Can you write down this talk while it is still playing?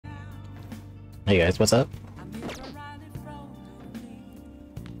Hey guys, what's up?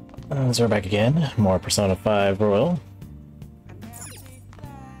 So we're back again. More Persona 5 Royal.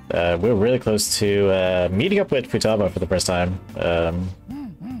 We're really close to meeting up with Futaba for the first time. Yeah,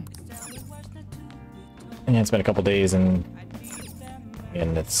 it's been a couple days and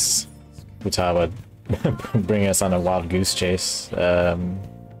it's Futaba bringing us on a wild goose chase. Not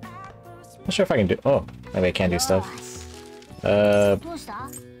sure if I can do... Oh, maybe I can do stuff.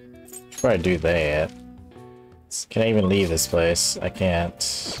 Before I do that... Can I even leave this place? I can't.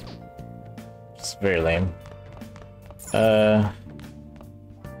 It's very lame. Let's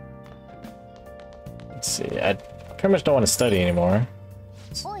see. I pretty much don't want to study anymore.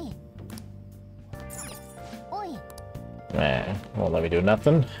 Nah, won't let me do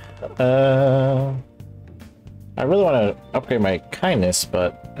nothing. I really want to upgrade my kindness,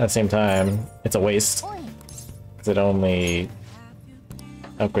 but at the same time, it's a waste. Because it only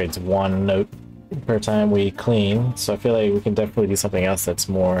upgrades one note per time we clean, so I feel like we can definitely do something else that's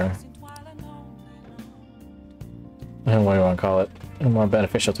more... I don't know what you want to call it. More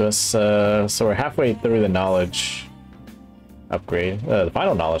beneficial to us. So we're halfway through the knowledge upgrade. The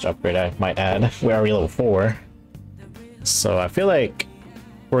final knowledge upgrade, I might add. We're already level 4. So I feel like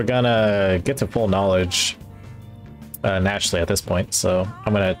we're gonna get to full knowledge naturally at this point. So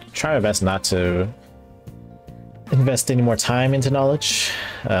I'm gonna try my best not to invest any more time into knowledge,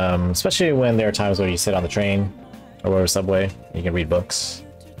 especially when there are times where you sit on the train or whatever subway, you can read books.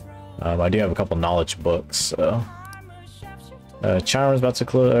 I do have a couple knowledge books, so... Charm is about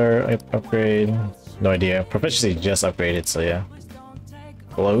to upgrade. No idea. Proficiency just upgraded, so yeah.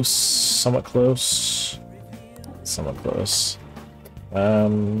 Close. Somewhat close. Somewhat close. I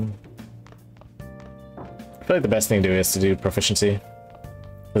feel like the best thing to do is to do proficiency,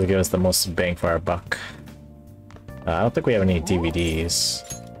 because it gives us the most bang for our buck. I don't think we have any DVDs.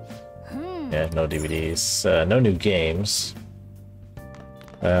 Yeah, no DVDs. No new games.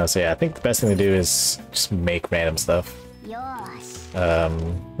 So yeah, I think the best thing to do is just make random stuff.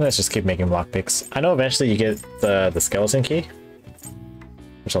 Let's just keep making lockpicks. I know eventually you get the skeleton key,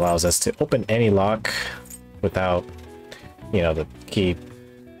 which allows us to open any lock without, you know, the key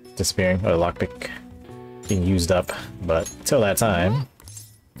disappearing or the lockpick being used up. But till that time,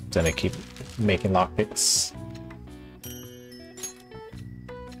 I'm gonna keep making lockpicks.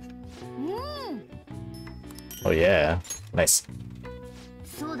 Oh yeah, nice.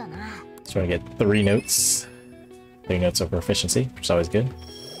 So I get 3 notes. 3 notes of proficiency, which is always good.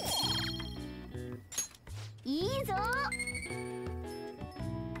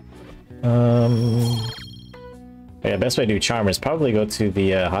 Yeah, best way to do charm is probably go to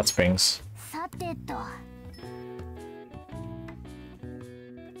the hot springs.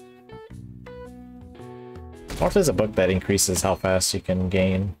 Or if there's a book that increases how fast you can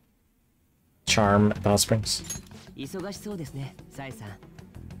gain charm at the hot springs.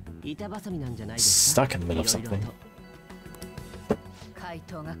 Stuck in the middle of something. It's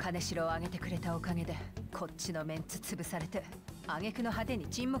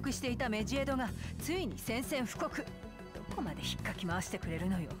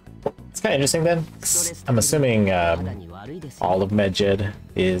kind of interesting then. I'm assuming all of Medjed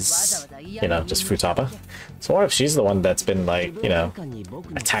is, you know, just Futaba. So what if she's the one that's been, like, you know,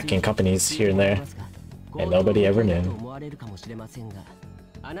 attacking companies here and there, and nobody ever knew?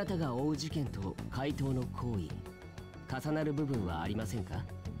 あなたが追う事件と怪盗の行為、重なる部分はありませんか？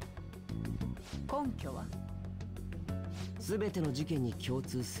根拠は？すべての事件に共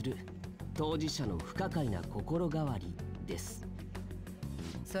通する当事者の不可解な心変わりです。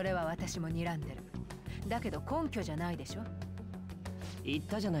それは私も睨んでる。だけど根拠じゃないでしょ？言っ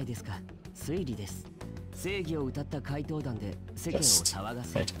たじゃないですか。推理です。正義を謳った怪盗団で世間を騒が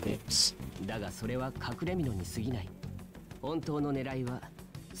せる。だがそれは隠れ蓑に過ぎない。本当の狙いは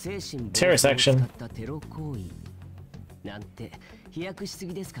Terror section.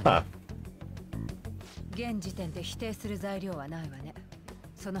 Ah.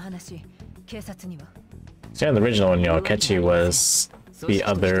 See, in the original one, you know, Akechi was the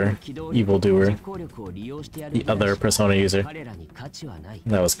other evildoer, the other Persona user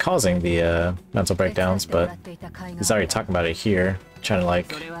that was causing the mental breakdowns, but he's already talking about it here, trying to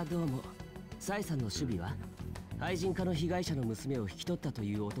like... Trying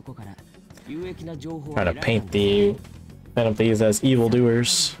to paint the Phantom Thieves as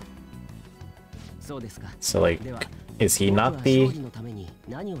evildoers. So, like, is he not the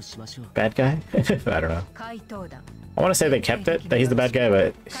bad guy? I don't know. I want to say they kept it, that he's the bad guy,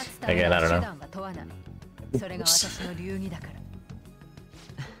 but again, I don't know. Oops.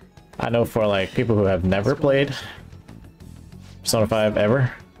 I know for, like, people who have never played Persona 5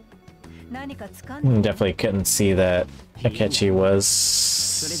 ever, Definitely couldn't see that Akechi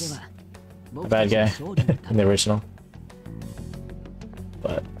was a bad guy in the original.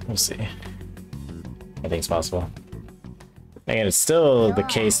 But we'll see. Anything's possible. And it's still the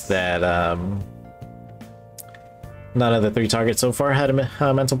case that none of the 3 targets so far had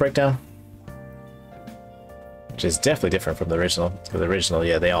a mental breakdown. Which is definitely different from the original. So the original,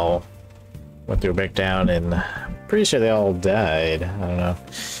 yeah, they all went through a breakdown, and I'm pretty sure they all died. I don't know.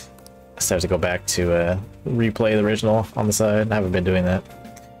 I just have to go back to replay the original on the side. I haven't been doing that.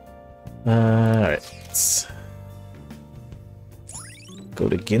 Alright, let's go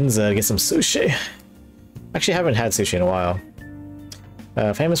to Ginza to get some sushi. Actually, I haven't had sushi in a while.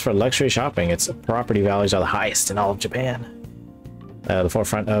 Famous for luxury shopping, its property values are the highest in all of Japan. The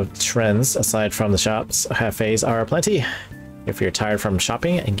forefront of trends, aside from the shops, cafes are plenty. If you're tired from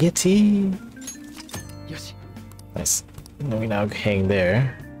shopping, get tea. Nice. We now hang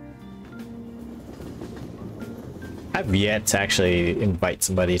there. I've yet to actually invite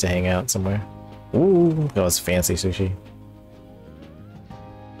somebody to hang out somewhere. Ooh, that was fancy sushi.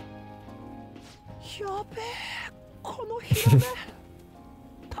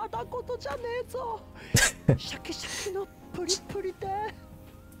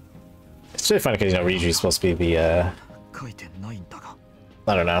 It's really funny because, you know, Ryuji's supposed to be the,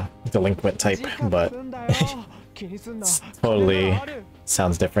 I don't know, delinquent type, but totally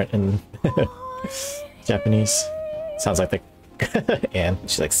sounds different in Japanese. Sounds like the and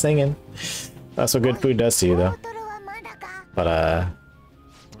she's like singing. That's what good food does to you, though. But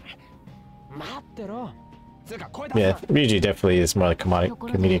yeah, Ryuji definitely is more like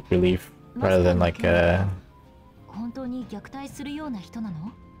comedic relief rather than like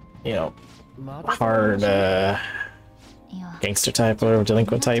you know, hard gangster type or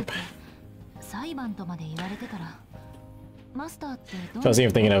delinquent type. I was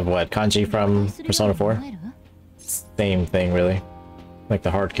even thinking of what, Kanji from Persona 4? Same thing, really. Like the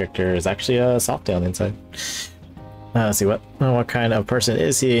hard character is actually soft on the inside. Let's see, what kind of person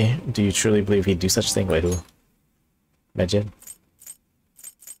is he? Do you truly believe he'd do such a thing? Wait, who? Majin?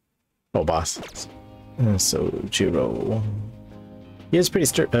 Oh, boss. So, Jiro. He is pretty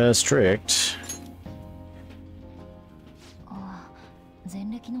strict.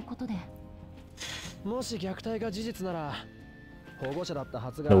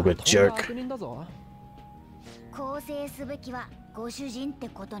 No good jerk.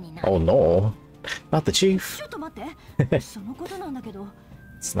 Oh no, not the chief.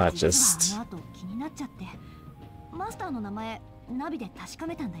 It's not just...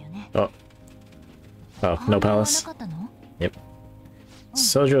 Oh, no palace? Yep.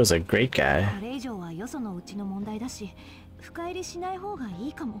 Sojo's a great guy.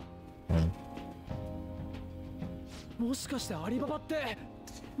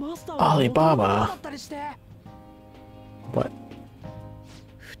 Alibaba? What?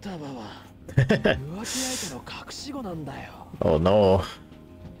 Oh no.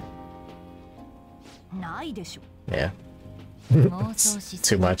 Yeah. It's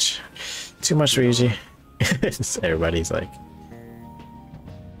too much. Too much, Ryuji. Everybody's like,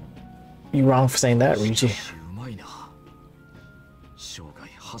 you wrong for saying that, Ryuji.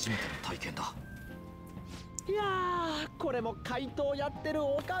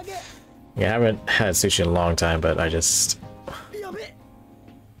 Yeah, I haven't had sushi in a long time, but I just...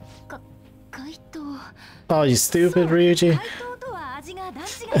 Oh, you stupid, Ryuji.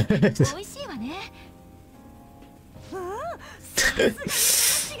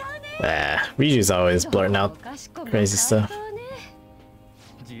 Ryuji's always blurting out crazy stuff.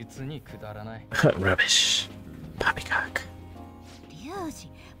 Rubbish. Poppycock.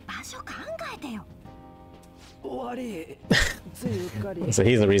 So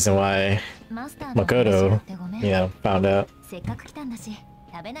he's the reason why Makoto, you know, found out.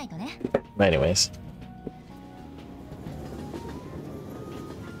 But anyways.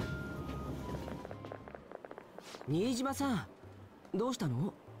 Nijima-san, どうした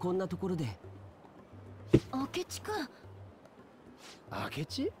の? こんなところで。明智くん。明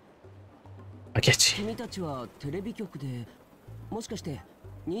智？明智。君たちはテレビ局で、もしかして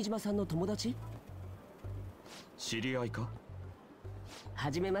新島さんの友達？知り合いか？は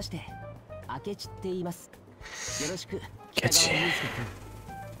じめまして、明智って言います。よろしく。明智。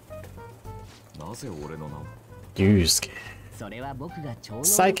なぜ俺の名を？ユウスケ。それは僕が超能力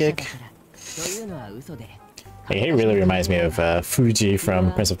Psychic. だから。というのは嘘で。 Hey, he really reminds me of Fuji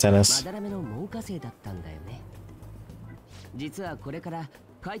from Prince of Tennis. 実はこれから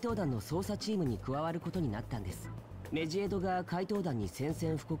怪盗団の捜査チームに加わることになったんです。メジエドが怪盗団に宣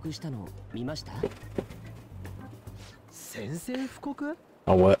戦布告したのを見ました？宣戦布告？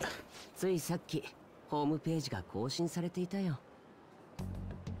 Oh, what? ついさっきホームページが更新されていたよ。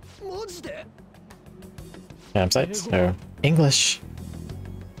マジで Campsites? Or English?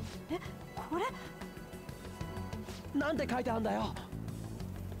 え、これなんて書いてあるんだよ。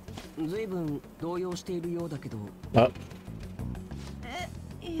ずいぶん動揺しているようだけど。Oh.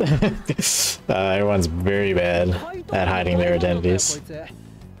 Everyone's very bad at hiding their identities.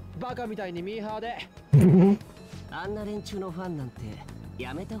 バカみたいにミーハーで。あんな連中のファンなんて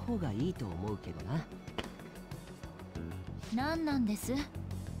やめた方がいいと思うけどな。なんなんです？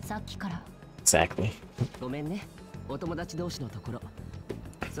さっきから。Exactly. ごめんね、お友達同士のところ。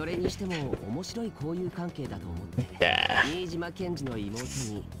それにしても面白い交友関係だと思って。新島健治の妹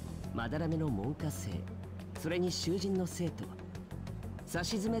にまだらめの門下生、それに囚人の生徒。差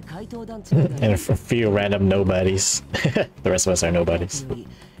し詰め怪盗団長 And a few random nobodies. The rest of us are nobodies.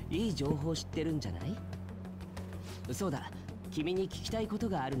 いい情報知ってるんじゃない？そうだ、君に聞きたいこと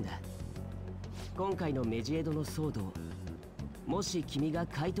があるんだ。今回のメジエドの騒動、もし君が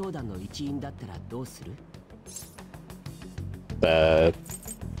怪盗団の一員だったらどうする？ I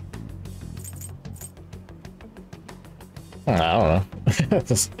don't know.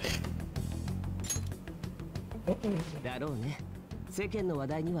 だろうね。世間の話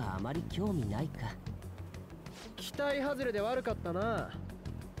題にはあまり興味ないか。期待外れで悪かったな。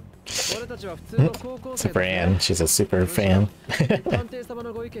俺たちは普通の高校生 Except for Anne, she's a super fan. 探偵様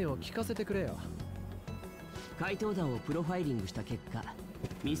のご意見を聞かせてくれよ。怪盗団をプロファイリングした結果、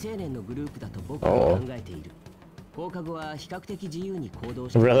未成年のグループだと僕は考えている。放課後は比較的自由に行動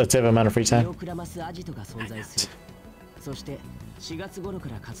して、Relative amount of free 身 time. をくらますアジトが存在する。そして4月頃か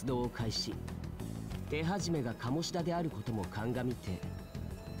ら活動を開始。手始めが鴨志田であることも鑑みて、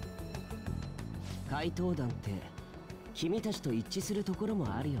怪盗団って君たちと一致するところ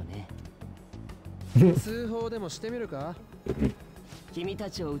もあるよね。通報でもしてみるか？君た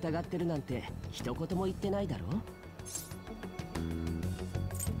ちを疑ってるなんて一言も言ってないだろ。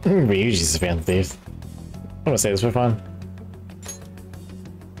Ryuji's a fan of thieves. I'm gonna say this for fun.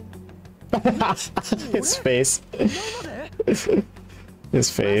 His face.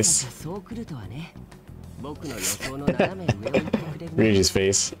 His face. そう来るとはね。僕の予想の斜め上を言ってくれる。Ryuji's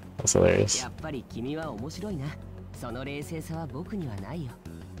face. That's hilarious. やっぱり君は面白いな。その冷静さは僕にはないよ。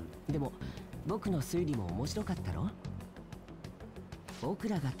でも僕の推理も面白かったろ。僕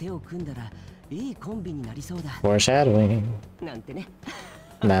らが手を組んだらいいコンビになりそうだ。Foreshadowing. なんてね。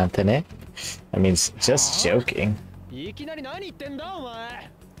なんてね. I mean, just joking. いきなり何言ってんだお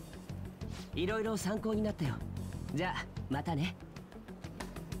前。いろいろ参考になったよ。じゃあまたね。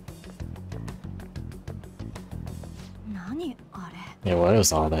何あれ？ Yeah, what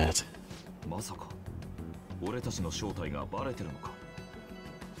was all that? まさか俺たちの正体がバレてるのか？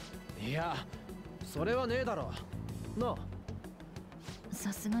いや、それはねえだろ。なあ。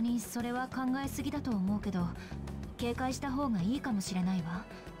さすがにそれは考えすぎだと思うけど、警戒した方がいいかもしれないわ。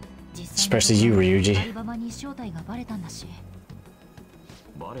実際 Especially you, Ryuji. アリババに正体がバレたんだし。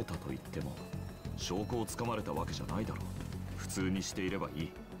バレたと言っても証拠をつかまれたわけじゃないだろう。普通にしていればい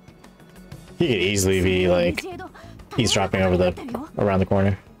い。He could easily be like eavesdropping over the around the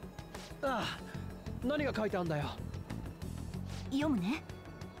corner. ああ、何が書いてあるんだよ。読むね。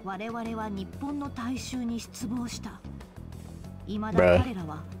我々は日本の大衆に失望した。未だ彼ら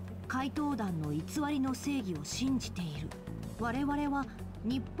は怪盗団の偽りの正義を信じている。我々は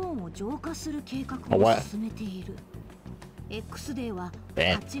日本を浄化する計画を進めている。X デーは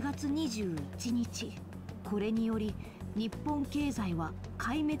8月21日。これにより日本経済は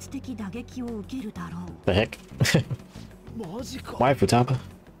壊滅的打撃を受けるだろう。 The heck? マジか。 Why Futaba?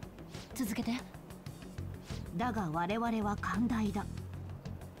 続けて。だが我々は寛大だ。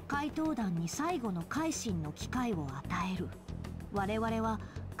怪盗団に最後の改心の機会を与える。我々は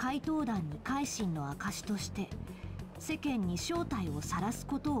怪盗団に改心の証として世間に正体を晒す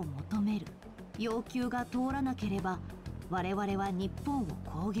ことを求める。要求が通らなければ我々は日本を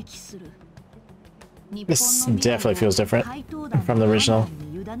攻撃する。 This definitely feels different from the original.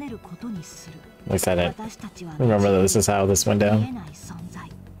 At least I didn't remember that this is how this went down.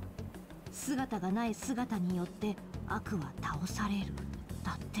 姿がない姿によって悪は倒される。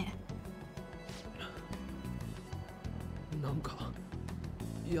だって。なんか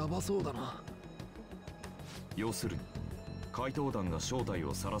やばそうだな。要するに怪盗団が正体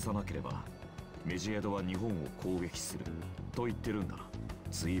を晒さなければメジエドは日本を攻撃すると言ってるんだな。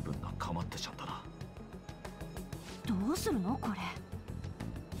随分なかまってちゃったな。どうするのこれ。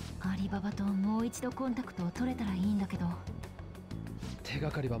アリババともう一度コンタクトを取れたらいいんだけど。手が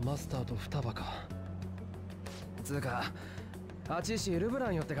かりはマスターと双葉か。つうかあっちしルブラ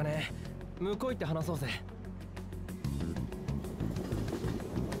ン寄ってかね。向こう行って話そうぜ。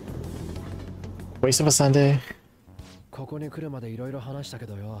Waste of a Sunday. ここに来るまでいろいろ話したけ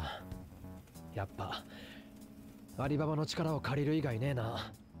どよ。やっぱアリババの力を借りる以外ねえ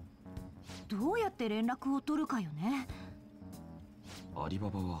な。どうやって連絡を取るかよね。アリバ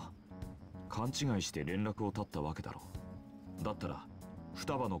バは勘違いして連絡を絶ったわけだろう。だったら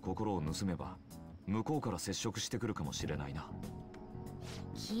双葉の心を盗めば向こうから接触してくるかもしれないな。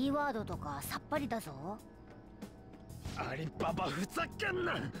キーワードとかさっぱりだぞ。アリババふざけん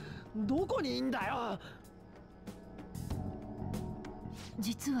な。どこにいんだよ。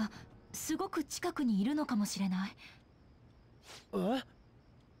実はすごく近くにいるのかもしれない。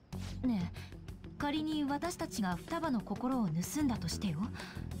ねえ、仮に私たちが双葉の心を盗んだとしてよ。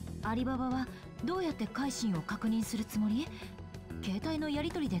アリババはどうやって改心を確認するつもり？携帯のやり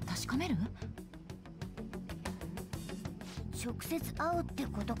取りで確かめる？直接会うって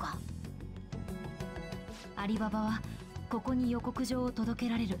ことか。アリババはここに予告状を届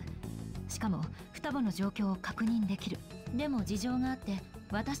けられる。しかも双葉の状況を確認できる。でも事情があって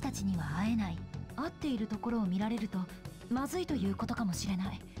私たちには会えない。会っているところを見られるとまずいということかもしれ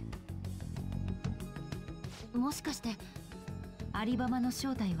ない。もしかしてアリババの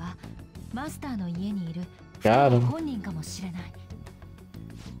正体はマスターの家にいる本人かもしれない。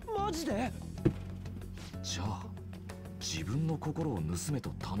マジで？じゃあ自分の心を盗めと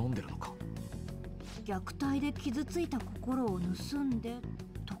頼んでるのか。虐待で傷ついた心を盗んで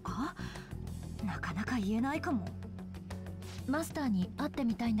とかなかなか言えないかも。マスターに会って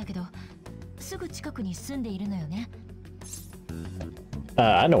みたいんだけど、すぐ近くに住んでいるのよね。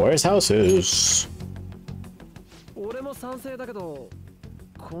I know where his house is. 俺も賛成だけど、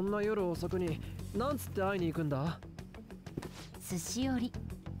こんな夜遅くになんつって会いに行くんだ？寿司折り、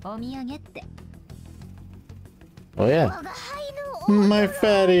お土産って。Oh yeah. My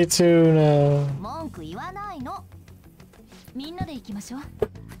fatty tuna. 文句言わないの。みんなで行きましょう。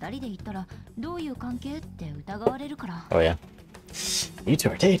二人で行ったらどういう関係って疑われるから。Oh yeah. You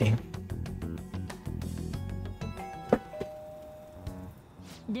two are dating.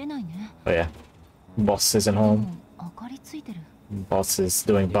 出ないね。 Oh yeah. Boss isn't home. 明かりついてる。Boss is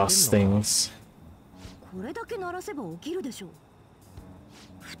doing boss things. これだけ鳴らせば起きるでしょう。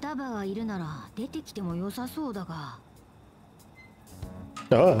双葉がいるなら出てきても良さそうだが。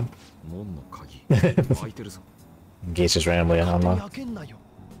Oh. 門の鍵開いてるぞ。Gates just randomly unlocked. 開けんなよ。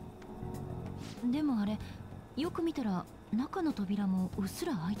でもあれ、よく見たら中の扉もうっす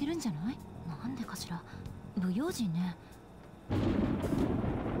ら開いてるんじゃない？なんでかしら。不用心ね。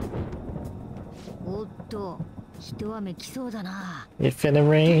おっと、一雨来そうだな。 If in the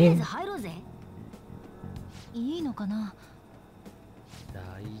とりあえ rain. ず入ろうぜ。いいのかな？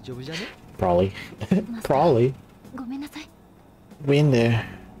大丈夫じゃね？ Probably. Probably. ごめんなさい。We in there.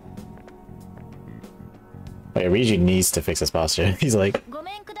 Wait, Ryuji needs to fix his posture. He's like ご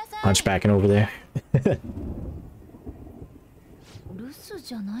めんください。 hunchbacking over there. 留守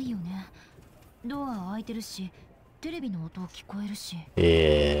じゃないよね。ドア開いてるし、テレビの音聞こえるし。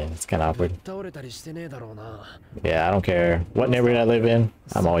Yeah, it's kind of awkward. 倒れたりしてねえだろうな。Yeah, I don't care what neighborhood I live in.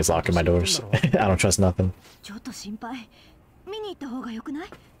 I'm always locking my doors. I don't trust nothing. ちょっと心配。見に行った方がよくない？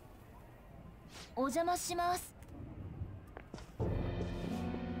お邪魔します。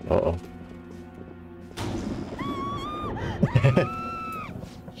Uh-oh.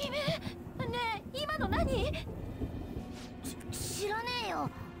 姫、ねえ、今の何？知らねえよ。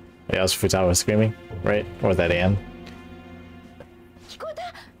Yeah, that was Futaba screaming, right? Or was that Anne? 聞こえた？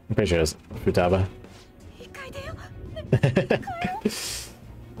 I'm pretty sure it was Futaba. 一回出よ。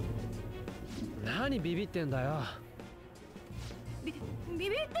何ビビってんだよ。ビ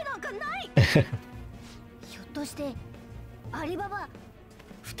ビってなんかない。ひょっとしてアリババ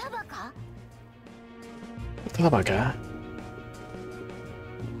双葉か？ Futaba ka?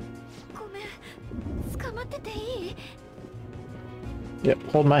 ごめん、捕まってていい？ Yep,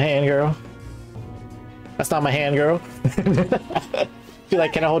 hold my hand, girl. That's not my hand, girl. She's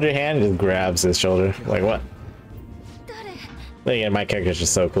like, can I hold your hand? Just grabs his shoulder. Like, what? 誰？ Then again, my character's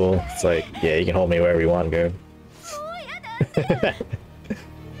just so cool. It's like, yeah, you can hold me wherever you want, girl.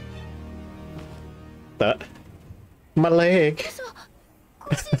 My leg. そう、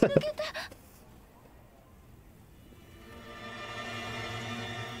腰抜け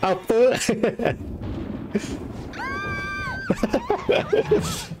た。 Up the. おい、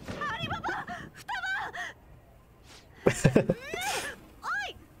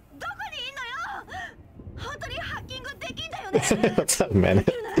どこにいんのよ。本当にハッキングできんだよね。 What's up, man?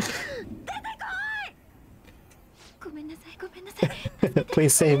 ごめんなさい、ごめんなさい。 Please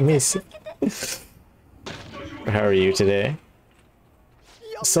save me. How are you today?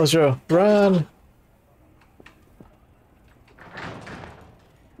 Sojo, run!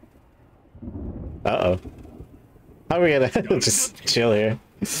 Uh-oh. How are we gonna just chill here?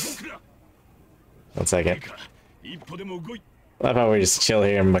 1 second. I thought we were just chill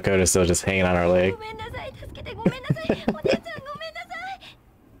here and Makoto's still just hanging on our leg. ごめんなさい、助けて、ごめんなさい。お姉ちゃん、ごめんなさ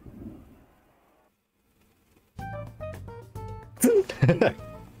い。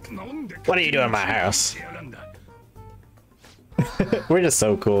What are you doing in my house? We're just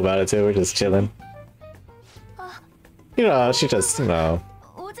so cool about it too. We're just chilling. You know, she just, you know,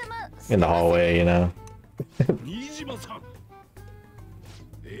 お邪魔し in the hallway, you know. 新島さん。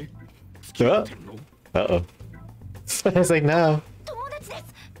Uh-oh. I was like, no. 友達です。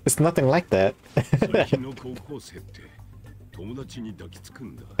 It's nothing like that. 最近の高校生って友達に抱きつく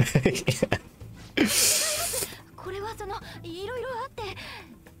んだ。これはそのいろいろあって。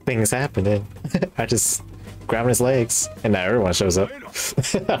 Things happening. I just grabbing his legs, and now everyone shows up.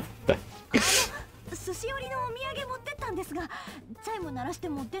 寿司寄りのお土産持ってったんですが、チャイム鳴らして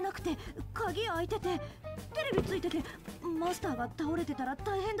も出なくて、鍵開いてて、テレビついてて、マスターが倒れてたら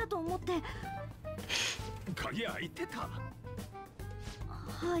大変だと思って。鍵開いてた。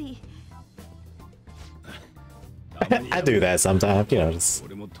はい。I do that sometimes, you know, just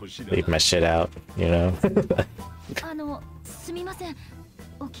leave my shit out, you know. すみません。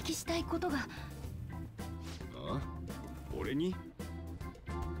お聞きしたいことが。あ？俺に？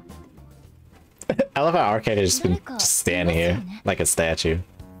 I love how Arcade has just been just standing here like a statue.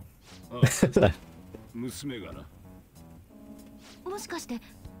 娘がな。もしかして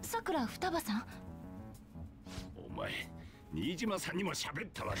さくら双葉さん？お前、新島さんにも喋っ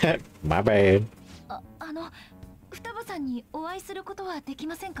たわね。My bad. 双葉さんにお会いすることはでき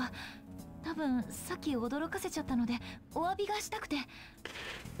ませんか？多分さっき驚かせちゃったのでお詫びがしたくて。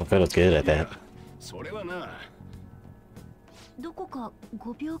Makoto's good at that. それはな。どこか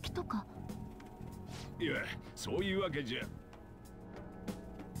ご病気とか？いや、そういうわけじゃ。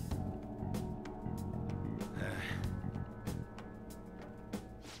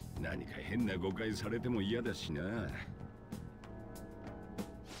何か変な誤解されても嫌だしな。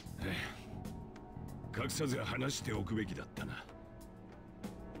隠さず話しておくべきだったな。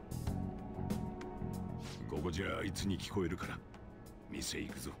ここじゃあいつに聞こえるから店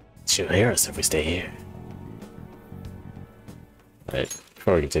行くぞ。 She'll hear us if we stay here. Alright,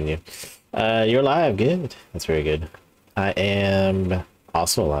 before we continue. You're alive, good. That's very good. I am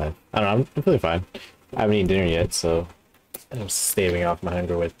also alive. I don't know, I'm completely fine. I haven't eaten dinner yet, so I'm staving off my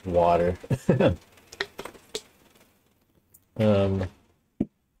hunger with water.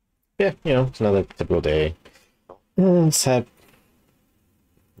 Yeah, you know, it's another typical day. Just had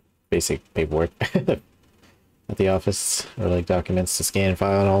basic paperwork at the office, or like documents to scan,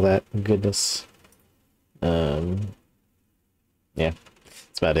 file, and all that goodness. Yeah,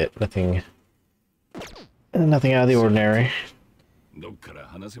 that's about it. Nothing out of the ordinary. どっから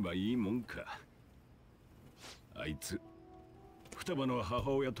話せばいいもんか。あいつ、双葉の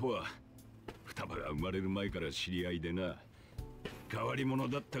母親とは双葉が生まれる前から知り合いでな。 But I don't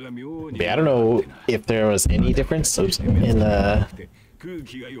know if there was any difference in the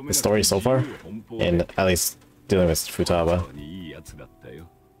story so far, and at least dealing with Futaba.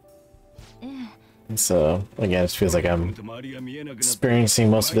 So again, it feels like I'm experiencing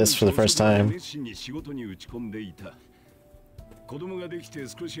most of this for the first time. 子供ができて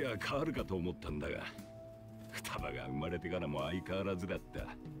少しは変わるかと思ったんだが、双葉が生まれてからも相変わらずだった。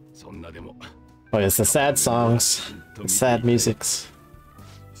そんなでも。 Oh, it's the sad songs, the sad musics.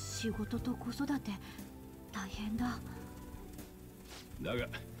 仕事と子育て大変だ。だが、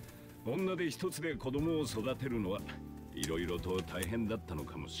女で一つで子供を育てるのはいろいろと大変だったの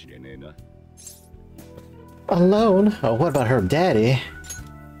かもしれねえな。Alone? Oh, what about her daddy?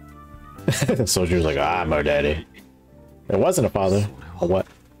 So she was like, I'm her daddy. There wasn't a father. Or what?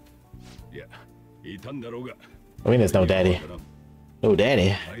 Yeah, いたんだろうが。I mean, there's no daddy. No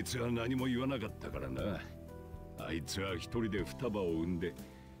daddy. あいつは何も言わなかったからな。あいつは一人で双葉を産んで、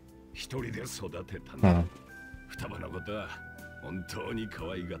一人で育てたんだ。双葉のことは本当に可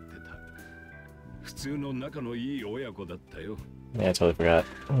愛がってた。普通の仲のいい親子だったよ。Yeah, I totally forgot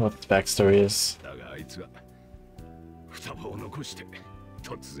what the backstory is. だがあいつは双葉を残して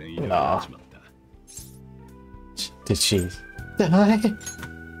突然いなくなっちまった。Did she die?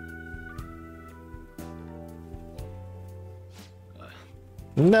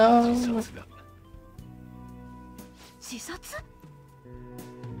 No. 自殺？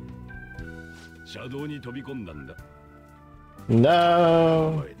車道に飛び込んだんだ。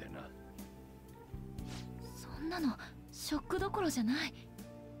No. そんなのショックどころじゃない。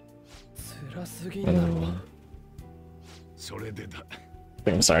辛すぎんだろ。それでだ。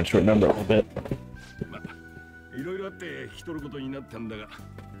I'm starting to remember a little bit. まあ、いろいろあって引き取ることになったんだが、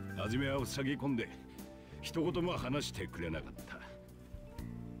初めは塞ぎ込んで一言も話してくれなかった。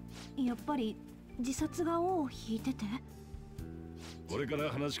やっぱり自殺が尾を引いてて。これから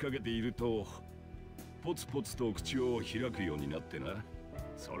話しかけているとポツポツと口を開くようになってな。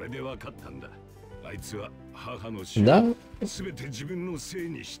それで分かったんだ。あいつは母の死を全て自分のせい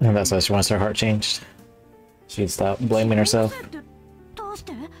にして。And that's why she wants her heart changed. She'd stop blaming herself. どうし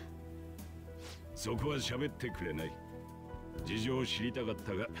て？そこは喋ってくれない。事情を知りたかっ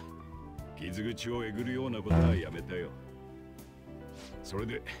たが傷口をえぐるようなことはやめたよ。それ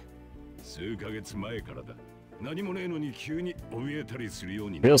で数ヶ月前からだ。何もねえのに急に怯えたりするよう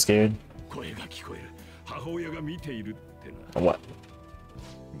になる。 Real scared. 声が聞こえる。母親が見ているってな。 What?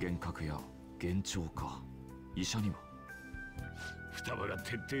 幻覚や幻聴か。医者には双葉が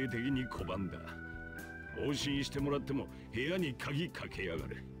徹底的に拒んだ。往診してもらっても部屋に鍵かけやが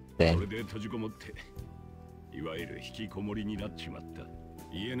る。それで閉じこもっていわゆる引きこもりになっちまった。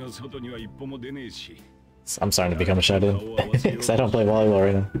家の外には一歩も出ねえし。 I'm starting to become a shut-in because I don't play volleyball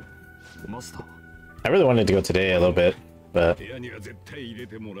right now. マスター I really wanted to go today a little bit, but again,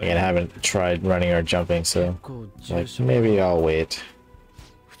 I haven't tried running or jumping, so like maybe I'll wait.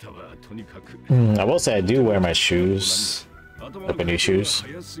 I will say I do wear my shoes, like my new shoes,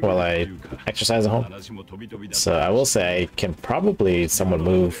 while I exercise at home. So I will say I can probably somewhat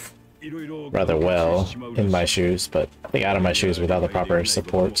move rather well in my shoes, but I think out of my shoes without the proper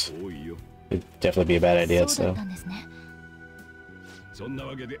support would definitely be a bad idea. So. そんな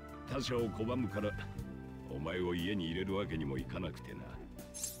わけで他者を拒むからお前を家に入れるわけにもいかなくてな。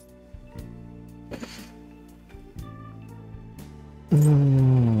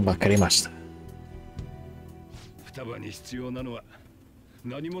わかりました。双葉に必要なのは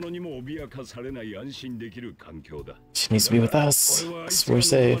何者にも脅かされない安心できる環境だ。 She needs to be with us. We're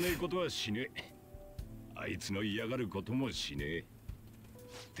safe. ことはしねえ。あいつの嫌がることもしねえ。っ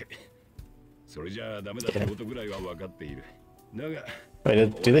てそれじゃあダメだってことぐらいは分かっている。だが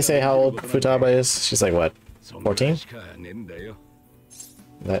Wait, do they say how old Futaba is? She's like what, 14?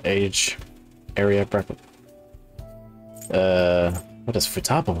 That age area bracket. What does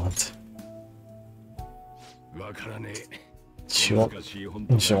Futaba want? She won't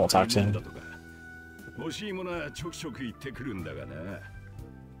talk to him.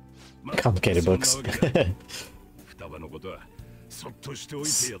 Complicated books. 双葉のことはそっとしておい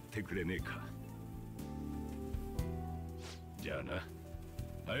てやってくれねえか。じゃあな。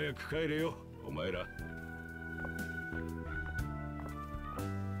早く帰れよ、お前ら。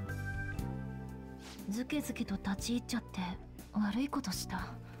ずけずけと立ち入っちゃって悪いことした。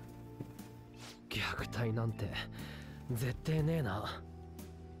虐待なんて絶対ねえな。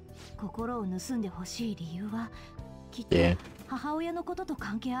心を盗んでほしい理由はきっと母親のことと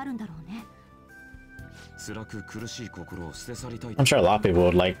関係あるんだろうね。辛く苦しい心を捨て去りたい。 I'm sure a lot of people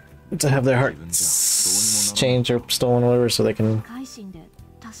would like to have their hearts changed or stolen or whatever so they can, I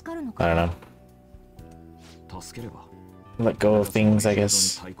don't know, let go of things, I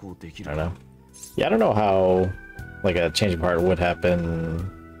guess. I don't know. Yeah, I don't know how like a change of heart would happen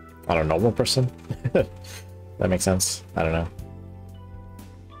on a normal person. That makes sense. I don't know.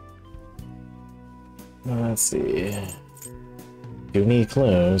 Let's see. Do need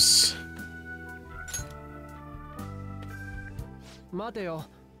clues. 待てよ。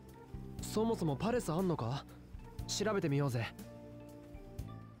そもそもパレスあんのか？調べてみようぜ。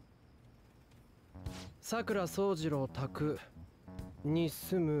さくら宗次郎宅に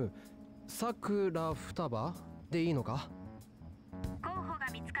住むさくら双葉でいいのか？候補が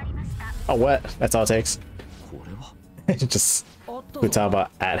見つかりました。 Oh, what? That's all it takes. これは Just Futaba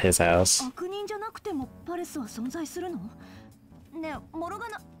at his house. 悪人じゃなくてもパレスは存在するの？ねえ、モルガ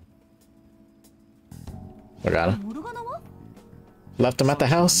ナ。モルガナは？ Left him at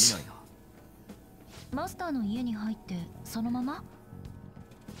the house. マスターの家に入ってそのまま？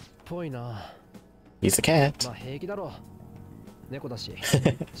ぽいな。 He's a cat. まあ平気だろ。猫だし。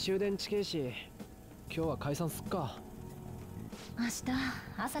終電地形し。今日は解散すっか。明日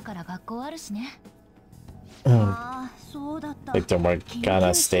朝から学校あるしね。ああ、そうだった。 Victor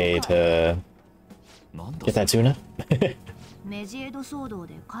Morgana stay to get that tuna. メジエド騒動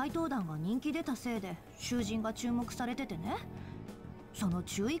で怪盗団が人気出たせいで囚人が注目されててね。その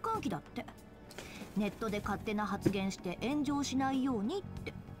注意喚起だって。ネットで勝手な発言して炎上しないようにっ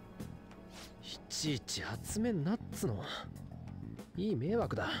て。いちいち集めんなっつの。いい迷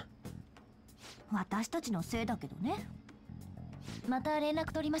惑だ。私たちのせいだけどね。また連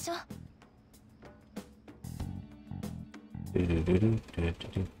絡取りましょう。虐待な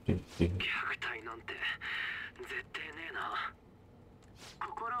んて絶対ねえな。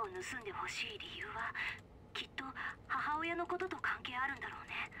心を盗んでほしい理由はきっと母親のことと関係あるんだろう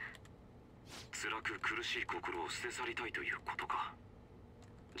ね。辛く苦しい心を捨て去りたいということか。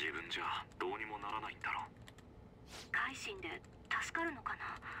自分じゃどうにもならないんだろう。改心で助かるのか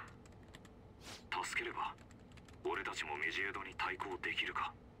な。助ければ俺たちもメジエドに対抗できる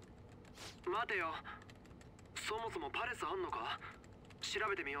か。待てよ、そもそもパレスあんのか。調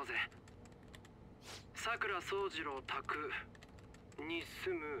べてみようぜ。さくら宗次郎宅に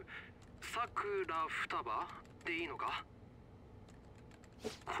住むさくら双葉でいいのか。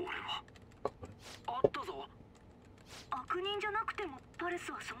これはあったぞ。悪人じゃなくてもパレ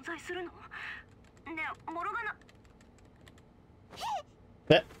スは存在するの？ねえ、モロガナ。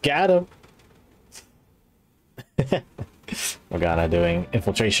Got him. Morgana doing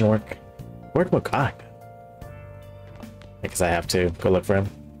infiltration work. Where'd Morgana go? I guess I have to go look for him.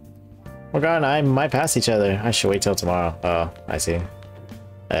 Morgana and I might pass each other. I should wait till tomorrow. Oh, I see.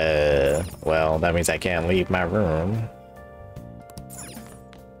 Well, that means I can't leave my room.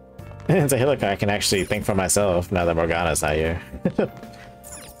 It's a hey, look, I can actually think for myself now that Morgana's not here.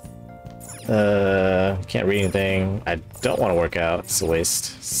 Can't read anything. I don't want to work out. It's a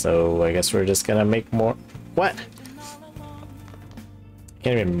waste. So I guess we're just gonna make more. What?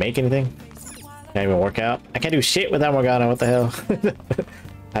 Can't even make anything? Can't even work out? I can't do shit without Morgana. What the hell?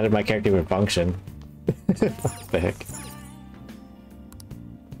 How did my character even function? What the heck?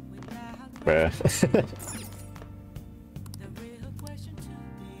 Bruh.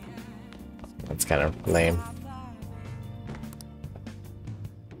 That's kind of lame.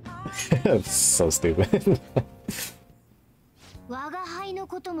 That's so stupid. I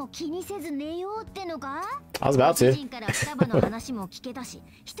was about to.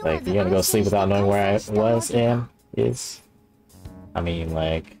 Like, you're gonna go sleep without knowing where I was and is? I mean,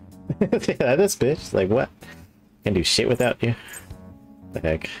 like, this bitch, like, what? Can't do shit without you? What the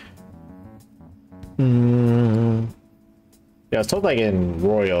heck? Yeah, I was told, like, in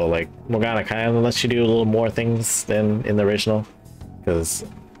Royal, like, Morgana kind of lets you do a little more things than in the original. Because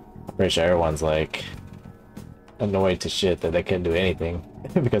I'm pretty sure everyone's, like, annoyed to shit that they couldn't do anything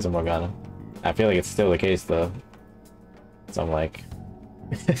because of Morgana. I feel like it's still the case, though. So I'm like,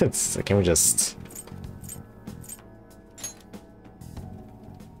 can we just...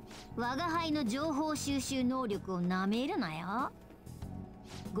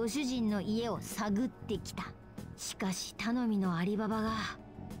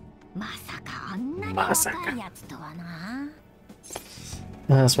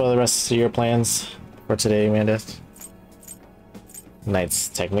 Spoil the rest of your plans for today, Amanda. Knight's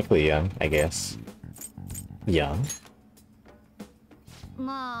technically young, I guess. Young?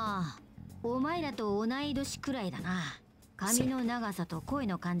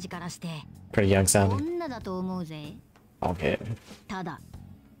 Pretty young sounding. Okay.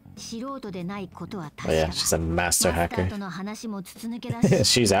 Oh yeah, she's a master hacker.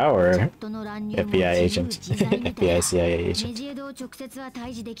 She's our FBI agent. FBI CIA agent.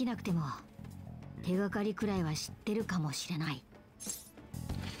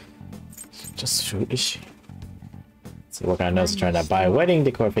 Just foolish. See what kind of knows trying to buy wedding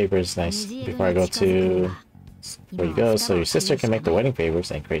decor papers. Nice. Before I go to where you go, so your sister can make the wedding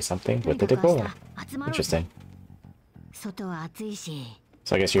papers and create something with the decor. Interesting.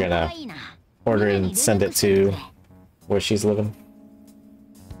 So I guess you're gonna order and send it to where she's living.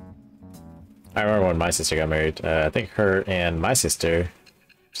 I remember when my sister got married. I think her and my sister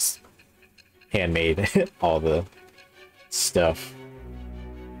just handmade all the stuff,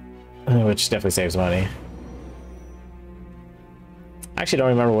 which definitely saves money. I actually don't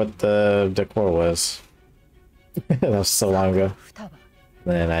remember what the decor was. That was so long ago.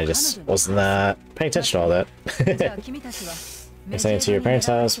 And I just was not paying attention to all that. We're sending to your parents'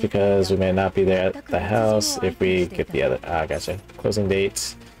 house because we may not be there at the house if we get the other. Ah, gotcha. Closing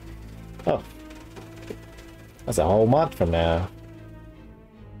date. Oh. That's a whole month from now.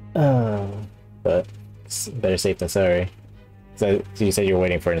 But it's better safe than sorry. So you said you're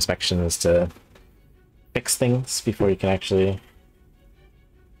waiting for inspections to fix things before you can actually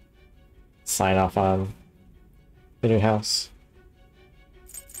sign off on the new house.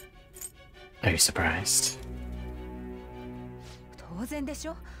 Are you surprised? 当然でし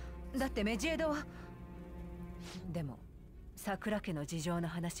ょ。だってメジエドは。でも桜家の事情の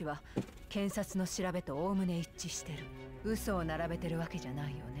話は検察の調べとおおむね一致してる。嘘を並べてるわけじゃな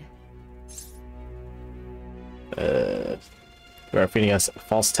いよね。You are feeding us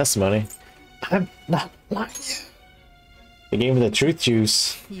false testimony. I'm not lying. They gave me the truth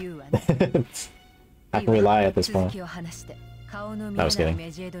juice. How can we lie at this point? I was kidding.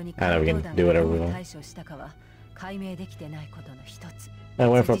 I know we can do whatever we want. I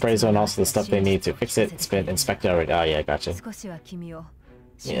went for appraisal and also the stuff they need to fix it. It's been inspected already. Oh yeah, gotcha.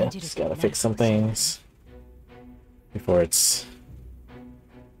 Yeah, just gotta fix some things before it's...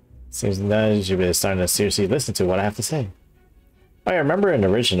 Seems now you should be starting to seriously listen to what I have to say. Oh, I remember in the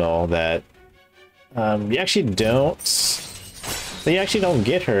original that you actually don't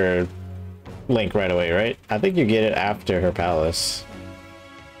get her link right away, right? I think you get it after her palace.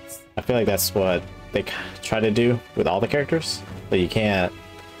 I feel like that's what they try to do with all the characters, but you can't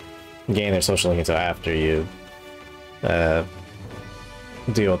gain their social link until after you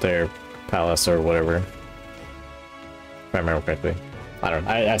deal with their palace or whatever. If I remember correctly. I don't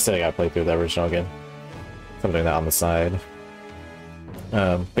know. I still gotta play through the original again. I'm doing that on the side.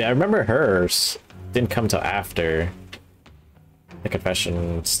 But yeah, I remember hers didn't come till after the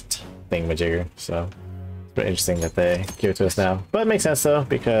confessions thingamajigger, so it's pretty interesting that they give it to us now. But it makes sense though,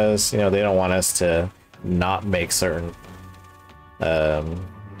 because, you know, they don't want us to not make certain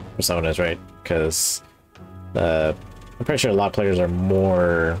personas, right? Because I'm pretty sure a lot of players are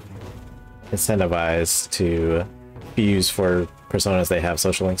more incentivized to use for personas they have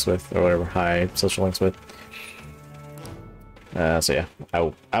social links with, or whatever, high social links with. So yeah,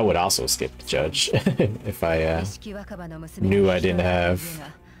 I would also skip the judge if I knew I didn't have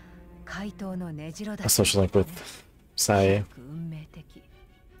a social link with Sae.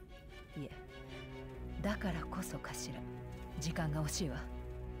 だからこそかしら。時間が惜しいわ。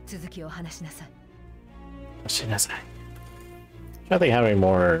続きを話しなさい。話しなさい。I think how many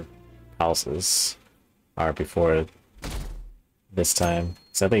more houses are before this time.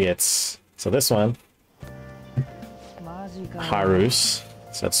 So I think it's, so this one, Harus,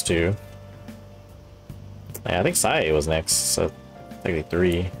 so that's 2. Yeah, I think Sae was next, so technically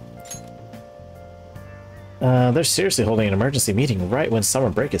 3. They're seriously holding an emergency meeting right when summer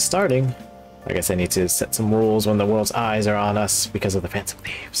break is starting. I guess I need to set some rules when the world's eyes are on us because of the Phantom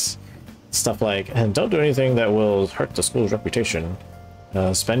Thieves. Stuff like, and don't do anything that will hurt the school's reputation.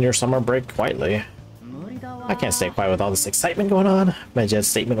 Spend your summer break quietly. I can't stay quiet with all this excitement going on. Medjed's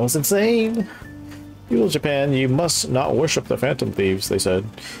statement was insane. People of Japan, you must not worship the Phantom Thieves, they said.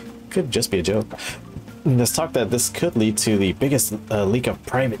 Could just be a joke. There's talk that this could lead to the biggest leak of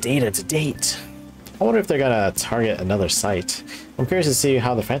private data to date. I wonder if they're gonna target another site. I'm curious to see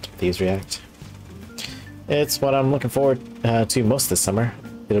how the Phantom Thieves react. It's what I'm looking forward to most this summer.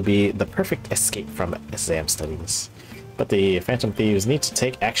 It'll be the perfect escape from exam studies. But the Phantom Thieves need to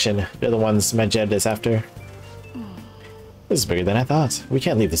take action. They're the ones Medjed is after. This is bigger than I thought. We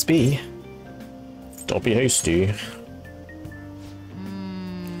can't leave this be. Don't be hasty.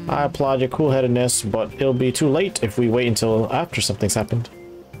 I applaud your cool-headedness, but it'll be too late if we wait until after something's happened.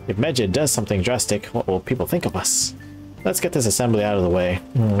 If Medjed does something drastic, what will people think of us? Let's get this assembly out of the way.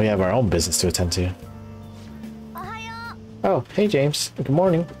 We have our own business to attend to. Oh, hey James. Good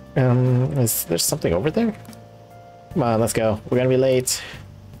morning. Is there something over there? Come on, let's go. We're gonna be late.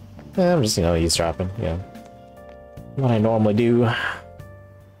 I'm just, you know, eavesdropping, you know. What I normally do.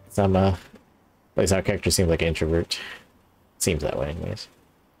 Some, at least our character seems like an introvert. Seems that way, anyways.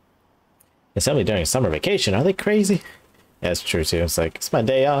 Assembly during summer vacation, are they crazy? Yeah, it's true too. It's like, it's my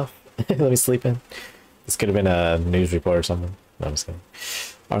day off. Let me sleep in. This could have been a news report or something. No, I'm just kidding.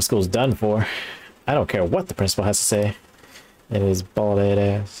 Our school's done for. I don't care what the principal has to say. And his bald-head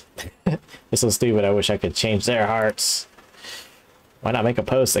ass. They're so stupid, I wish I could change their hearts. Why not make a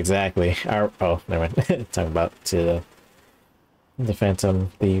post? Exactly. Oh, never mind. Talking about the Phantom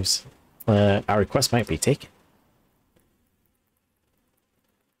Thieves. Our request might be taken.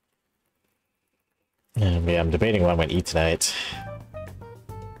 Yeah, I'm debating what I'm gonna eat tonight.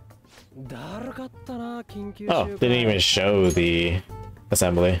 Oh, didn't even show the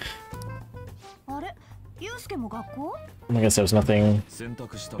assembly. I guess there was nothing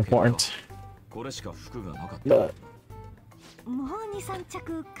important. But yeah,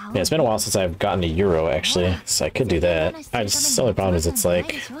 it's been a while since I've gotten a Euro actually, so I could do that. The only problem is it's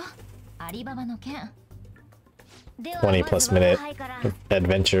like 20+ minute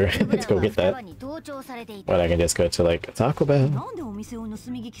adventure to go get that. But I can just go to like Taco Bell. I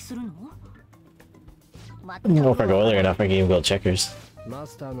don't know if I go earlier enough, I can even go to Checkers.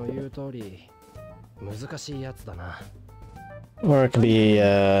 Or it could be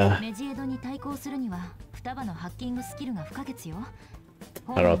I don't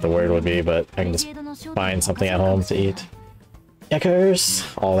know what the word would be, but I can just find something at home to eat. Checkers!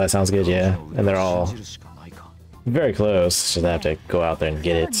 Oh, that sounds good, yeah. And they're all very close, just have to go out there and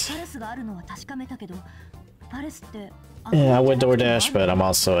get it. Yeah, I would DoorDash, but I'm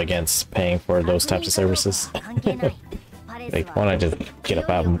also against paying for those types of services. Like, why not just get up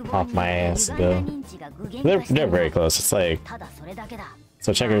off my ass and go? They're very close. It's like,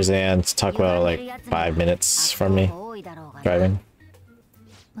 so Checkers and Taco Bell are like 5 minutes from me driving.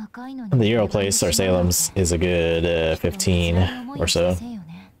 The Euro place, or Salem's, is a good 15 or so.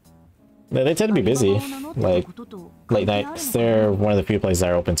 They tend to be busy, like late nights. They're one of the few places that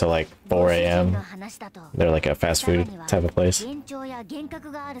are open till like 4 a.m. They're like a fast food type of place.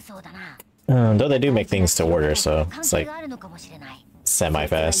 Though they do make things to order, so it's like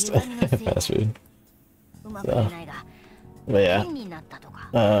semi-fast fast food. So, but yeah,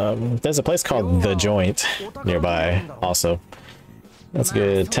 there's a place called The Joint nearby also. That's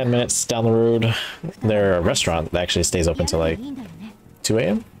good. 10 minutes down the road. They're a restaurant that actually stays open till like 2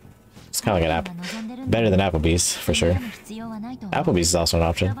 a.m. It's kind of like an better than Applebee's for sure. Applebee's is also an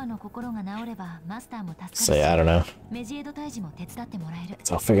option. So yeah, I don't know.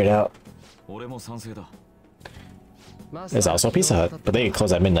 It's all figured out. There's also Pizza Hut, but they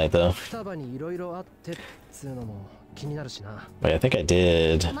close at midnight though. But yeah, I think I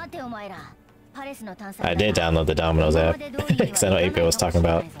did download the Domino's app because I know Ape was talking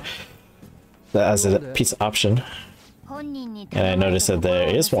about that as a pizza option. And I noticed that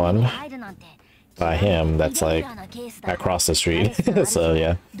there is one by him that's like across the street. So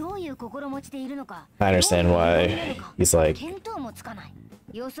yeah, I understand why he's like,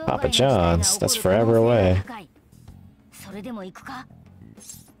 Papa John's, that's forever away.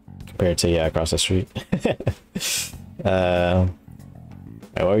 Compared to, yeah, across the street. What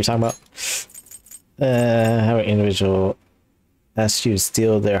were you talking about? How an individual asks you to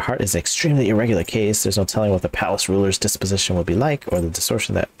steal their heart is an extremely irregular case. There's no telling what the palace ruler's disposition will be like, or the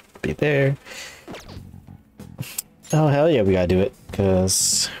distortion that would be there. Oh, hell yeah, we gotta do it,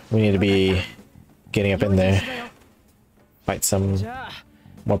 because we need to be getting up in there. Fight some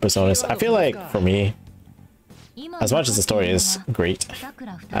more personas. I feel like, for me, as much as the story is great,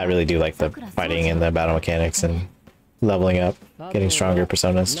 I really do like the fighting and the battle mechanics and leveling up, getting stronger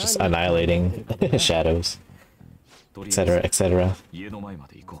personas, just annihilating shadows, etc., etc.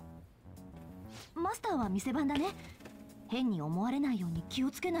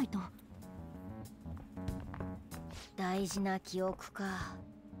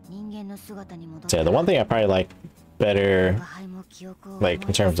 So yeah, the one thing I probably like better, like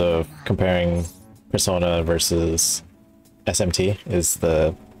in terms of comparing Persona versus SMT, is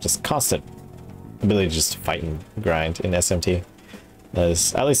the just constant ability to just fight and grind in SMT.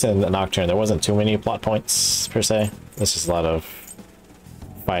 As at least in the Nocturne, there wasn't too many plot points per se. It's just a lot of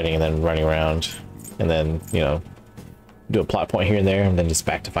fighting and then running around, and then, you know, do a plot point here and there, and then just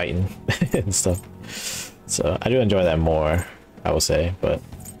back to fighting and stuff. So I do enjoy that more, I will say. But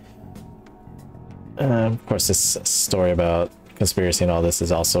of course, this story about conspiracy and all this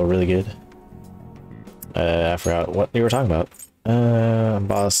is also really good. I forgot what you were talking about.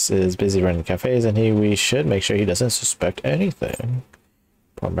 Boss is busy running cafes, and we should make sure he doesn't suspect anything.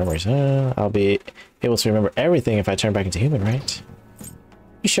 Poor memories. I'll be able to remember everything if I turn back into human, right?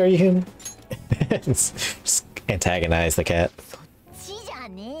 You sure you're human? Just antagonize the cat.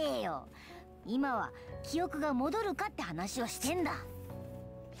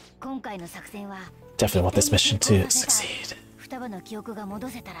 Definitely want this mission to succeed.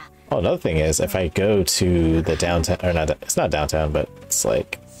 Oh, another thing is, if I go to the downtown, or not, it's not downtown, but it's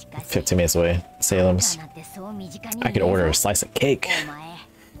like 15 minutes away, Salem's, I could order a slice of cake.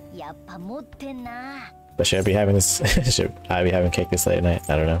 But should I be having this? Should I be having cake this late at night?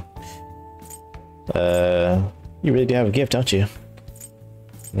 I don't know. You really do have a gift, don't you?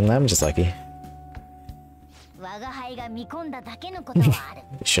 I'm just lucky. You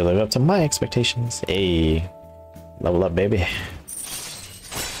should live up to my expectations. Hey, level up, baby.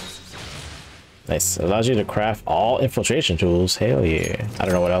 Nice. It allows you to craft all infiltration tools. Hell yeah. I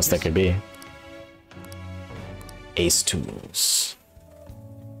don't know what else that could be. Ace tools.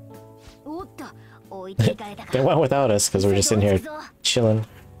 They went without us because we're just sitting here chilling.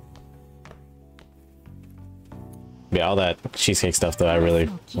 Yeah, all that cheesecake stuff though, I really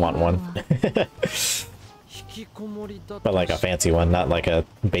want one. But like a fancy one, not like a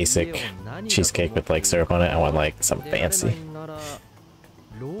basic cheesecake with like syrup on it. I want like something fancy.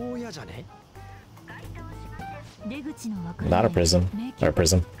 Not a prism. Or a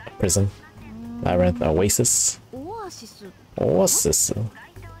prism. Prison. Labyrinth. Oasis. Oasis.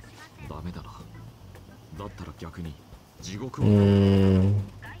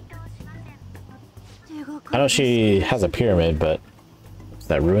 I know she has a pyramid, but is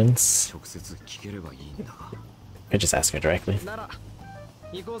that ruins? I could just ask her directly.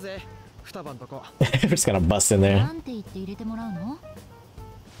 We're just gonna bust in there.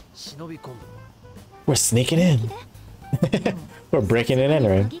 We're sneaking in. We're breaking it in,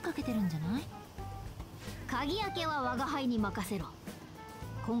 right?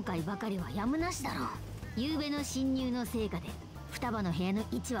 双葉の部屋の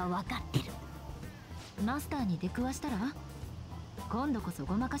位置は分かってる。マスターに出くわしたら今度こそ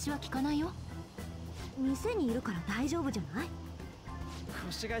ごまかしは効かないよ。店にいるから大丈夫じゃない？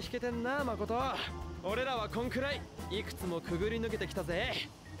腰が引けてんな、誠。俺らはこんくらいいくつもくぐり抜けてきたぜ。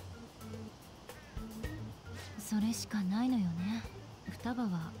それしかないのよね。双葉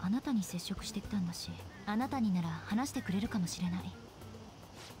はあなたに接触してきたんだし、あなたになら話してくれるかもしれない。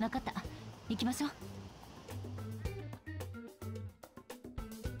分かった、行きましょう。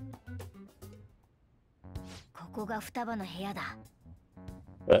ここが双葉の部屋だ。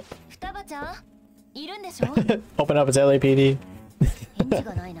双葉ちゃんいるんでしょ？ Open up its LAPD. 返事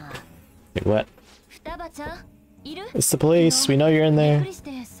がないな。Wait, what? 双葉ちゃんいる？ It's the police. We know you're in びっ there. くりし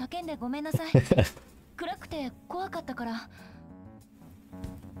て叫んでごめんなさい。暗くて怖かったから。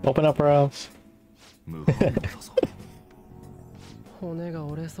Open up or else. 無反応だぞ。骨が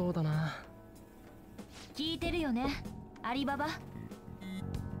折れそうだな。聞いてるよね、アリババ。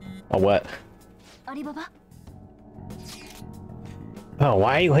Oh, what? アリババ。Oh,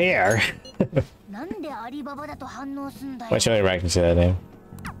 why are you here? なんでアリババだと反応すんだよ。 Why should I react to that name?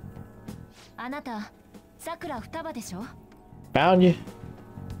 あなた、さくら双葉でしょ？ Found you.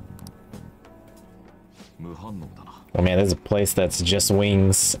 無反応だな。 Oh man, there's a place that's just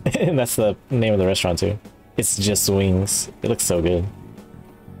wings. And that's the name of the restaurant too. It's just wings. It looks so good. It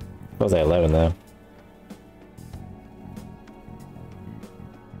was at 11 though.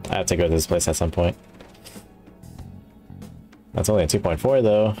 I have to go to this place at some point. That's only a 2.4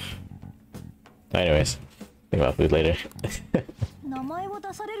 though. Anyways, think about food later. 名前を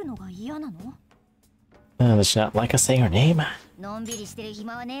出されるのが嫌なの？ Does she not like us saying her name? のんびりしてる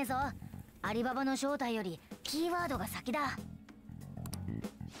暇はねえぞ。アリババの正体よりキーワードが先だ。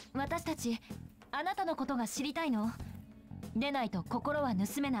私たち、あなたのことが知りたいの。でないと心は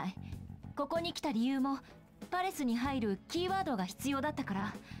盗めない。ここに来た理由もパレスに入るキーワードが必要だったか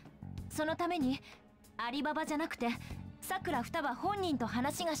ら。そのためにアリババじゃなくてさくら双葉本人と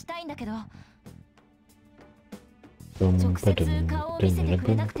話がしたいんだけど。直接顔を見せてく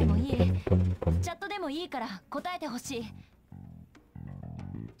れなくてもいい。チャットでもいいから答えてほしい。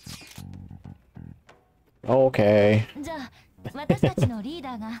Okay. じゃあ私たちのリー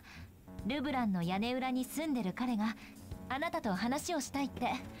ダーがルブランの屋根裏に住んでる彼があなたと話をしたいって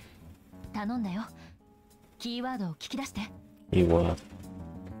頼んだよ。キーワードを聞き出して。You what?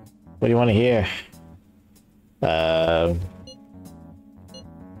 What do you want to hear? I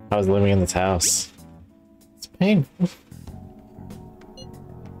was living in this house. It's painful.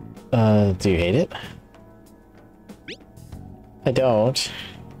 Do you hate it? I don't.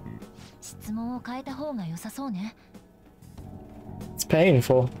 質問を変えた方が良さそうね。It's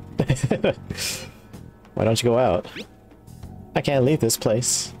painful. Why don't you go out? I can't leave this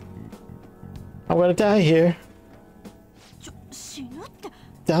place. I'm gonna die here. 死ぬって。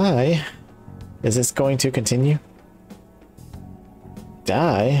Die? Is this going to continue?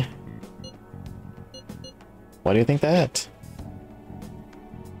 Die? Why do you think that?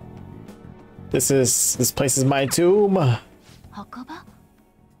 This place is my tomb. 墓場？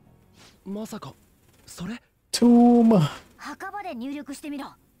まさかそれ？ Tomb. 墓場で入力してみろ。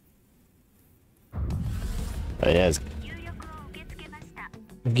Oh, yeah, it's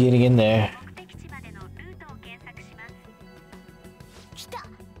getting in there. 来た。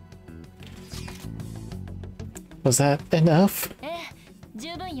Was that enough? ええ、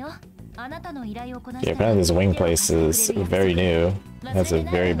十分よ。あなたの依頼をこなした Yeah, apparently this wing place is very new. It has a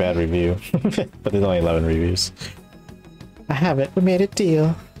very bad review. But there's only 11 reviews. I have it. We made a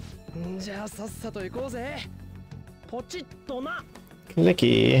deal. じゃあさっさと行こうぜ。ポチッとな。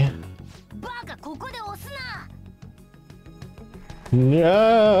Clicky. バカ、ここで押すな。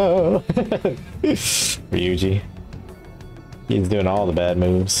 No! Ryuji. He's doing all the bad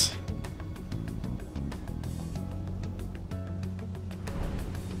moves.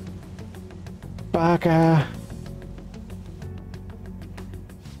 Baka.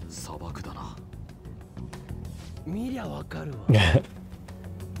 砂漠だな。見りゃわかるわ。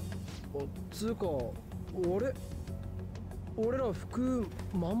つうか、俺ら服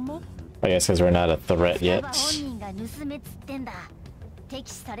まんま？ I guess because we're not a threat 双 yet. 葉本人が盗めっつってんだ。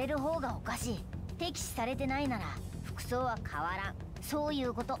敵視される方がおかしい。敵視されてないなら服装は変わらん。そうい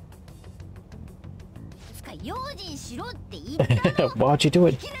うこと。つか用心しろって言ったの。 Why'd you do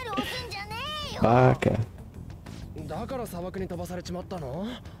い it? きなり押すんじゃねえよ。 Baka. だから砂漠に飛ばされちまったの？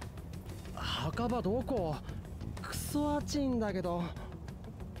墓場どこ？クソ暑いんだけど。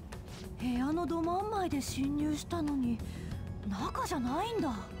部屋のど真ん前で侵入したのに中じゃないん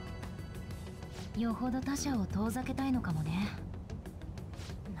だ。よほど他者を遠ざけたいのかもね。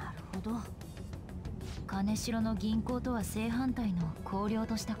なるほど。金城の銀行とは正反対の荒涼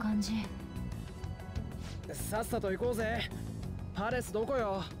とした感じ。さっさと行こうぜ。パレスどこ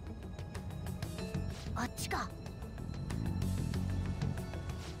よ。あっちか。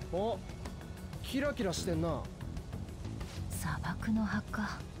お、キラキラしてんな。砂漠の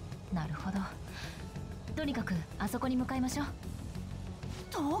墓。なるほど。とにかくあそこに向かいましょう。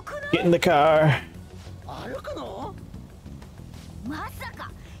遠くない？ Get in the car. 歩くの？まさか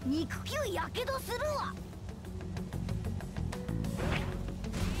肉球やけどするわ。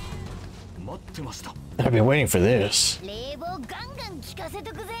待ってました。 I've been waiting for this. 冷房ガンガン効かせ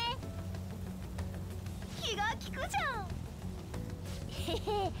とくぜ。気が利くじゃん。へ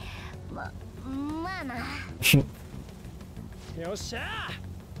へ、まあな。よっしゃ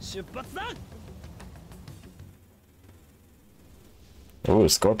ー、出発だ。 Ooh,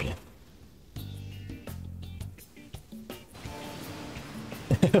 Scorpion.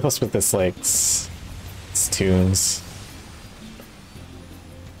 What's with this, like, tunes?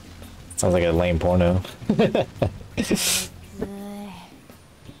 Sounds like a lame porno.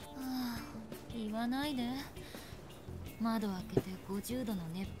 言わないで。窓開けて50度の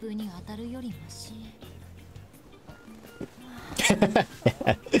熱風に当たるよりマシ。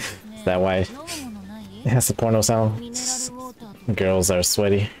Is that why it has the porno sound? Girls are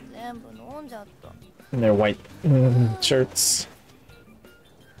sweaty in their white shirts.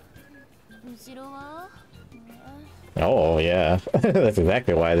 Oh yeah, that's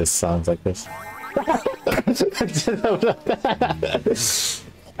exactly why this sounds like this.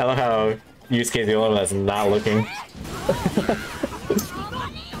 I love how Yusuke is the only one that's not looking.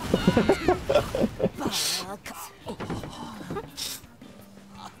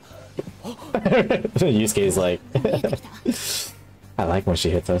 Yusuke is like, I like when she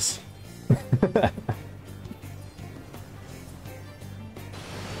hits us.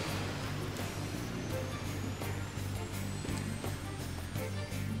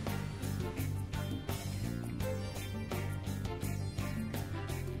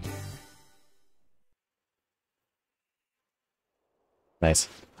 Nice.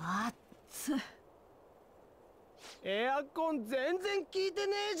 エアコン全然効いて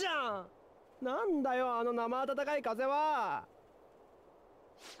ねえじゃん。なんだよあの生暖かい風は。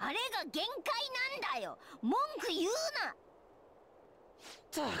あれが限界なんだよ。文句言うな。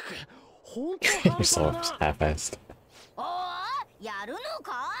たく、本当 You're so half-assed. おお、やるの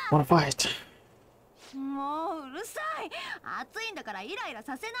か？ Wanna fight? もううるさい。暑いんだからイライラ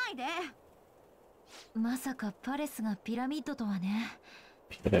させないで。まさかパレスがピラミッドとはね。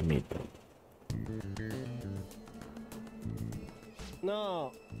ピラミッド。な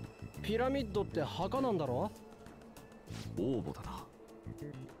あ、ピラミッドって墓なんだろ？応募だな。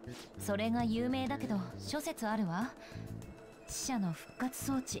それが有名だけど諸説あるわ。死者の復活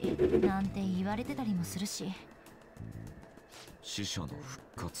装置なんて言われてたりもするし。死者の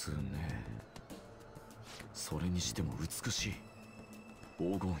復活ね。それにしても美しい。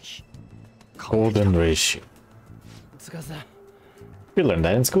黄金比。Golden ratio. つかさ。 We learned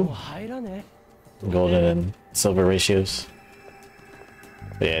that in school. 入らね。Golden and silver ratios.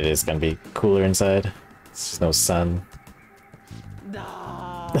 But yeah, it is gonna be cooler inside. There's no sun.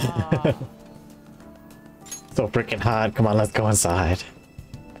 So freaking hot. Come on, let's go inside.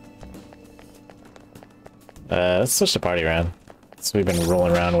 Let's switch the party around. So we've been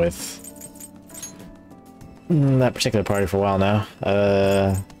rolling around with that particular party for a while now.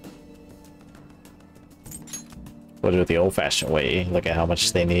 We'll do it the old-fashioned way. Look at how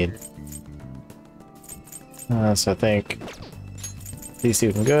much they need. So I think these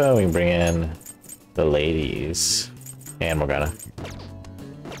two can go. We can bring in the ladies and Morgana.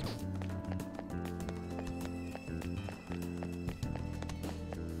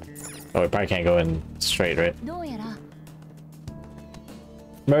 Oh, we probably can't go in straight, right?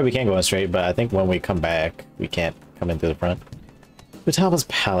 Maybe we can go in straight, but I think when we come back, we can't come into the front. Futaba's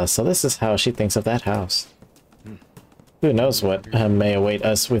palace. So this is how she thinks of that house. Who knows what may await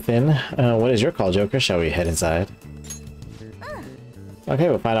us within. What is your call, Joker? Shall we head inside? Okay,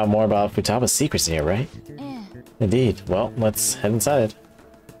 we'll find out more about Futaba's secrets in here, right? Indeed. Well, let's head inside.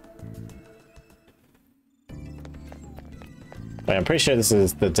 Wait, I'm pretty sure this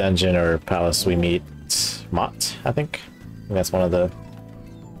is the dungeon or palace we meet Mott, I think. That's one of the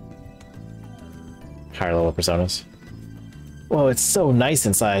higher level personas. Whoa, it's so nice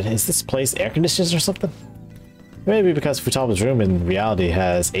inside. Is this place air conditioned or something? Maybe because Futaba's room in reality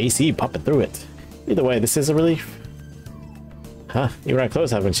has AC pumping through it. Either way, this is a relief. Huh, even our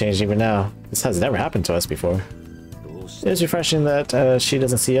clothes haven't changed even now. This has never happened to us before. It is refreshing that she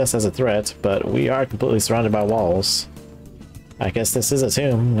doesn't see us as a threat, but we are completely surrounded by walls. I guess this is a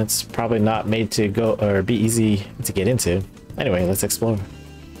tomb. It's probably not made to go or be easy to get into. Anyway, let's explore.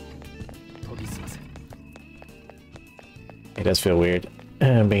 It does feel weird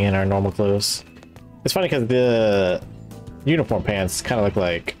being in our normal clothes. It's funny because the uniform pants kind of look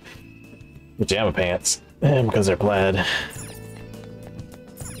like pajama pants because they're plaid.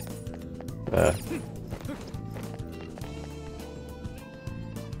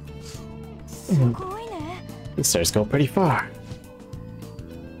 These stairs go pretty far.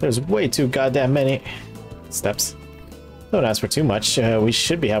 There's way too goddamn many steps. Don't ask for too much. We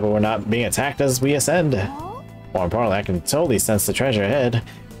should be happy we're not being attacked as we ascend. More importantly, I can totally sense the treasure ahead.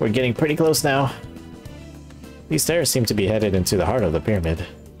 We're getting pretty close now. These stairs seem to be headed into the heart of the pyramid.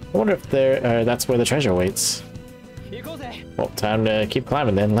 I wonder if that's where the treasure waits. Well, time to keep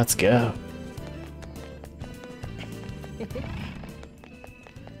climbing then. Let's go.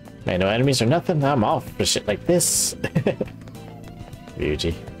 Man, no enemies or nothing? I'm off for shit like this.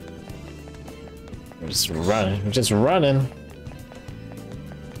 Ryuji. We're just running. We're just running.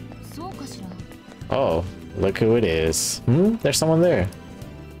 Oh, look who it is. There's someone there.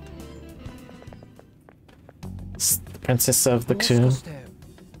 It's the Princess of the Coon.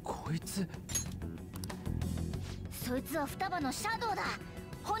 そいつは双葉のシャドウだ。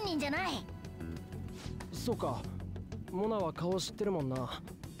本人じゃない。そうか。モナは顔知ってるもんな。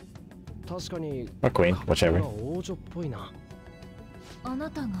確かに。Or Queen, whichever. 王女っぽいな。あな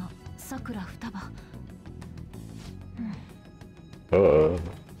たがさくら双葉。Oh.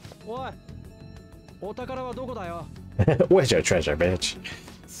 おい。お宝はどこだよ。Where's your treasure, bitch?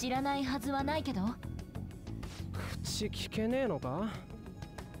 知らないはずはないけど。口聞けねえのか。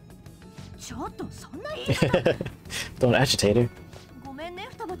ちょっとそんな言い方。Don't agitate her. ごめんね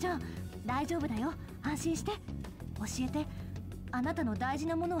双葉ちゃん。大丈夫だよ。安心して。教えて。あなたの大事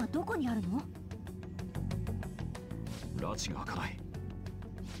なものはどこにあるの？拉致が開かない。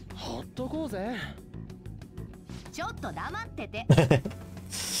ほっとこうぜ。ちょっと黙ってて。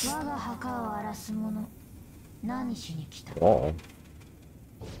我が墓を荒らす者。何しに来た？Oh.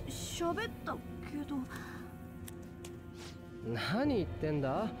 喋ったけど。何言ってん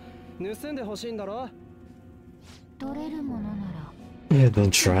だ？盗んでほしいんだろ？取れるものなら。Then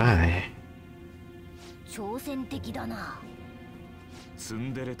try. 挑戦的だな。ツ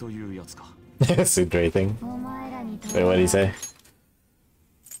ンデレというやつか。Tsundere thing. Wait, what did he say?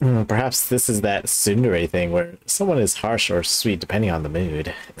 Perhaps this is that tsundere thing where someone is harsh or sweet depending on the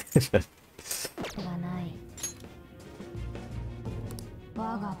mood.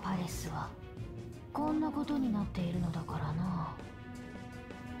 我がパレスはこんなことになっているのだからな。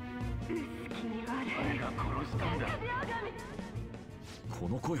誰が殺したんだ。こ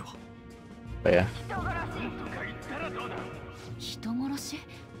の声は。But yeah. 人殺し？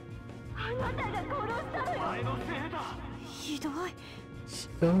あなたが殺したのよ。お前のせいだ。ひどい。ひ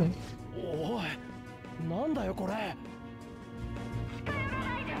どい。おい、なんだよこれ。近寄ら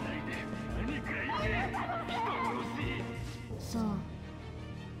ないで。何か言え。そう。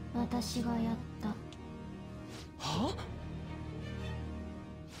私がやった。は？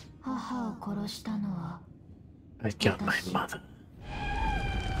母を殺したのは。I killed my mother.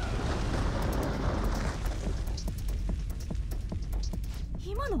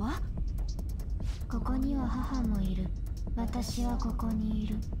 今のは？ここには母もいる。私はここにい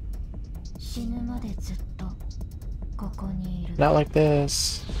る。死ぬまでずっとここにいる。Not like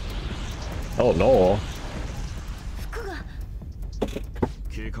this. Oh no. 服が。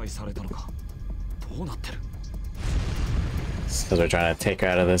警戒されたのか。どうなってる？ Because we're trying to take her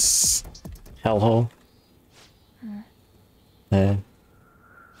out of this hellhole.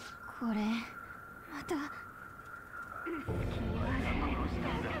 これまた。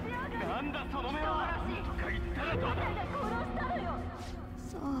なんだその目は。とか言ったらどうだ。殺したのよ。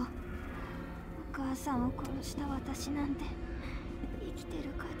そう。お母さんを殺した私なんて生きて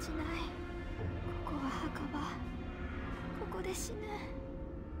る価値ない。ここは墓場。ここで死ぬ。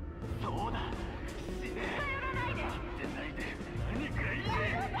そうだ。死ね。頼らないで。何か言え。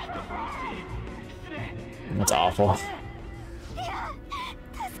人殺し。失礼。 That's awful. いや、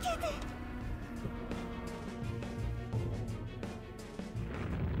助けて。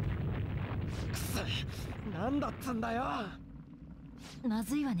なんだっつんだよ。ま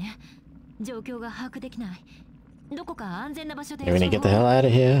ずいわね。状況が把握できない。どこか安全な場所で。We need to get the hell out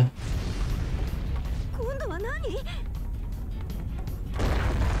of here. 今度は何？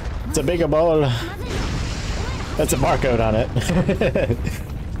 It's a bigger bowl. That's a barcode on it.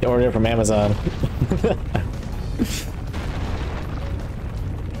 You ordered it from Amazon.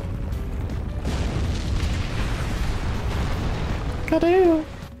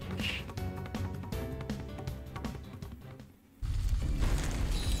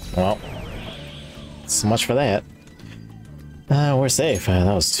 Well, so much for that. We're safe. That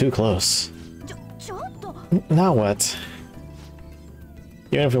was too close. Now what?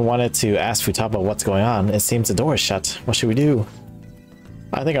 Even if we wanted to ask Futaba what's going on, it seems the door is shut. What should we do?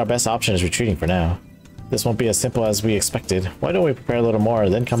 I think our best option is retreating for now. This won't be as simple as we expected. Why don't we prepare a little more,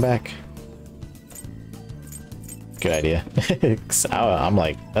 then come back? Good idea. I'm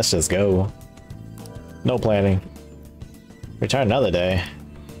like, let's just go. No planning. Return another day.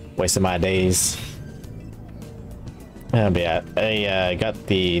 Wasting my days. But yeah, I got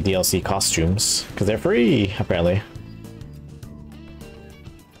the DLC costumes because they're free apparently.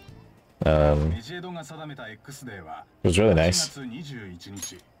 It was really nice.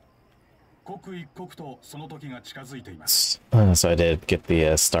 So I did get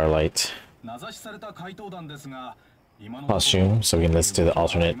the Starlight costume, so we can listen to the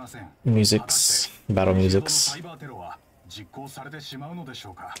alternate musics, battle musics.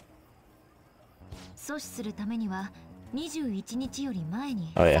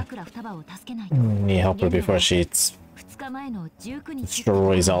 Oh yeah. Need help her before she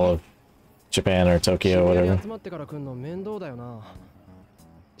destroys all of Japan or Tokyo or whatever.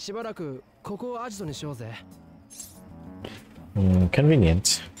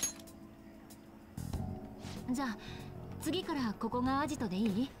 Convenient.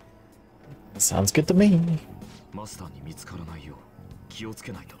 Sounds good to me.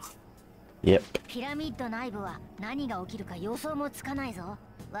 Yep.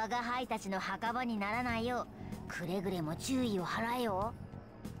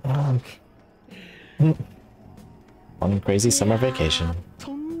 One crazy summer vacation.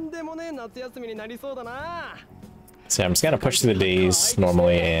 So I'm just gonna push through the days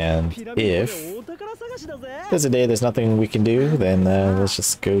normally, and if there's a day there's nothing we can do, then let's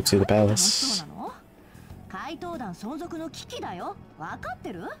just go to the palace.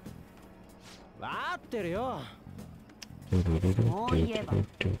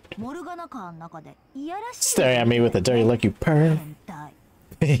 Staring at me with a dirty look, you perv.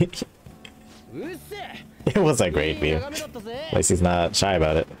 It was a great view. At least he's not shy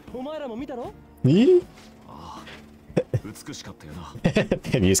about it.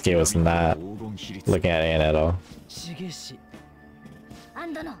 Yusuke was not looking at Anne at all.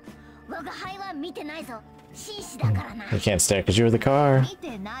 You can't stare because you're the car.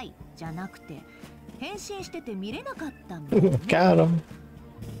 Got him.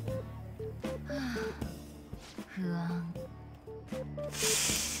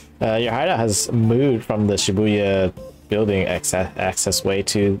 Your hideout has moved from the Shibuya building access way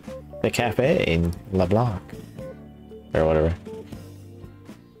to the cafe in LeBlanc. Or whatever.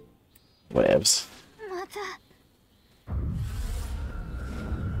 Whatevs.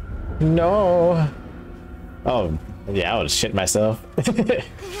 No. Oh, yeah, I would shit myself.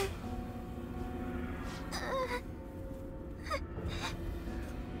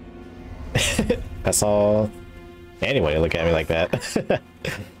 That's all. Anyway, look at me like that.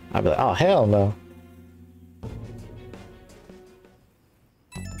 I'd be like, oh, hell no.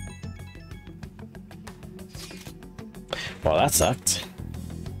 Well, that sucked.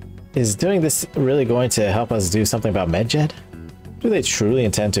 Is doing this really going to help us do something about Medjed? Do they truly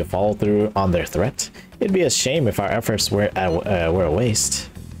intend to follow through on their threat? It'd be a shame if our efforts were a waste.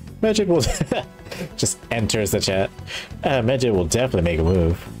 Medjed will just enters the chat. Medjed will definitely make a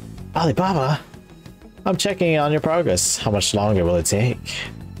move. Alibaba, I'm checking on your progress. How much longer will it take?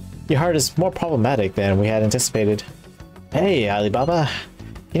 Your heart is more problematic than we had anticipated. Hey, Alibaba,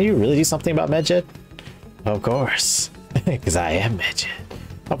 can you really do something about Medjed? Of course, because I am Medjed.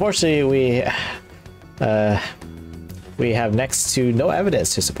 Unfortunately, we have next to no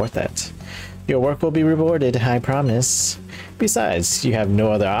evidence to support that. Your work will be rewarded, I promise. Besides, you have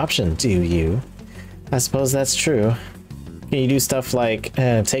no other option, do you? I suppose that's true. Can you do stuff like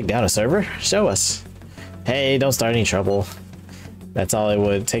take down a server? Show us. Hey, don't start any trouble. That's all it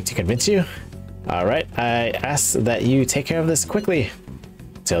would take to convince you? Alright, I ask that you take care of this quickly.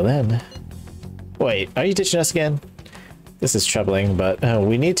 Till then. Wait, are you ditching us again? This is troubling, but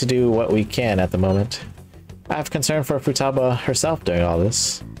we need to do what we can at the moment. I have concern for Futaba herself during all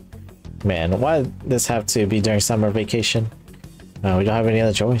this. Man, why did this have to be during summer vacation? We don't have any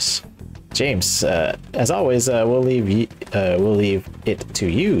other choice. James, as always, we'll leave it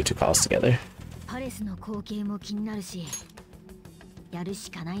to you to call us together.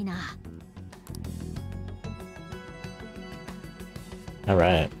 All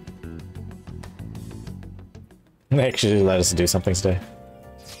right. They actually let us do something today.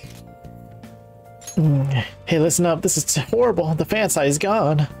 Hey, listen up. This is horrible. The fan site is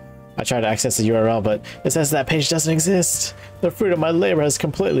gone. I tried to access the URL, but it says that page doesn't exist. The fruit of my labor has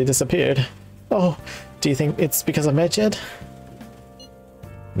completely disappeared. Oh, do you think it's because of Medjed?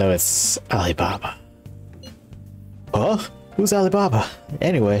 No, it's Alibaba. Oh? Who's Alibaba?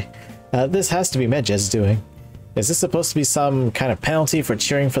 Anyway, this has to be Medjed's doing. Is this supposed to be some kind of penalty for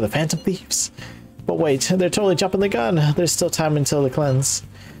cheering for the Phantom Thieves? But wait, they're totally jumping the gun. There's still time until the cleanse.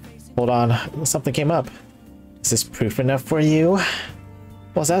 Hold on, something came up. Is this proof enough for you?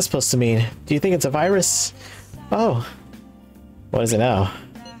 What's that supposed to mean? Do you think it's a virus? Oh. What is it now?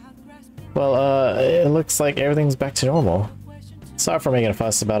 Well, it looks like everything's back to normal. Sorry for making a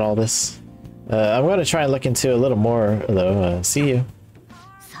fuss about all this. I'm going to try and look into a little more, though. See you.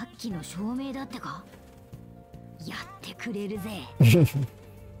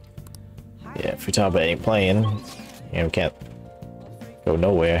 Yeah, Futaba ain't playing. We can't go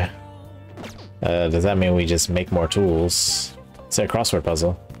nowhere. Does that mean we just make more tools? It's a crossword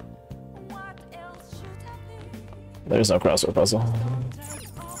puzzle. There's no crossword puzzle.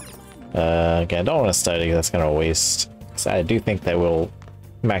 Again, I don't want to study, that's gonna waste. So I do think that we'll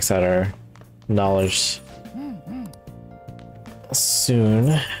max out our knowledge soon,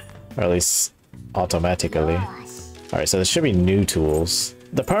 or at least automatically. Alright, so there should be new tools.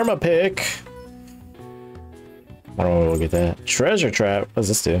 The perma pick. I don't know when we'll get that. Treasure trap. What does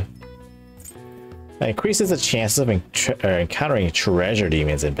this do? It increases the chances of encountering treasure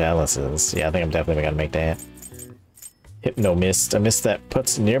demons in palaces. Yeah, I think I'm definitely gonna make that. Hypno mist, a mist that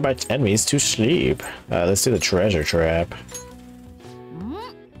puts nearby enemies to sleep. Let's do the treasure trap.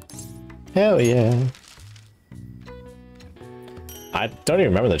 Hell yeah. I don't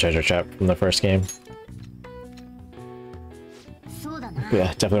even remember the treasure trap from the first game. Yeah,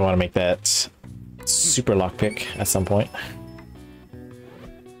 definitely want to make that super lockpick at some point.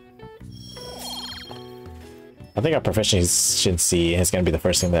 I think our proficiency is going to be the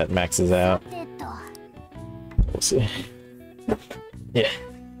first thing that maxes out. We'll see. Yeah.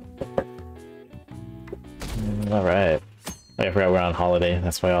 Alright. I forgot we're on holiday,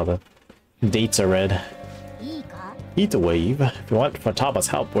 that's why all the dates are red. Heat wave. If we want Futaba's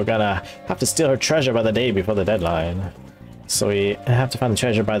help, we're gonna have to steal her treasure by the day before the deadline. So we have to find the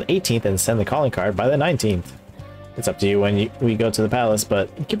treasure by the 18th and send the calling card by the 19th. It's up to you when we go to the palace, but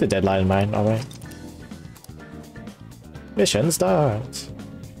keep the deadline in mind, alright? Mission start.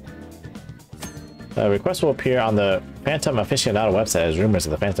 Requests will appear on the Phantom Aficionado website as rumors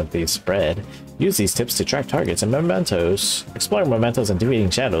of the Phantom Thieves spread. Use these tips to track targets and mementos. Exploring mementos and defeating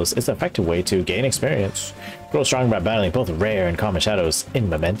shadows is an effective way to gain experience. Grow strong by battling both rare and common shadows in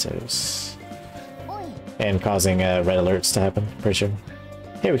mementos. And causing red alerts to happen, pretty sure.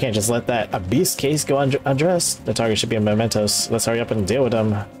 Hey, we can't just let that beast case go undressed. The target should be in mementos. Let's hurry up and deal with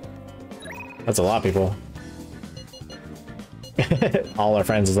them. That's a lot of people. All our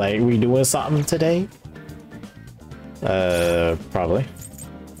friends is like, we doing something today? Probably.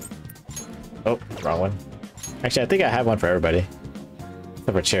 Oh, wrong one. Actually, I think I have one for everybody.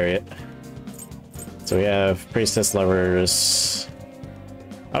 Except for Chariot. So we have Priestess, Lovers.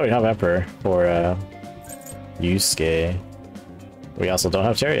 Oh, we have Emperor for Yusuke. We also don't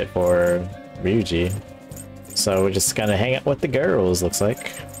have Chariot for Ryuji. So we're just gonna hang out with the girls, looks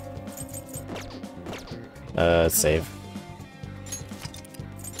like. Save.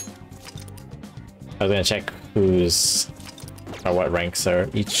 I was gonna check who's or what ranks are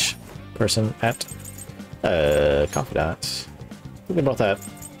each person at. Confidant. They're both at.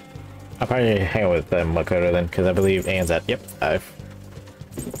 I'll probably hang out with Makoto then, because I believe Anne's at 5.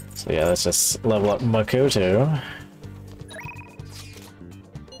 So yeah, let's just level up Makoto.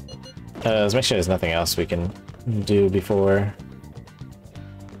 Let's make sure there's nothing else we can do before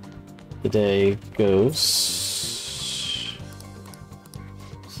the day goes.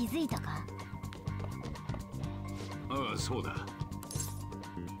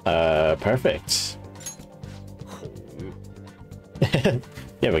 Perfect. You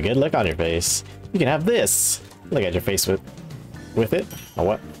have a good look on your face. You can have this. Look at your face with it. A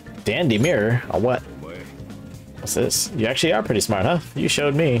what? Dandy mirror. A what? What's this? You actually are pretty smart, huh? You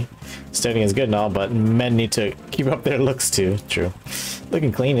showed me. Studying is good and all, but men need to keep up their looks too. True.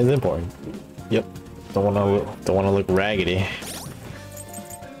 Looking clean is important. Yep. Don't wanna look raggedy.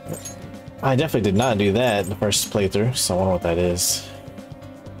 I definitely did not do that in the first playthrough, so I wonder what that is.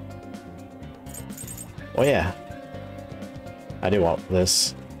 Oh yeah. I do want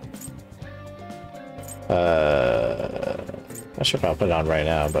this. Not sure if I'll put it on right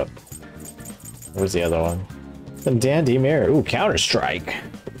now, but where's the other one? The Dandy Mirror. Ooh, Counter-Strike.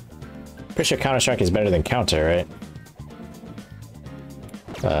 Pretty sure Counter-Strike is better than Counter, right?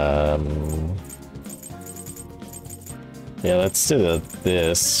 Yeah, let's do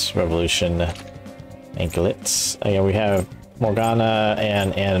this Revolution Anklet. Again, we have Morgana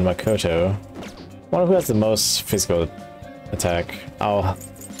and Makoto. One who has the most physical attack. I'll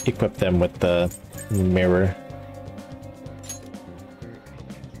equip them with the mirror.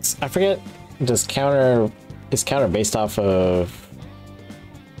 I forget, is counter based off of...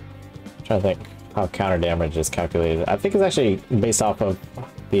 I'm trying to think how counter damage is calculated. I think it's actually based off of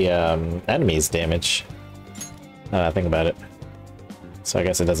the enemy's damage. Now that I think about it. So I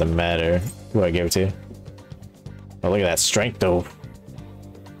guess it doesn't matter who I give it to. Oh, look at that strength though.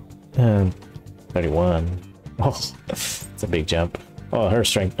 31. Oh, it's a big jump. Oh, her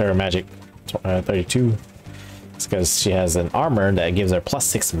strength, her magic, 32. It's because she has an armor that gives her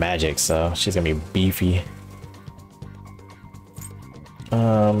 +6 magic, so she's gonna be beefy.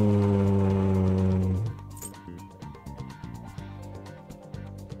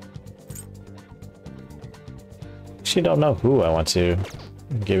 Actually, don't know who I want to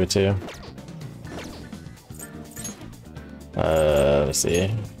give it to. Let's see.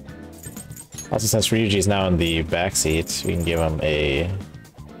 Also, since Ryuji is now in the backseat, we can give him a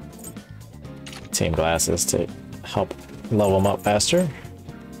Team Glasses to help level him up faster.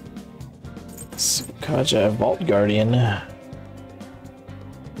 Sukaja, Vault Guardian.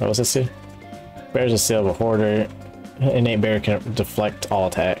 What was this do? Bears a seal of a hoarder. Innate bear can deflect all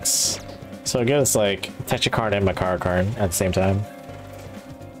attacks. So I guess like Tetra card and Makara card at the same time.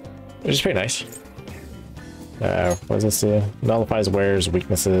 Which is pretty nice. What does this do? Nullifies wearer's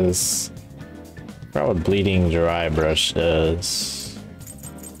weaknesses. I forgot what Bleeding Dry Brush does.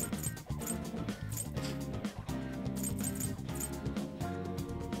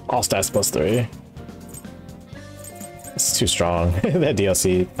 All stats +3. It's too strong. That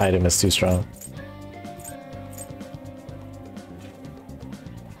DLC item is too strong.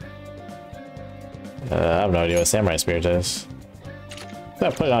 I have no idea what Samurai Spear does.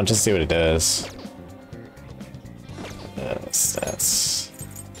 I'll put it on just to see what it does. Stats.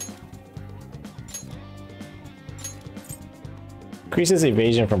 Increases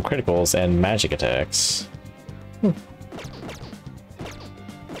evasion from criticals and magic attacks.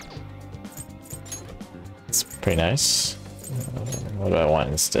 It's pretty nice. What do I want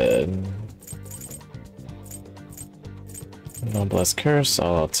instead? Noblesse Curse,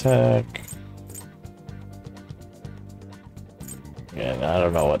 all attack. And I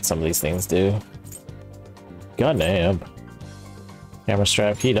don't know what some of these things do. God damn. Camera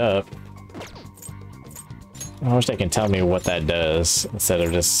strap, heat up. I wish they can tell me what that does instead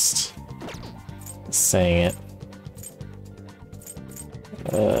of just saying it.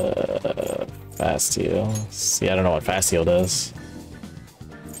 Fast heal. See, I don't know what fast heal does.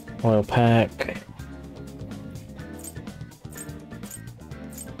 Oil pack.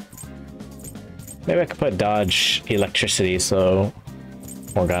 Maybe I could put dodge electricity so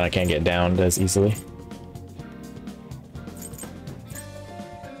Morgana can't get downed as easily.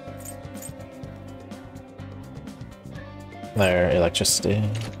 There, electricity.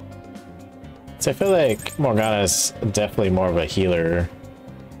 So I feel like Morgana is definitely more of a healer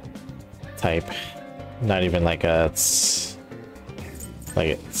type. Not even like it's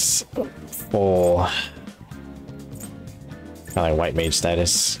full kind of like white mage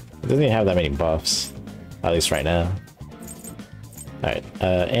status. It doesn't even have that many buffs, at least right now. Alright,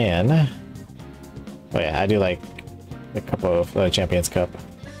 and oh yeah, I do like a couple of Champions Cup.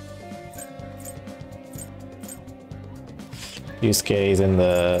 Yusuke is in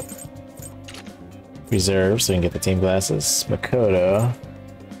the reserve, so we can get the team glasses. Makoto.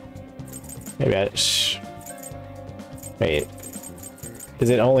 Maybe I... Wait. Is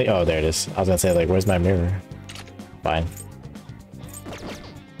it only... Oh, there it is. I was gonna say, like, where's my mirror? Fine.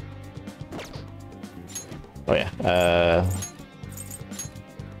 Oh, yeah.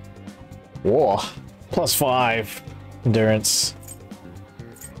 Whoa. +5. Endurance.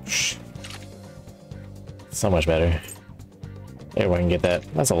 So much better. Everyone can get that.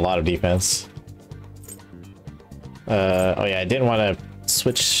 That's a lot of defense. Oh yeah, I didn't want to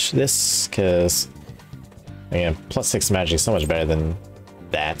switch this because, again, +6 magic is so much better than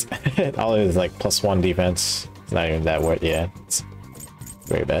that. All it is like +1 defense. It's not even that worth. Yeah, it's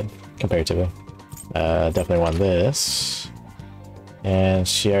very bad comparatively. Definitely want this. And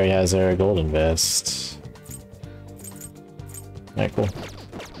she already has her golden vest. Alright, cool.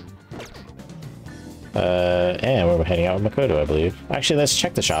 And we're heading out with Makoto, I believe. Actually, let's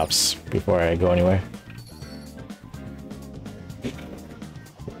check the shops before I go anywhere.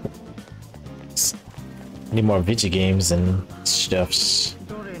 Need more video games and stuffs.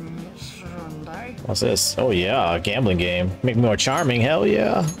 What's this? Oh yeah, a gambling game. Make me more charming, hell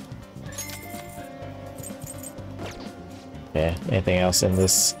yeah. Yeah, anything else in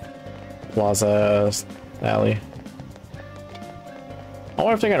this plaza alley?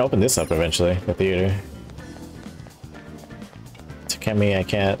 wonder if they're gonna open this up eventually, the theater. Takemi, I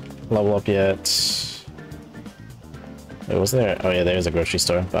can't level up yet. Wait, wasn't there? Oh yeah, there's a grocery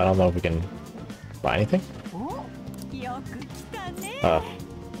store, but I don't know if we can buy anything.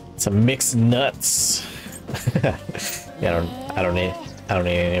 Some mixed nuts. Yeah, I don't need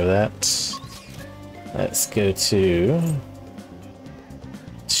any of that. Let's go to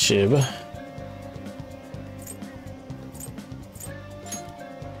Shib.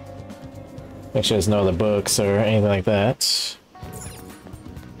 Make sure there's no other books or anything like that.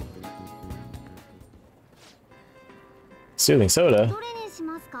 Soothing soda.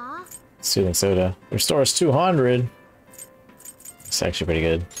 Soothing soda. Restores 200. It's actually pretty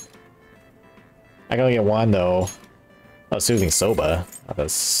good. I can only get one though. Oh, soothing soba. Oh,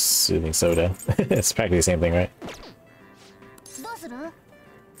 that's soothing soda. It's practically the same thing, right?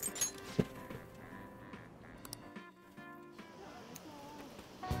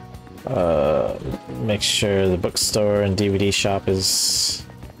 Make sure the bookstore and DVD shop has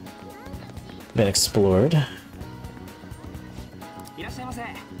been explored.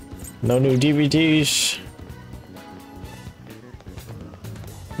 No new DVDs.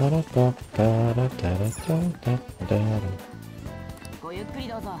 I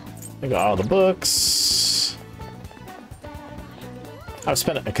got all the books. I've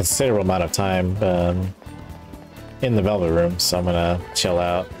spent a considerable amount of time in the Velvet Room, so I'm gonna chill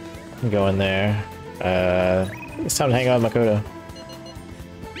out and go in there. It's time to hang out with Makoto.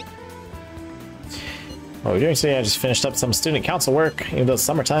 What we're doing today, I just finished up some student council work, even though it's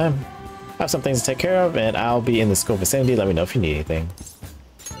summertime. I have some things to take care of, and I'll be in the school vicinity. Let me know if you need anything.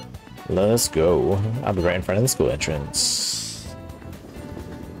 Let's go. I'll be right in front of the school entrance.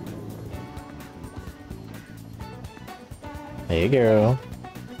 Hey girl.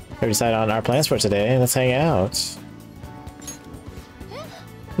 We decided on our plans for today. Let's hang out.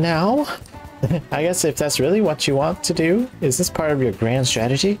 Now? I guess if that's really what you want to do, is this part of your grand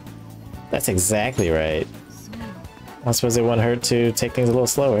strategy? That's exactly right. I suppose it wouldn't hurt to take things a little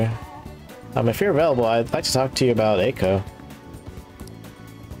slower. If you're available, I'd like to talk to you about Eiko.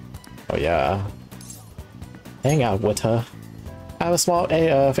 Oh yeah. Hang out with her. I have a small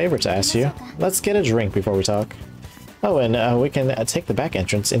favor to ask you. Let's get a drink before we talk. Oh, and we can take the back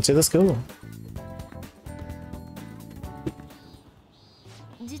entrance into the school.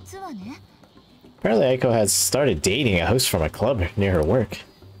 Apparently Eiko has started dating a host from a club near her work.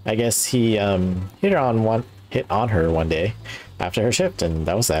 I guess he hit on her one day after her shift, and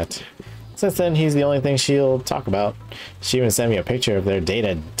that was that. Since then, he's the only thing she'll talk about. She even sent me a picture of their date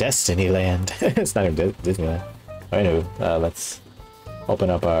at Destinyland. It's not even Disneyland. Anyway, let's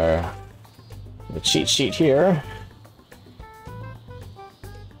open up the cheat sheet here.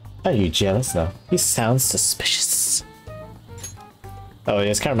 Are you jealous? No. He sounds suspicious. Oh,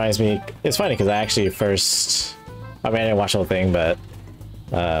 this kind of reminds me. It's funny because I actually I didn't watch the whole thing, but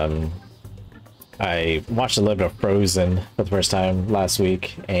I watched a little bit of Frozen for the first time last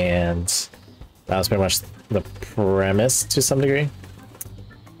week, and that was pretty much the premise to some degree.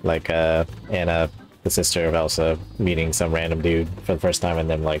 Like Anna, the sister of Elsa, meeting some random dude for the first time and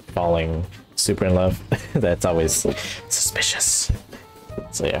then like falling super in love. That's always suspicious.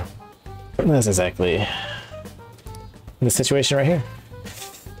 So yeah, that's exactly the situation right here.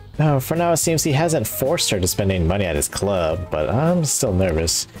 For now, it seems he hasn't forced her to spend any money at his club, but I'm still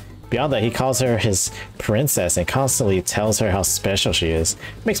nervous. Beyond that, he calls her his princess and constantly tells her how special she is.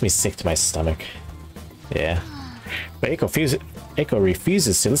 It makes me sick to my stomach. Yeah. But Eiko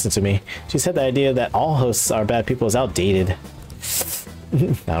refuses to listen to me. She said the idea that all hosts are bad people is outdated.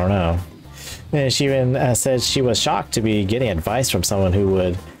 I don't know. And she even said she was shocked to be getting advice from someone who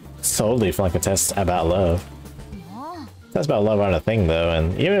would totally flunk a test about love. That's about love aren't a thing though,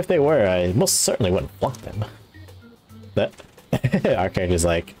 and even if they were, I most certainly wouldn't flunk them. But our character's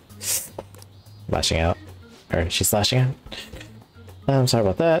like lashing out. Or she's lashing out. I'm sorry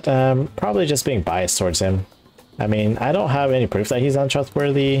about that. Probably just being biased towards him. I mean, I don't have any proof that he's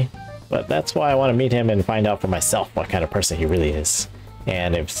untrustworthy, but that's why I want to meet him and find out for myself what kind of person he really is.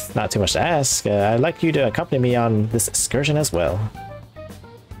 And if it's not too much to ask, I'd like you to accompany me on this excursion as well.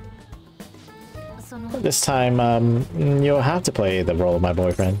 This time, you'll have to play the role of my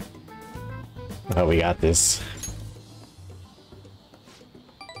boyfriend. Oh, we got this.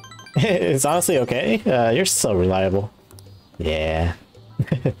 It's honestly okay. You're so reliable. Yeah.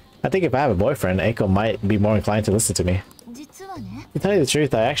 I think if I have a boyfriend, Eiko might be more inclined to listen to me. To tell you the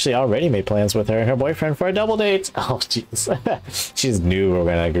truth, I actually already made plans with her and her boyfriend for a double date. Oh, jeez. She just knew we were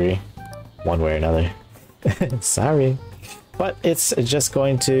gonna agree. One way or another. Sorry. But it's just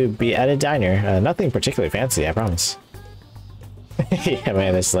going to be at a diner. Nothing particularly fancy, I promise. Yeah,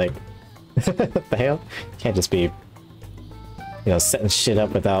 man, it's like, what the hell? Can't just be, setting shit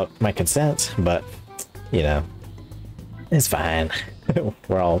up without my consent, but, it's fine.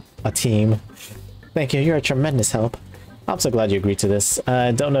 We're all a team. Thank you, you're a tremendous help. I'm so glad you agreed to this.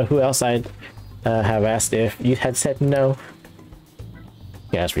 I don't know who else I'd have asked if you had said no.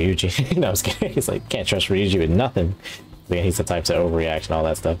 Yeah, ask Ryuji. No, I was kidding. He's like, can't trust Ryuji with nothing. Yeah, he's the type to overreact and all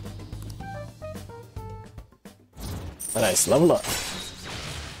that stuff. Nice, level up.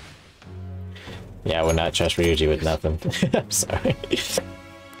 Yeah, I would not trust Ryuji with nothing. I'm sorry.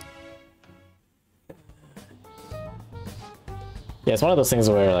 Yeah, it's one of those things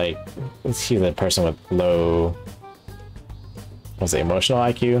where, like, he's a person with low, what's it, emotional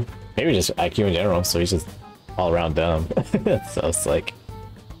IQ? Maybe just IQ in general, so he's just all around dumb. So it's like,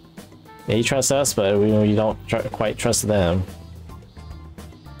 yeah, you trust us, but we don't quite trust them.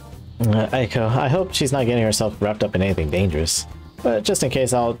 Aiko, I hope she's not getting herself wrapped up in anything dangerous. But just in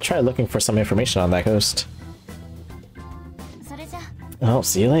case, I'll try looking for some information on that ghost. I'll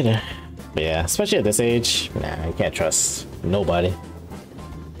see you later. But yeah, especially at this age, nah, you can't trust nobody.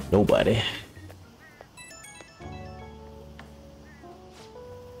 Nobody.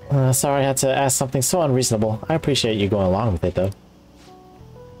 Sorry I had to ask something so unreasonable. I appreciate you going along with it, though.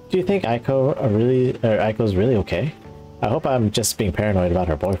 Do you think Aiko's really okay? I hope I'm just being paranoid about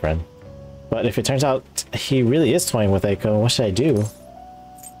her boyfriend. But if it turns out he really is toying with Aiko, what should I do?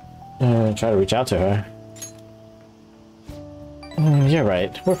 Try to reach out to her. You're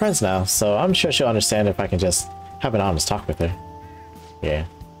right. We're friends now, so I'm sure she'll understand if I can just have an honest talk with her. Yeah.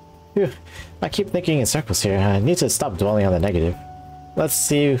 Phew. I keep thinking in circles here. I need to stop dwelling on the negative. Let's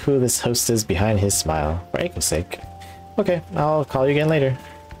see who this host is behind his smile, for Aiko's sake. Okay, I'll call you again later.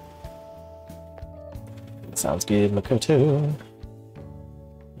 Sounds good, Makoto.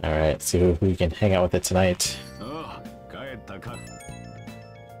 Alright, see who we can hang out with it tonight.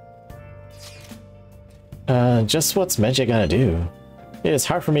 Just what's Medjay gonna do? It is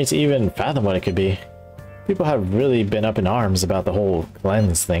hard for me to even fathom what it could be. People have really been up in arms about the whole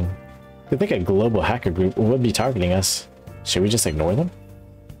cleanse thing. They think a global hacker group would be targeting us. Should we just ignore them?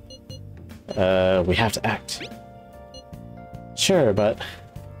 We have to act. Sure, but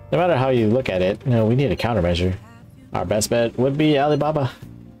no matter how you look at it, we need a countermeasure. Our best bet would be Alibaba,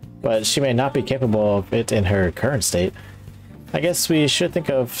 but she may not be capable of it in her current state. I guess we should think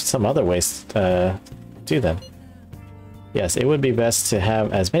of some other ways to do them. Yes, it would be best to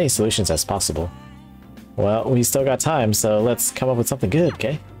have as many solutions as possible. Well, we still got time, so let's come up with something good,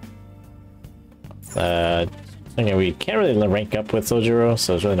 okay? We can't really rank up with Sojiro,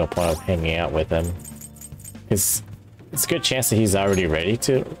 so there's really no point of hanging out with him. It's a good chance that he's already ready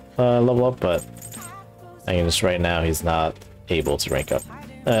to level up, but I mean, just right now he's not able to rank up.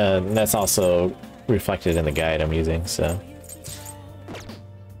 That's also reflected in the guide I'm using, so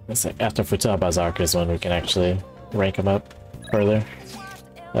it's like after Futaba's arc is when we can actually rank him up further.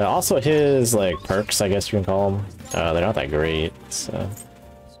 Also his like perks, I guess you can call them, they're not that great, so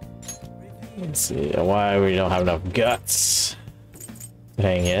let's see why we don't have enough guts to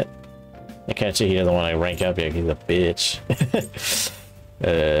hang it. Akechi, he doesn't want to rank up yet, he's a bitch.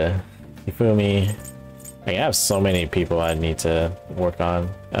 Hifumi, I have so many people I need to work on.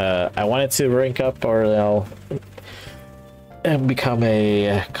 I wanted to rank up or I'll become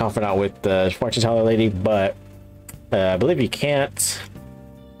a confidant with the fortune teller lady, but I believe you can't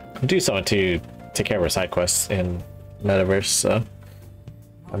do so to take care of her side quests in Metaverse, so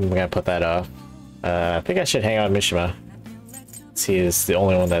I'm gonna put that off. I think I should hang out with Mishima. He is the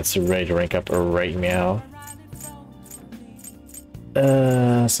only one that's ready to rank up right now.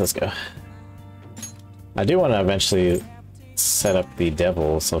 So let's go. I do want to eventually set up the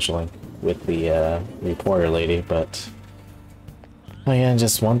devil social link with the reporter lady, but again,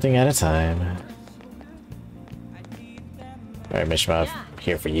 just one thing at a time. Alright, Mishima, I'm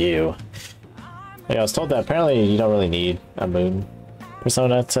here for you. Like, I was told that apparently you don't really need a moon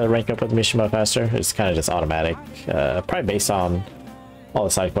persona to rank up with Mishima faster. It's kind of just automatic. Probably based on all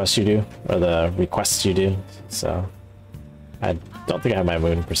the side quests you do, or the requests you do. So I don't think I have my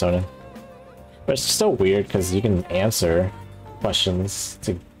moon persona. But it's still weird because you can answer questions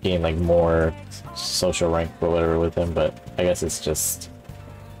to gain like more social rank or whatever with them, but I guess it's just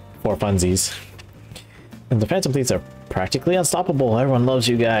for funsies. And the Phantom Fleets are practically unstoppable. Everyone loves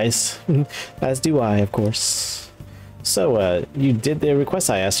you guys. As do I, of course. So, you did the request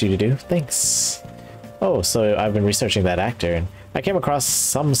I asked you to do. Thanks. Oh, so I've been researching that actor, and I came across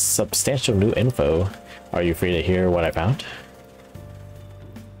some substantial new info. Are you free to hear what I found?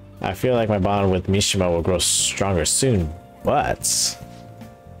 I feel like my bond with Mishima will grow stronger soon, but...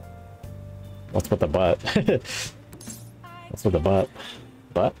 What's with the but? What's with the butt?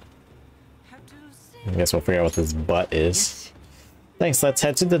 Butt? I guess we'll figure out what this butt is. Thanks, let's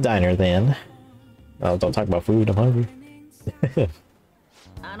head to the diner then. Oh, don't talk about food, I'm hungry.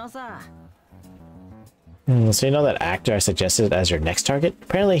 So you know that actor I suggested as your next target?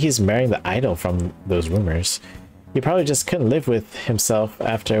 Apparently he's marrying the idol from those rumors. He probably just couldn't live with himself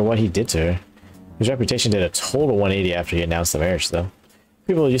after what he did to her. His reputation did a total 180 after he announced the marriage, though.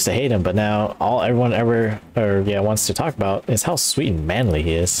 People used to hate him, but now all everyone wants to talk about is how sweet and manly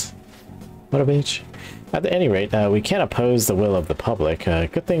he is. What a bitch. At any rate, we can't oppose the will of the public.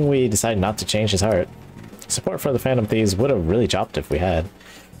 Good thing we decided not to change his heart. Support for the Phantom Thieves would have really chopped if we had.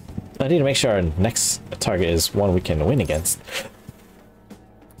 I need to make sure our next target is one we can win against.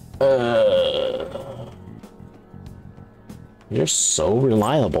 You're so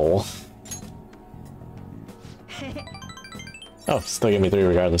reliable. Oh, still give me 3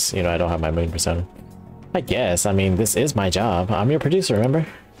 regardless. You know, I don't have my main persona. I guess. I mean, this is my job. I'm your producer, remember?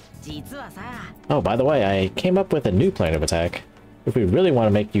 Oh, by the way, I came up with a new plan of attack. If we really want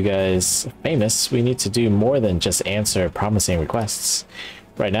to make you guys famous, we need to do more than just answer promising requests.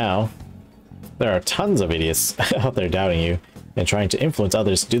 Right now, there are tons of idiots out there doubting you and trying to influence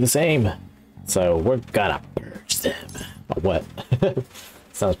others to do the same. So we're gonna purge them. What?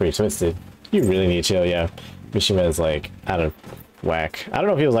 Sounds pretty twisted. You really need to chill, yeah. Mishima is like out of whack. I don't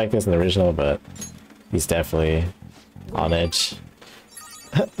know if he was like this in the original, but he's definitely on edge.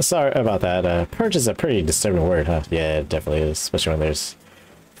 Sorry about that. Purge is a pretty disturbing word, huh? Yeah, it definitely is, especially when there's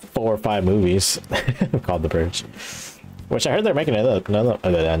 4 or 5 movies called The Purge. Which I heard they're making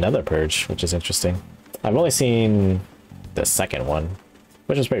another Purge, which is interesting. I've only seen the second one,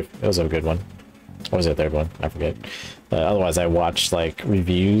 which was it was a good one. What was the third one? I forget. Otherwise, I watched like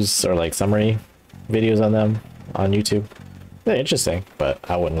reviews or like summary videos on them on YouTube. They're interesting, but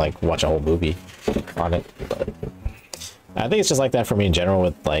I wouldn't like watch a whole movie on it. But I think it's just like that for me in general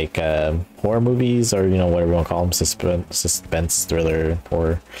with like horror movies, or you know, whatever you want to call them, suspense, thriller,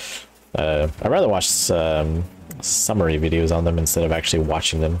 horror. I'd rather watch summary videos on them instead of actually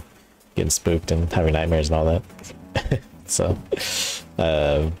watching them, getting spooked and having nightmares and all that. So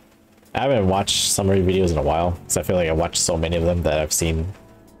I haven't watched summary videos in a while, so I feel like I watched so many of them that I've seen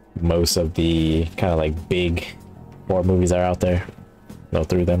most of the kind of like big horror movies that are out there. Know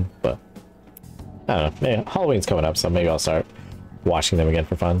through them, but I don't know. Yeah, Halloween's coming up, so maybe I'll start watching them again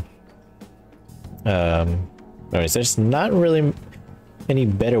for fun. Anyways, there's not really any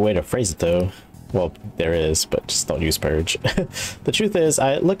better way to phrase it though. Well, there is, but just don't use purge. The truth is,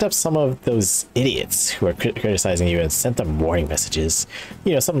 I looked up some of those idiots who are criticizing you and sent them warning messages.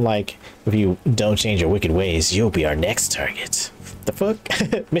 You know, something like, if you don't change your wicked ways, you'll be our next target. The fuck?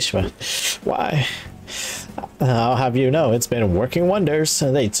 Mishima, why? I'll have you know, it's been working wonders.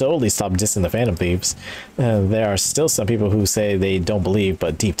 They totally stopped dissing the Phantom Thieves. There are still some people who say they don't believe,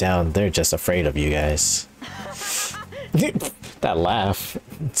 but deep down, they're just afraid of you guys. That laugh,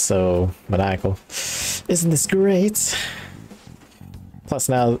 it's so maniacal. Isn't this great? Plus,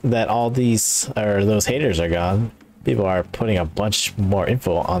 now that all those haters are gone, people are putting a bunch more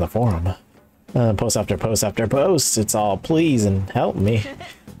info on the forum. Post after post after post. It's all please and help me.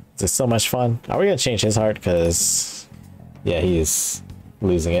 It's so much fun. Are we gonna change his heart? Because yeah, he is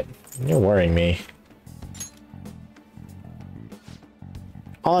losing it. You're worrying me.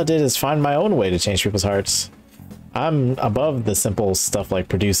 All I did is find my own way to change people's hearts. I'm above the simple stuff like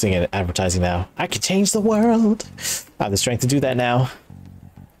producing and advertising now. I can change the world. I have the strength to do that now.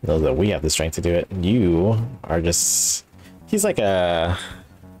 Know that we have the strength to do it. You are just... He's like a...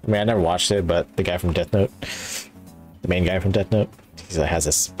 I mean, I never watched it, but the guy from Death Note. The main guy from Death Note. He like, has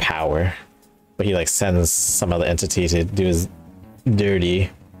this power. But he like sends some other entity to do his dirty,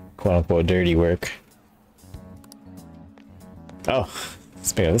 quote-unquote, dirty work. Oh,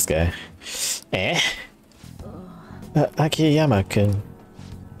 speaking of this guy. Akiyama-kun.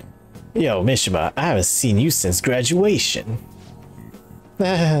 Yo, Mishima, I haven't seen you since graduation.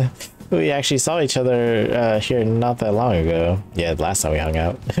 We actually saw each other here not that long ago. Yeah, the last time we hung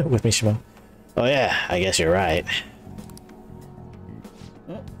out with Mishima. Oh yeah, I guess you're right.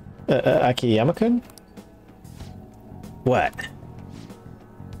 Akiyama-kun? What?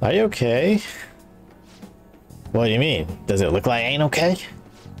 Are you okay? What do you mean? Does it look like I ain't okay?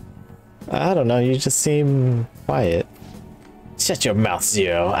 I don't know, you just seem quiet. Shut your mouth,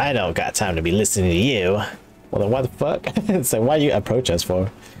 Zero. I don't got time to be listening to you. Well then what the fuck? So why you approach us for?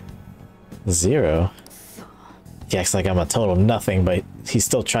 Zero? He acts like I'm a total nothing, but he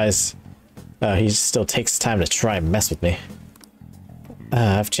still tries... he still takes time to try and mess with me.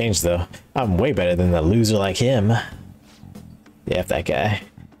 I've changed though. I'm way better than a loser like him. Yeah, that guy.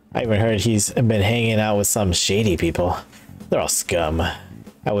 I even heard he's been hanging out with some shady people. They're all scum.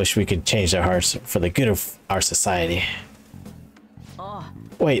 I wish we could change their hearts for the good of our society.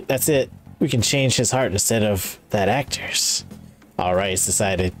 Wait, that's it. We can change his heart instead of that actor's. Alright, it's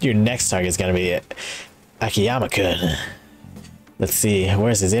decided. Your next target is gonna be Akiyama-kun. Let's see,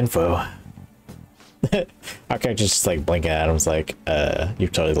 where's his info? Our character's just like blinking at him, like,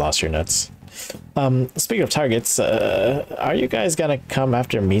 you've totally lost your nuts. Speaking of targets, are you guys gonna come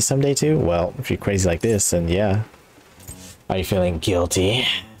after me someday too? Well, if you're crazy like this, then yeah. Are you feeling guilty?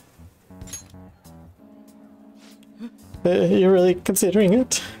 You're really considering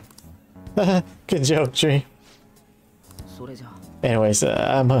it? Good joke, Tree. Anyways,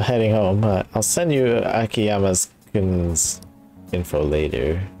 I'm heading home. I'll send you Akiyama's info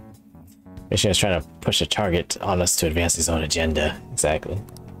later. Mishima's trying to push a target on us to advance his own agenda. Exactly.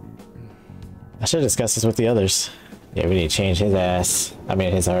 I should discuss this with the others. Yeah, we need to change his ass. I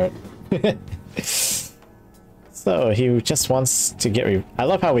mean, his heart. So he just wants to get. I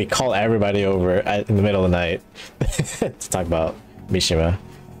love how we call everybody over in the middle of the night to talk about Mishima.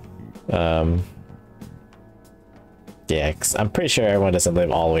 Yeah, cause I'm pretty sure everyone doesn't live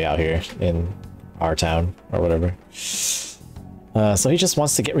all the way out here in our town or whatever. So he just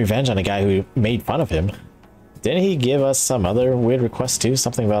wants to get revenge on a guy who made fun of him. Didn't he give us some other weird request too?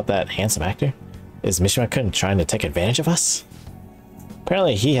 Something about that handsome actor? Is Mishima-kun trying to take advantage of us?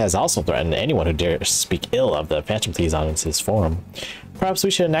 Apparently he has also threatened anyone who dares speak ill of the Phantom Thieves on his forum. Perhaps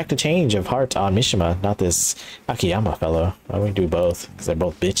we should enact a change of heart on Mishima, not this Akiyama fellow. Why don't we do both? Because they're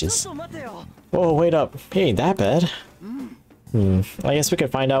both bitches. Whoa, wait up. He ain't that bad. I guess we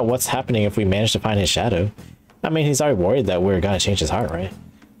could find out what's happening if we manage to find his shadow. I mean, he's already worried that we're gonna change his heart, right?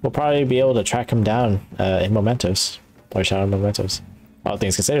 We'll probably be able to track him down in mementos. Or shadow mementos. All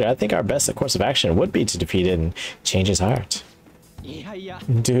things considered, I think our best course of action would be to defeat it and change his heart.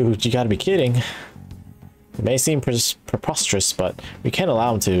 Dude, you gotta be kidding. It may seem preposterous, but we can't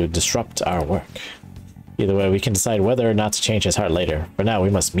allow him to disrupt our work. Either way, we can decide whether or not to change his heart later. For now, we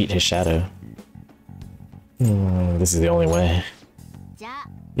must meet his shadow. This is the only way.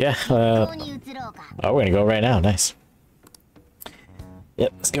 Yeah, oh, we're gonna go right now. Nice.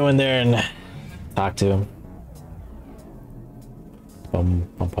 Yep, let's go in there and talk to him.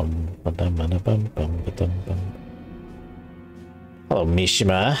 Hello,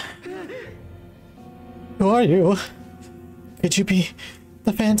 Mishima. Who are you? Could you be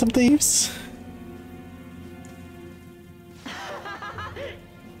the Phantom Thieves?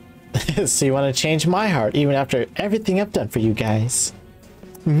 So you want to change my heart even after everything I've done for you guys?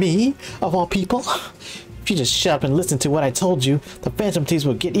 Me? Of all people? If you just shut up and listen to what I told you, the Phantom Thieves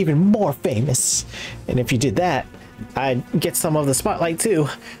will get even more famous. And if you did that, I'd get some of the spotlight too.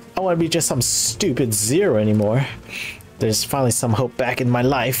 I won't be just some stupid zero anymore. There's finally some hope back in my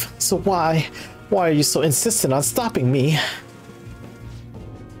life. So why are you so insistent on stopping me?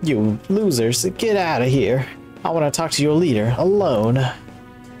 You losers, get out of here. I want to talk to your leader alone.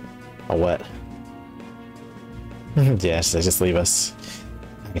 Or what? Yes, just leave us.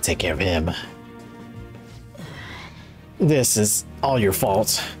 I can take care of him. This is all your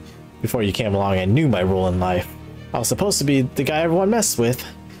fault. Before you came along, I knew my role in life. I was supposed to be the guy everyone messed with.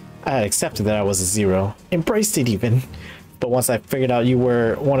 I had accepted that I was a zero, embraced it even. But once I figured out you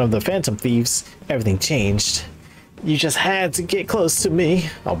were one of the Phantom Thieves, everything changed. You just had to get close to me.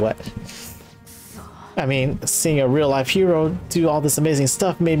 Oh, what? I mean, seeing a real-life hero do all this amazing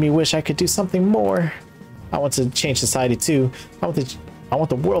stuff made me wish I could do something more. I want to change society too. I want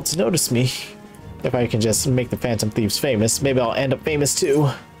the world to notice me. If I can just make the Phantom Thieves famous, maybe I'll end up famous too.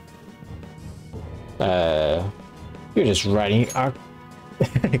 You're just riding our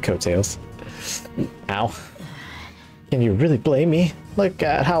coattails. Ow. Can you really blame me? Look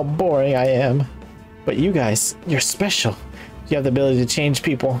at how boring I am. But you guys, you're special. You have the ability to change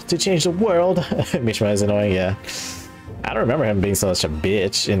people, to change the world. Mishima is annoying, yeah. I don't remember him being such a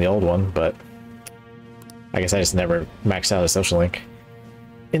bitch in the old one, but I guess I just never maxed out a social link.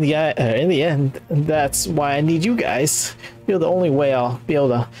 In the end, that's why I need you guys. You're the only way I'll be able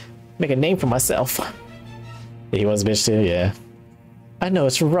to make a name for myself. He was a bitch too, yeah. I know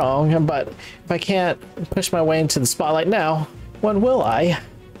it's wrong, but if I can't push my way into the spotlight now, when will I?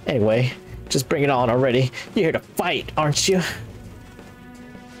 Anyway, just bring it on already. You're here to fight, aren't you?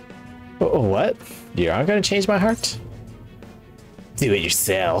 Oh, what? You aren't gonna change my heart? Do it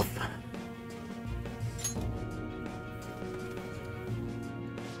yourself.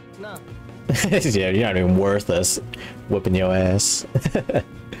 No. Yeah, you're not even worth us whipping your ass.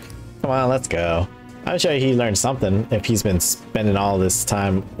 Come on, let's go. I'm sure he learned something if he's been spending all this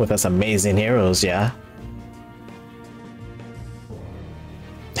time with us amazing heroes, yeah?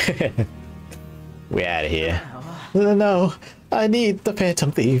 We out of here. No, I need the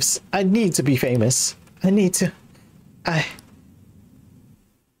Phantom Thieves. I need to be famous. I need to... I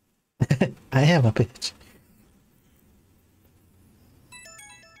am a bitch.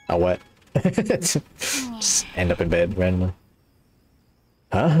 Oh, what? Just end up in bed randomly.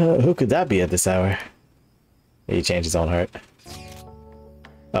 Huh? Who could that be at this hour? He changed his own heart.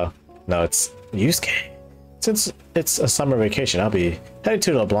 Oh, no, it's Yusuke. Since it's a summer vacation, I'll be heading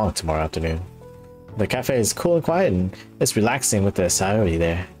to LeBlanc tomorrow afternoon. The cafe is cool and quiet, and it's relaxing with the Sayori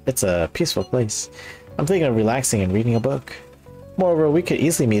there. It's a peaceful place. I'm thinking of relaxing and reading a book. Moreover, we could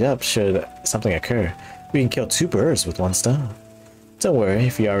easily meet up should something occur. We can kill 2 birds with 1 stone. Don't worry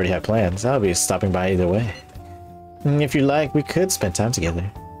if you already have plans. I'll be stopping by either way. If you like, we could spend time together.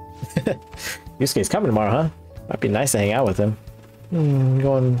 Yusuke's coming tomorrow, huh? Might be nice to hang out with him.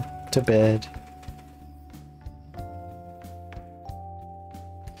 Going to bed.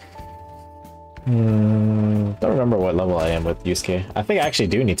 Don't remember what level I am with Yusuke. I think I actually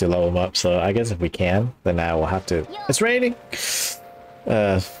do need to level him up, so I guess if we can, then I will have to... It's raining!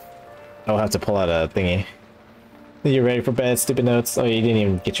 I'll have to pull out a thingy. You're ready for bed, stupid notes? Oh, you didn't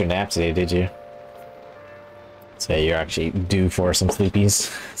even get your nap today, did you? So you're actually due for some sleepy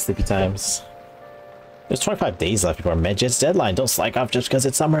times. There's 25 days left before Medjet's deadline. Don't slack off just because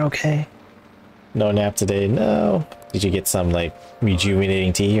it's summer, okay? No nap today, no. Did you get some, like,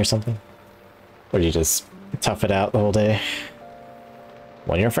 rejuvenating tea or something? Or did you just tough it out the whole day?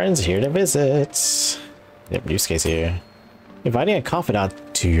 One of your friends is here to visit. Yep, Yusuke's here. Inviting a confidant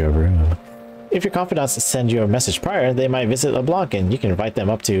to your room. If your confidants send you a message prior, they might visit LeBlanc and you can invite them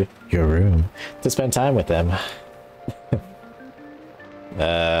up to your room to spend time with them.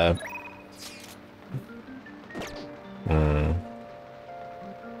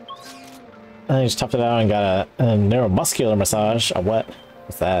 I just toughed it out and got a neuromuscular massage. A what?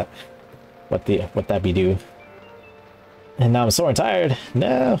 What's that? What that be do? And now I'm sore and tired.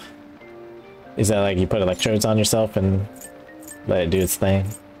 No. Is that like you put electrodes on yourself and let it do its thing?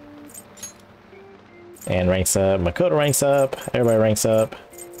 And ranks up. Makoto ranks up. Everybody ranks up.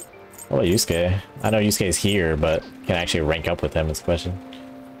 What about Yusuke? I know Yusuke is here, but can I actually rank up with him is the question.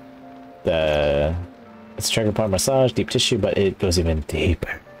 It's trigger point massage, deep tissue, but it goes even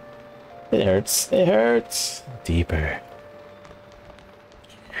deeper. It hurts. It hurts. Deeper.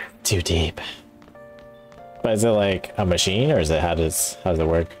 Too deep. But is it like a machine, or is it how does it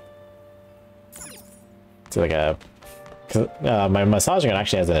work? It's like a... my massaging gun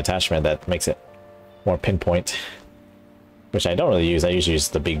actually has an attachment that makes it more pinpoint, which I don't really use. I usually use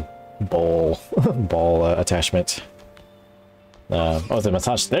the big ball attachment. Oh, it's a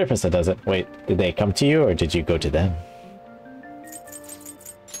massage therapist that does it. Wait, did they come to you or did you go to them?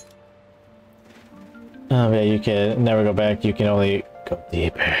 Oh yeah, you can never go back. You can only go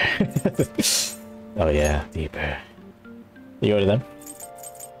deeper. Oh yeah, deeper. You go to them?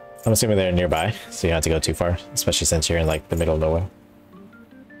 I'm assuming they're nearby, so you don't have to go too far, especially since you're in like the middle of nowhere.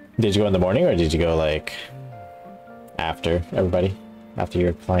 Did you go in the morning or did you go like after everybody? After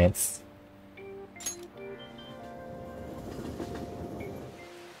your clients?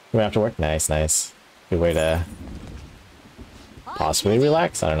 You went after work? Nice, nice. Good way to possibly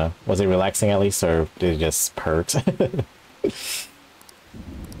relax? I don't know. Was it relaxing at least, or did it just hurt?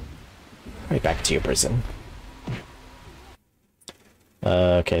 Right back to your prison.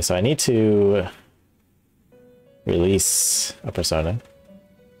 Okay, so I need to release a persona.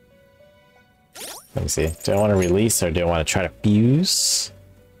 Let me see. Do I want to release or do I want to try to fuse?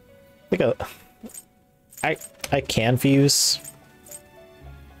 I think I can fuse.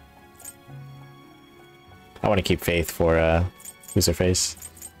 I want to keep Faith for who's her face.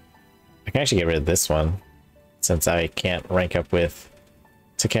 I can actually get rid of this one since I can't rank up with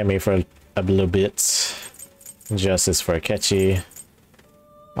Takemi for a little bit. Justice for Akechi.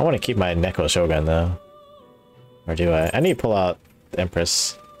 I want to keep my Neko Shogun though. Or do I? I need to pull out the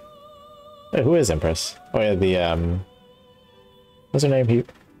Empress. Wait, who is Empress? Oh yeah, the what's her name?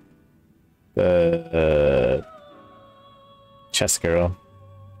 The chess girl.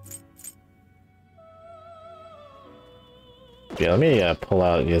 Yeah, let me pull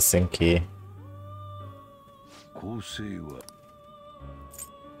out Yasinki.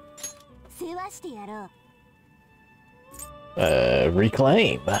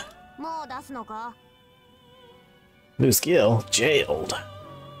 Reclaim. New skill, jailed.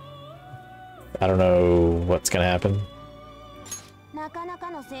 I don't know what's gonna happen.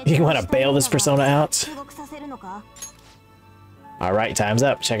 You want to bail this persona out? Alright, time's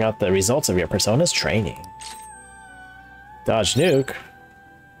up. Check out the results of your persona's training. Dodge nuke.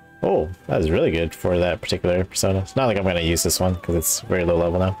 Oh, that is really good for that particular persona. It's not like I'm going to use this one because it's very low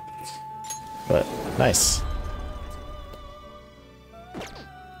level now. But nice.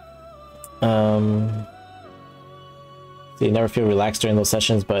 So you never feel relaxed during those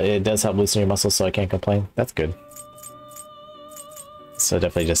sessions, but it does help loosen your muscles, so I can't complain. That's good. So it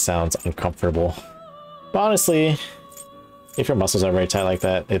definitely just sounds uncomfortable. But honestly, if your muscles are very tight like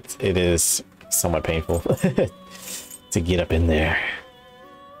that, it is somewhat painful to get up in there.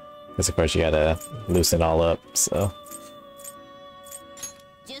 Because of course you gotta loosen all up, so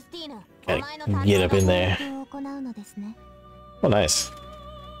gotta get up in there. Oh, nice.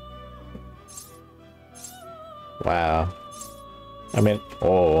 Wow. I mean,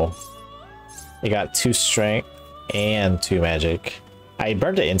 oh, you got 2 strength and 2 magic. I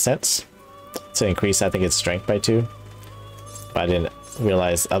burned the incense to increase, I think, its strength by 2, but I didn't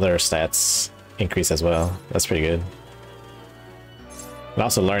realize other stats increase as well. That's pretty good. And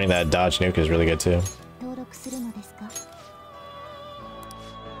also learning that dodge nuke is really good too.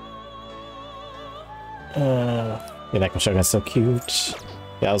 Yanako Shogun's so cute.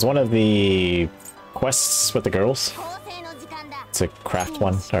 Yeah, it was one of the quests with the girls to craft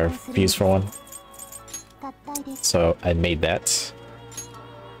one or fuse for one. So I made that.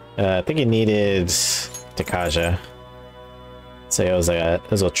 I think it needed Takaja. So it was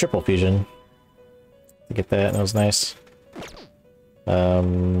a triple fusion to get that, and it was nice.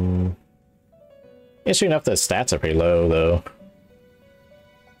 Interesting enough, the stats are pretty low though,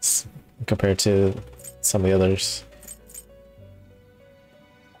 compared to some of the others.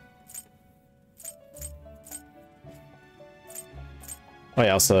 Oh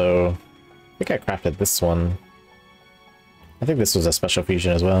yeah, also, I think I crafted this one. I think this was a special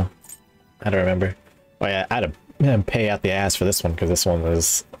fusion as well. I don't remember. Oh yeah, I had to pay out the ass for this one because this one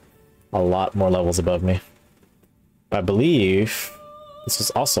was a lot more levels above me. But I believe this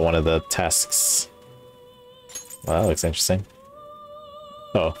was also one of the tasks. Well, that looks interesting.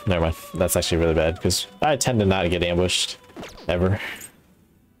 Oh, never mind. That's actually really bad because I tend to not get ambushed ever.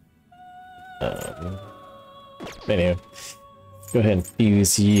 Anyway. Go ahead and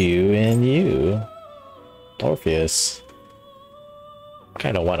fuse you and you. Orpheus.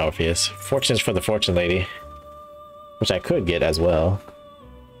 Kind of want Orpheus. Fortunes for the Fortune Lady. Which I could get as well.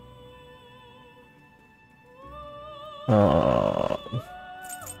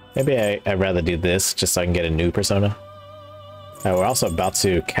 Maybe I'd rather do this just so I can get a new persona. We're also about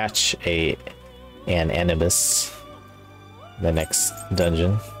to catch an Anubis. The next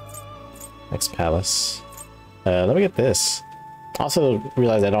dungeon. Next palace. Let me get this. Also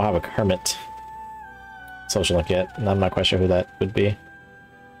realize I don't have a Hermit social link yet, and I'm not quite sure who that would be.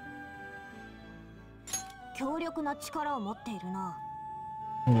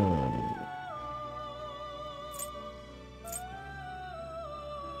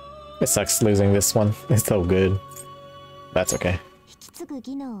 It sucks losing this one. It's so good. That's okay.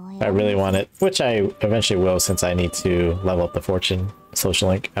 I really want it, which I eventually will since I need to level up the Fortune social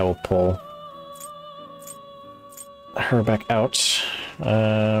link. I will pull her back out.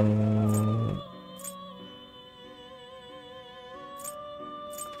 I'm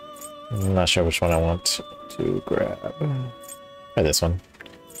not sure which one I want to grab. Or this one.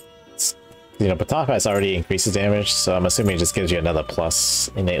 You know, Baton Pass already increases damage, so I'm assuming it just gives you another plus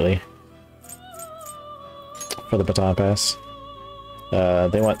innately for the Baton Pass.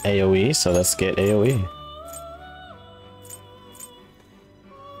 They want AoE, so let's get AoE.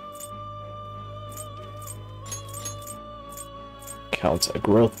 Count a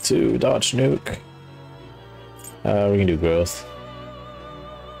growth to dodge nuke. We can do growth.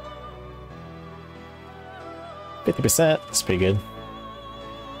 50%, that's pretty good.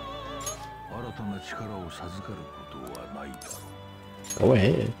 Go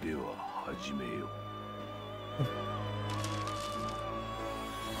ahead.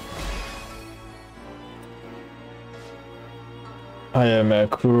 I am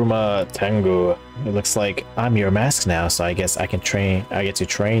Kuruma Tengu. It looks like I'm your mask now, so I guess I get to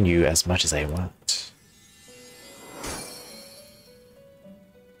train you as much as I want.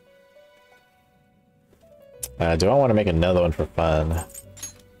 Do I want to make another one for fun? I'm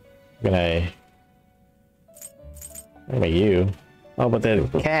gonna make you. Oh, but the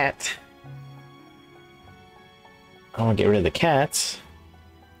cat. I want to get rid of the cat.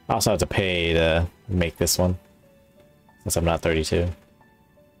 I also have to pay to make this one, since I'm not 32.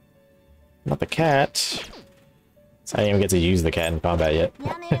 Not the cat. So I didn't even get to use the cat in combat yet.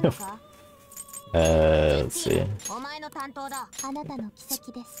 Let's see.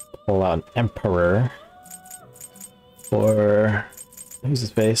 Pull out an Emperor. Or who's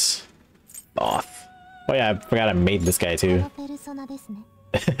his face? Thoth. Oh yeah, I forgot I made this guy too.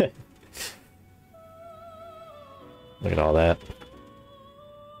 Look at all that.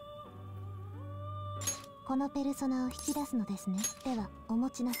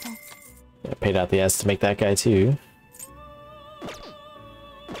 Yeah, paid out the ass to make that guy too.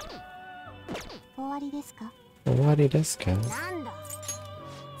 What it is, guys.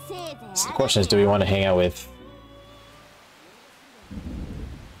 So the question is, do we want to hang out with?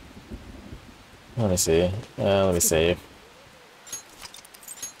 Let me see. Let me save.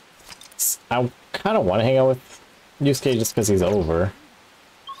 I kind of want to hang out with Yusuke just because he's over.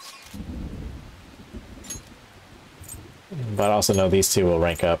 But I also know these two will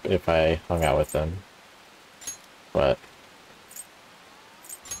rank up if I hung out with them. But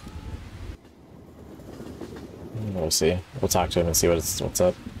we'll see. We'll talk to him and see what's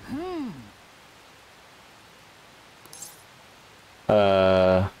up.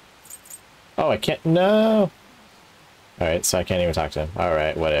 Oh, I can't. No. All right, so I can't even talk to him. All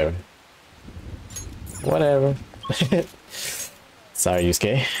right, whatever. Whatever. Sorry,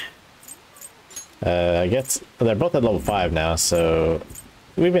 Yusuke. I guess they're both at level 5 now, so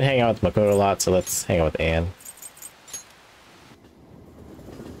we've been hanging out with Makoto a lot, so let's hang out with Anne.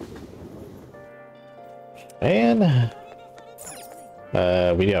 And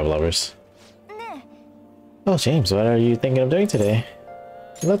we do have lovers. Oh, James, what are you thinking of doing today?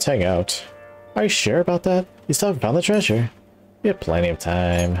 Let's hang out. Are you sure about that? You still haven't found the treasure. We have plenty of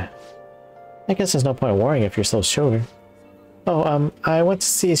time. I guess there's no point worrying if you're so sure. Oh, I went to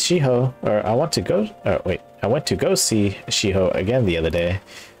see Shiho, or I went to go see Shiho again the other day.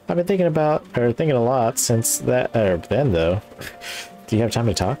 I've been thinking a lot since then though. Do you have time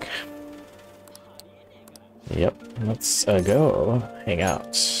to talk? Yep, let's go hang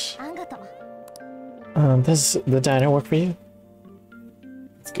out. Does the diner work for you?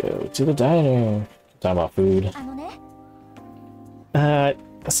 Let's go to the diner. Talking about food.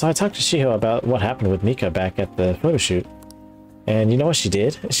 So I talked to Shiho about what happened with Mika back at the photo shoot. And you know what she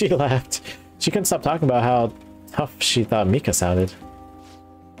did? She laughed. She couldn't stop talking about how tough she thought Mika sounded.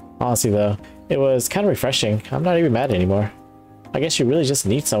 Honestly though, it was kind of refreshing. I'm not even mad anymore. I guess you really just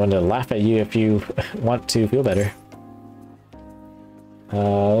need someone to laugh at you if you want to feel better.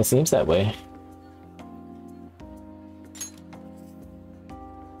 It seems that way.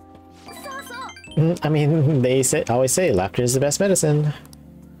 I mean, they always say laughter is the best medicine.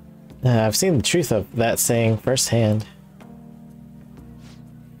 I've seen the truth of that saying firsthand.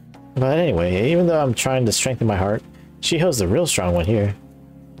 But anyway, even though I'm trying to strengthen my heart, Shiho's the real strong one here.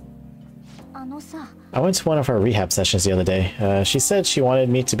 I went to one of her rehab sessions the other day. She said she wanted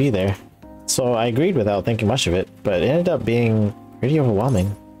me to be there. So I agreed without thinking much of it, but it ended up being pretty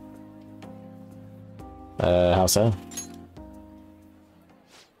overwhelming. How so?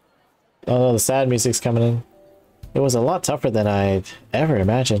 Oh no, the sad music's coming in. It was a lot tougher than I'd ever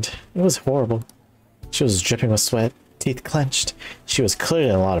imagined. It was horrible. She was dripping with sweat, teeth clenched. She was clearly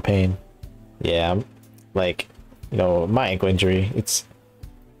in a lot of pain. Yeah, like, you know, my ankle injury, it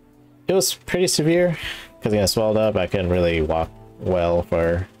was pretty severe because I swelled up. I couldn't really walk well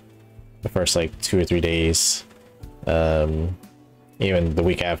for the first like 2 or 3 days. Even the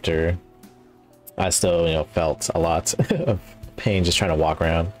week after, I still, you know, felt a lot of pain just trying to walk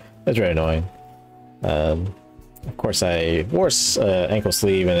around. It was very annoying. Of course, I wore ankle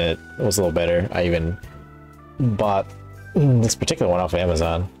sleeve and it was a little better. I even bought this particular one off of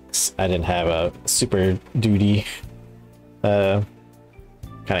Amazon. I didn't have a super duty kind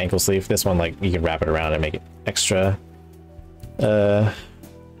of ankle sleeve. This one, like, you can wrap it around and make it extra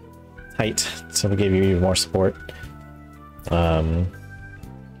tight, so it gave you even more support.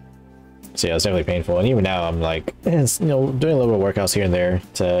 So yeah, it's definitely painful, and even now I'm like, you know, doing a little bit of workouts here and there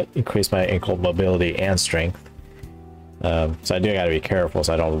to increase my ankle mobility and strength. So I do gotta be careful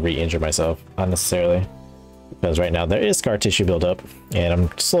so I don't re-injure myself unnecessarily, because right now there is scar tissue buildup, and I'm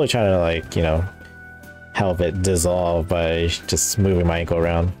slowly trying to, like, you know, help it dissolve by just moving my ankle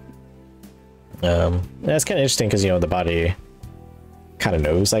around. And it's kind of interesting because, you know, the body kind of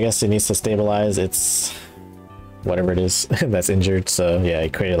knows, I guess, it needs to stabilize its whatever it is that's injured. So yeah,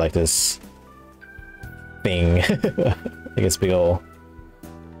 it created like this thing, I guess, big old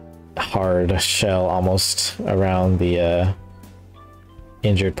hard shell almost around the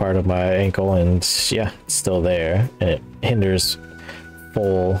injured part of my ankle, and yeah, it's still there, and it hinders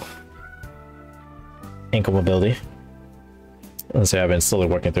full ankle mobility. And so I've been slowly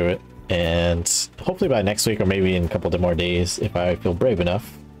working through it, and hopefully by next week, or maybe in a couple of more days, if I feel brave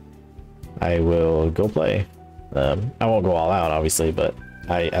enough, I will go play. I won't go all out, obviously, but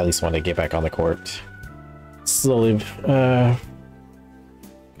I at least want to get back on the court, slowly kind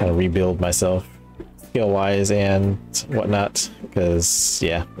of rebuild myself skill-wise and whatnot, because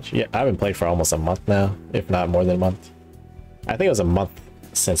yeah, I haven't played for almost a month now, if not more than a month. I think it was a month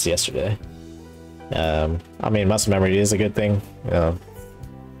since yesterday. I mean, muscle memory is a good thing. You know,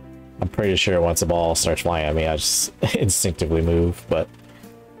 I'm pretty sure once the ball starts flying at me, I just instinctively move, but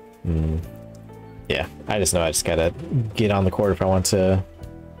yeah, I just know I just gotta get on the court if I want to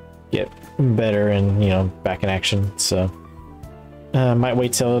get better and, you know, back in action. So might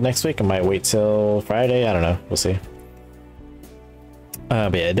wait till next week. I might wait till Friday. I don't know. We'll see.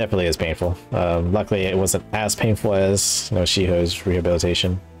 But yeah, it definitely is painful. Luckily, it wasn't as painful as, you know, Shiho's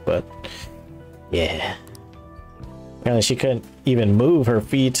rehabilitation. But yeah, apparently she couldn't even move her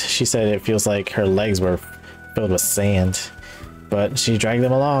feet. She said it feels like her legs were filled with sand, but she dragged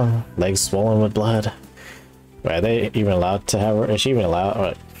them along, legs swollen with blood. Wait, are they even allowed to have her? Is she even allowed?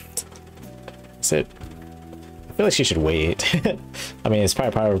 What? Is it? I feel like she should wait. I mean, it's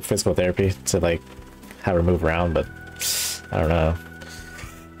probably part of physical therapy to like have her move around, but I don't know.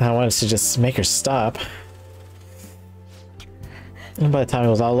 I wanted to just make her stop. And by the time it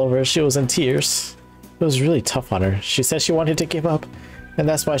was all over, she was in tears. It was really tough on her. She said she wanted to give up, and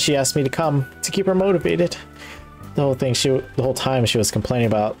that's why she asked me to come, to keep her motivated. The whole time she was complaining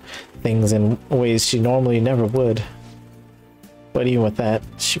about things in ways she normally never would. But even with that,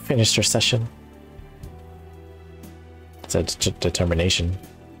 she finished her session. It's a determination.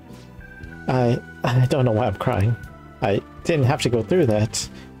 I don't know why I'm crying. I didn't have to go through that.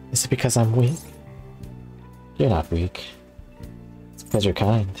 Is it because I'm weak? You're not weak. It's because you're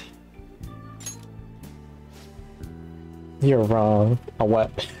kind. You're wrong. A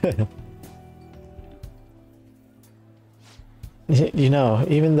what? You know,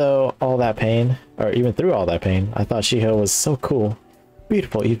 even though all that pain, or even through all that pain, I thought Shiho was so cool.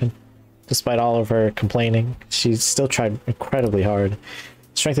 Beautiful even. Despite all of her complaining, she still tried incredibly hard.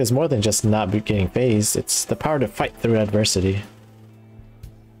 Strength is more than just not getting phased. It's the power to fight through adversity.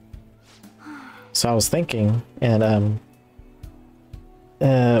 So I was thinking, and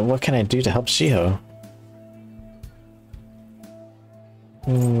what can I do to help Shiho?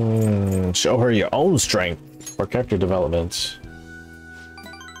 Show her your own strength for character development.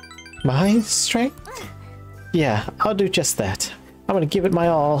 My strength? Yeah, I'll do just that. I'm gonna give it my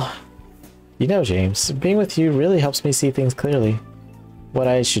all. You know, James, being with you really helps me see things clearly. What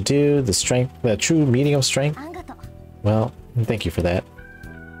I should do, the true meaning of strength. Well, thank you for that.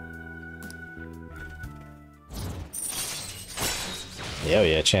 Oh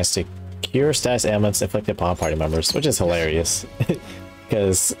yeah, chance to cure status ailments inflicted upon party members, which is hilarious.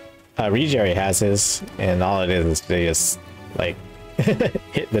 Because Regi already has his, and all it is they just, like,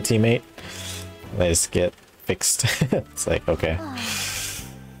 hit the teammate. They just get fixed. It's like, okay.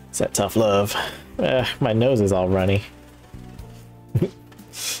 It's that tough love. My nose is all runny.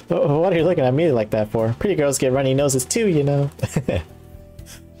 What are you looking at me like that for? Pretty girls get runny noses too, you know.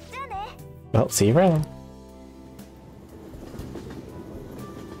 Well, see you around.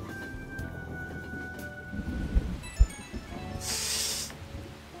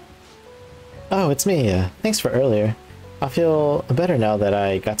 Oh, it's me. Thanks for earlier. I feel better now that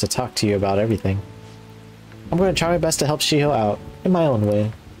I got to talk to you about everything. I'm going to try my best to help Shiho out in my own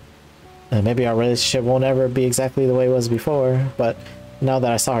way. Maybe our relationship won't ever be exactly the way it was before, but now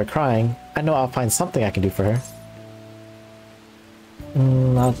that I saw her crying, I know I'll find something I can do for her.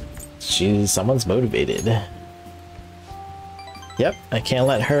 Someone's motivated. Yep, I can't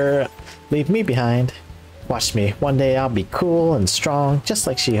let her leave me behind. Watch me. One day I'll be cool and strong, just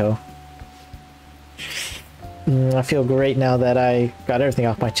like Shiho. I feel great now that I got everything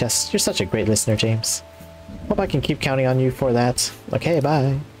off my chest. You're such a great listener, James. Hope I can keep counting on you for that. Okay,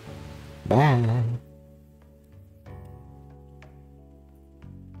 bye. Bye.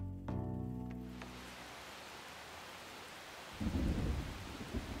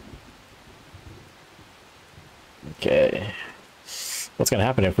 Okay. What's gonna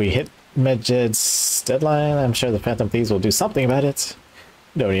happen if we hit Medjed's deadline? I'm sure the Phantom Thieves will do something about it.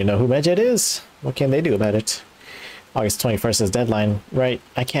 Don't even know who Medjed is. What can they do about it? August 21st is deadline, right?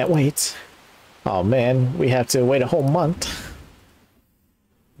 I can't wait. Oh man, we have to wait a whole month.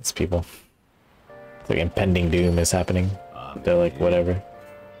 These people. It's like impending doom is happening. They're like, whatever.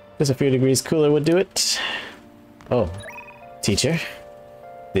 Just a few degrees cooler would do it. Oh. Teacher.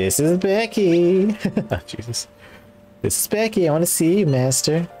 This is Becky. Oh, Jesus. This is Becky. I want to see you,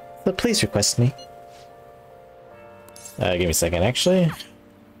 Master. So please request me. Give me a second, actually.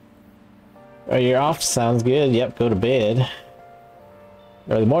 Oh, you're off. Sounds good. Yep, go to bed.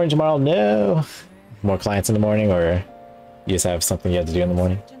 Early morning tomorrow? No. More clients in the morning, or you just have something you have to do in the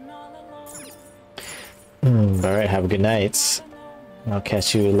morning? Alright, have a good night. I'll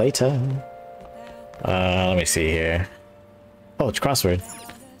catch you later. Let me see here. Oh, it's crossword.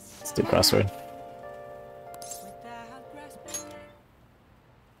 Let's do crossword.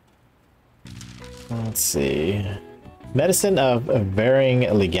 Let's see. Medicine of varying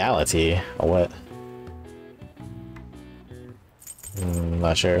legality. Or what?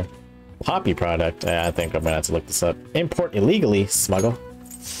 Not sure. Poppy product. I think I'm gonna have to look this up. Import illegally. Smuggle.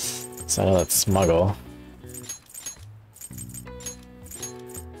 So I know that's smuggle.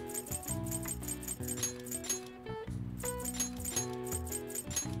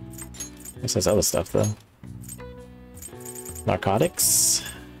 This has other stuff though. Narcotics.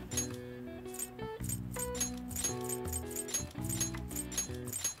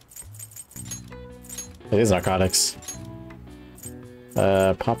 It is narcotics.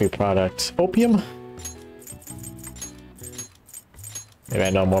 Poppy product. Opium? Maybe I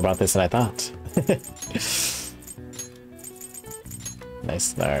know more about this than I thought.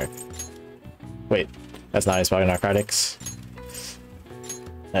 Nice. Wait, that's not spelling narcotics.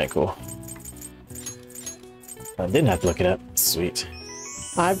 Alright, cool. I didn't have to look it up. Sweet.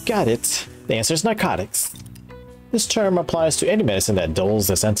 I've got it. The answer is narcotics. This term applies to any medicine that dulls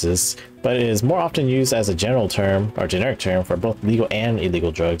the senses, but it is more often used as a general term or generic term for both legal and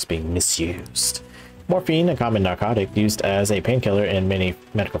illegal drugs being misused. Morphine, a common narcotic used as a painkiller in many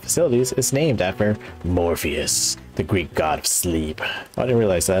medical facilities, is named after Morpheus, the Greek god of sleep. I didn't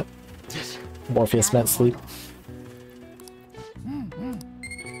realize that. Morpheus meant sleep.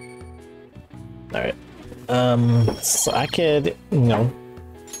 Alright. So I could, you know,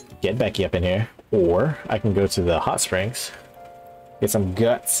 get Becky up in here. Or I can go to the hot springs, get some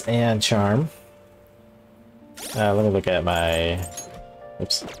guts and charm. Let me look at my...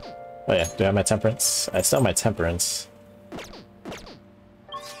 Oops. Oh yeah, do I have my temperance? I still have my temperance.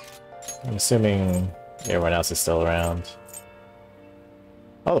 I'm assuming everyone else is still around.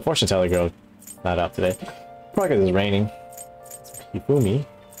 Oh, the fortune teller girl not out today. Probably because it's raining. Hifumi.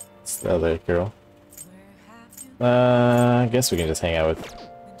 It's the other girl. I guess we can just hang out with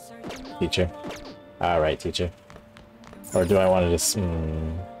teacher. Alright, teacher. Or do I want to just...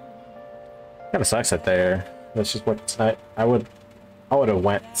 Kinda sucks that there. Let's just work tonight. I would have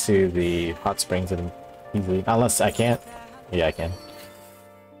went to the hot springs and easily. Unless I can't. Yeah, I can.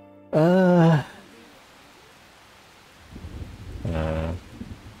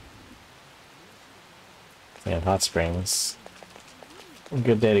 Yeah, hot springs. A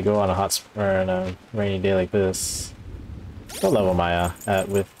good day to go on a on a rainy day like this. What level am I at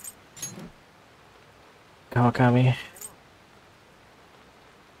with Kawakami?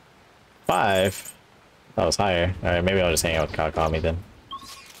 5? That was higher. Alright, maybe I'll just hang out with Kawakami then.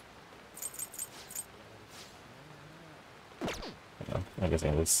 I'm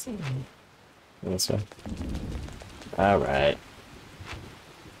guessing this way. Alright.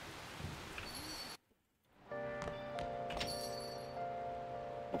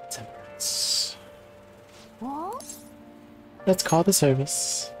 Temperance. Let's call the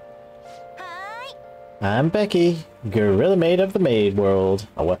service. I'm Becky, Gorilla Maid of the Maid World.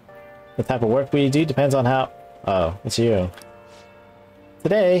 Oh, what? The type of work we do depends on how... Oh, it's you.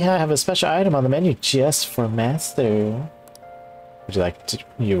 Today, I have a special item on the menu just for Master. Would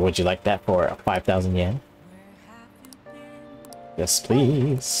you like that for 5,000 yen? Yes,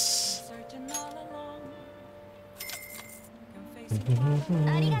 please.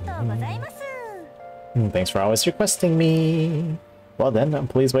 Thanks for always requesting me. Well then,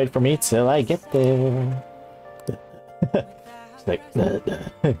 please wait for me till I get there. She's like,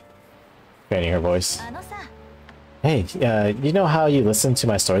 fanning her voice. Hey, you know how you listened to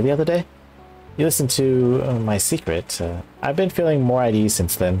my story the other day? You listened to my secret. I've been feeling more at ease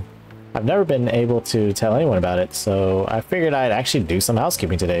since then. I've never been able to tell anyone about it, so I figured I'd actually do some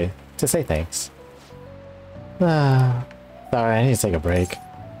housekeeping today to say thanks. Sorry, I need to take a break.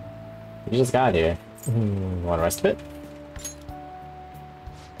 You just got here. Want to rest a bit?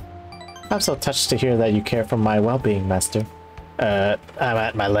 I'm so touched to hear that you care for my well-being, Master. I'm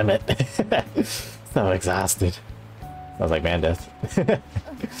at my limit. So exhausted. Sounds like man death.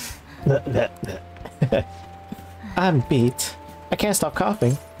 I'm beat. I can't stop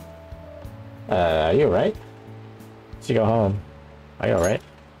coughing. Are you alright? You should go home. Are you alright?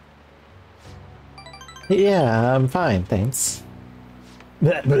 Yeah, I'm fine, thanks.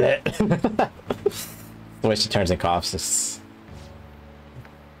 The way she turns and coughs just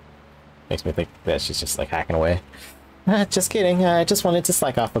makes me think that she's just like hacking away. Just kidding, I just wanted to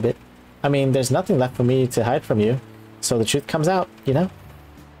slack off a bit. I mean, there's nothing left for me to hide from you, so the truth comes out, you know?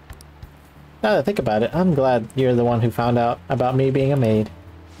 Now that I think about it, I'm glad you're the one who found out about me being a maid.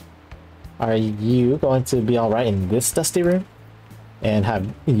 Are you going to be alright in this dusty room? And have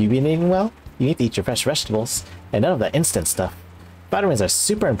you been eating well? You need to eat your fresh vegetables, and none of that instant stuff. Vitamins are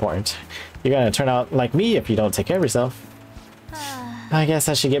super important. You're gonna turn out like me if you don't take care of yourself. I guess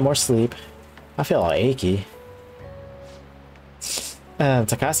I should get more sleep. I feel all achy.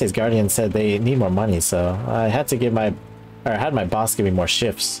 Takasi's guardian said they need more money, so I had to give my, or had my boss give me more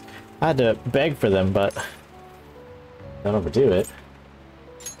shifts. I had to beg for them, but don't overdo it.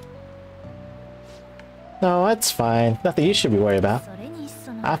 No, it's fine. Nothing you should be worried about.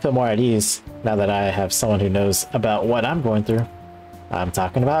 I feel more at ease now that I have someone who knows about what I'm going through. I'm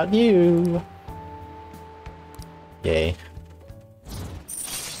talking about you. Yay.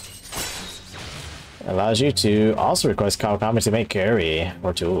 Allows you to also request Kawakami to make curry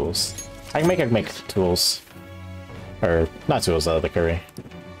or tools. I can make tools. Or, not tools, the curry.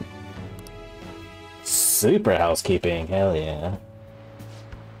 Super housekeeping, hell yeah.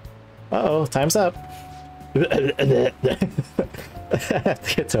 Uh-oh, time's up. To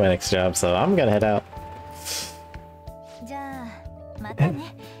get to my next job, so I'm gonna head out.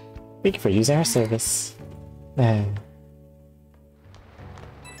 Thank you for using our service.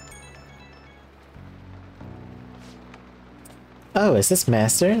 Oh, is this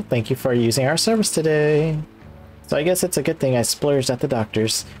Master? Thank you for using our service today. So I guess it's a good thing I splurged at the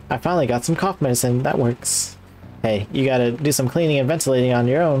doctor's. I finally got some cough medicine that works. Hey, you gotta do some cleaning and ventilating on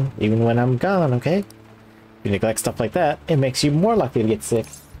your own, even when I'm gone, okay? If you neglect stuff like that, it makes you more likely to get sick.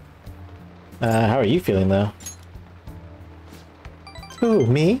 How are you feeling though? Ooh,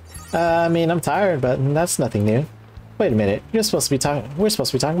 me? I mean, I'm tired, but that's nothing new. Wait a minute, we're supposed to be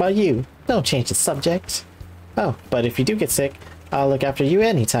talking about you. Don't change the subject. Oh, but if you do get sick, I'll look after you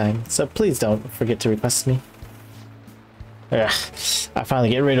anytime, so please don't forget to request me. Ugh, I finally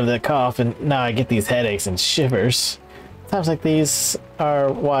get rid of the cough, and now I get these headaches and shivers. Times like these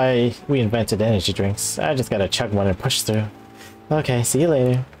are why we invented energy drinks. I just gotta chug one and push through. Okay, see you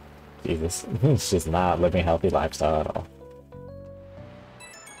later. Jesus, he's just not living a healthy lifestyle at all.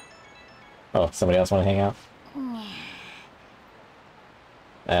 Oh, somebody else want to hang out?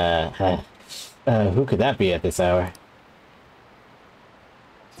 Who could that be at this hour?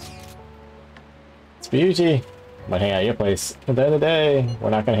 It's Ryuji. I'm gonna hang out at your place at the end of the day. We're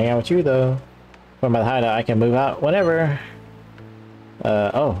not gonna hang out with you though. When by the hideout, I can move out whenever.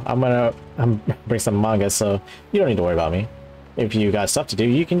 Oh, I'm bring some manga, so you don't need to worry about me. If you got stuff to do,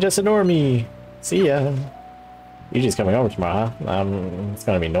 you can just ignore me. See ya. Yuji's coming over tomorrow, huh? It's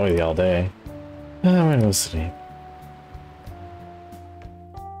gonna be noisy all day. I'm gonna go sleep.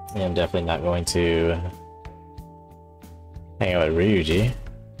 Yeah, I'm definitely not going to hang out with Ryuji.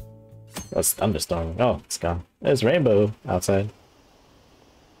 That's thunderstorm. Oh, it's gone. There's rainbow outside.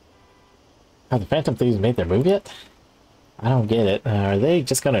 Have the Phantom Thieves made their move yet? I don't get it. Are they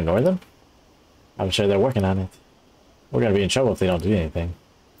just gonna ignore them? I'm sure they're working on it. We're gonna be in trouble if they don't do anything.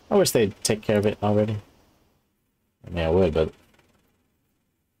 I wish they'd take care of it already. I mean, I would, but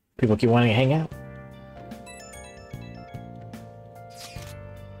people keep wanting to hang out.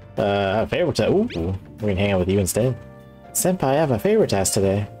 I have a favorite task. Ooh, we can hang out with you instead. Senpai, I have a favorite task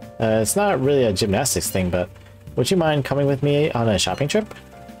today. It's not really a gymnastics thing, but would you mind coming with me on a shopping trip?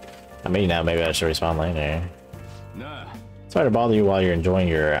 I mean, now maybe I should respond later. Nah. Sorry to bother you while you're enjoying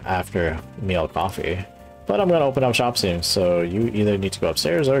your after-meal coffee, but I'm gonna open up shop soon, so you either need to go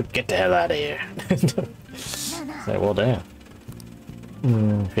upstairs or get the hell out of here. Say, well, damn.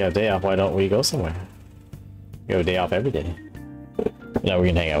 If you have a day off, why don't we go somewhere? You have a day off every day. Yeah, we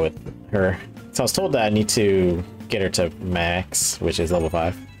can hang out with her. So I was told that I need to get her to max, which is level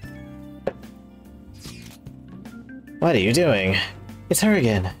 5. What are you doing? It's her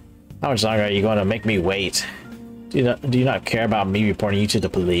again. How much longer are you going to make me wait? Do you not care about me reporting you to the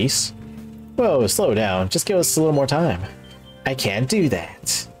police? Whoa, slow down. Just give us a little more time. I can't do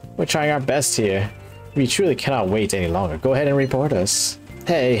that. We're trying our best here. We truly cannot wait any longer. Go ahead and report us.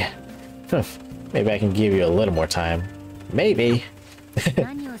 Hey. Maybe I can give you a little more time. Maybe.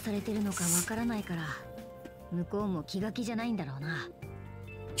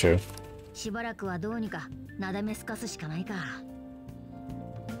 True.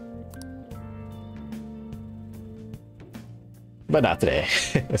 But not today.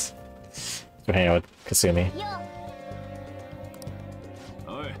 Let's go hang out with Kasumi.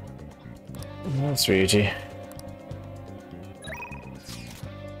 That's Ryuji.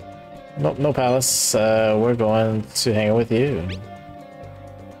 Nope, no palace. We're going to hang out with you.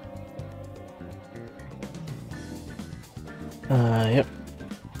 Yep.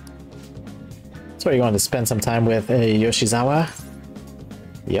 So are you going to spend some time with Yoshizawa?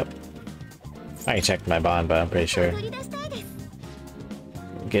 Yep. I can check my bond, but I'm pretty sure.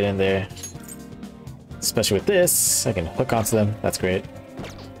 Get in there. Especially with this, I can hook onto them. That's great.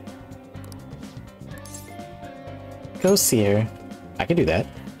 Go see her. I can do that.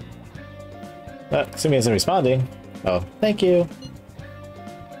 Kasumi isn't responding. Oh, thank you.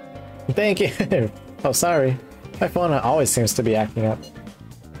 Thank you. Oh, sorry. My phone always seems to be acting up.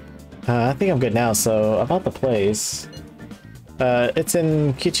 I think I'm good now, so about the place. It's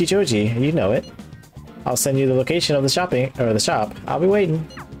in Kichijoji, you know it. I'll send you the location of the the shop. I'll be waiting.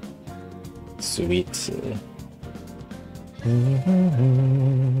 Sweet.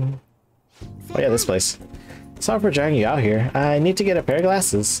 Oh yeah, this place. Sorry for dragging you out here. I need to get a pair of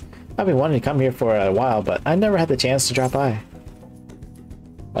glasses. I've been wanting to come here for a while, but I never had the chance to drop by.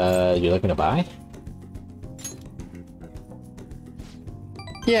 You're looking to buy?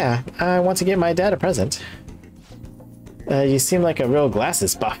 Yeah, I want to get my dad a present. You seem like a real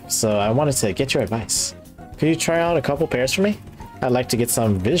glasses buff, so I wanted to get your advice. Could you try on a couple pairs for me? I'd like to get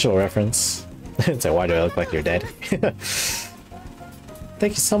some visual reference. So why do I look like your dad?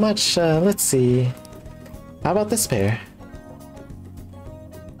 Thank you so much. Let's see. How about this pair?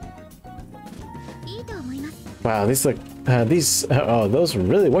 Wow, these look... oh, those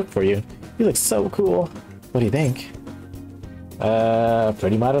really work for you. You look so cool. What do you think?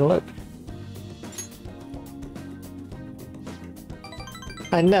 Pretty modern look.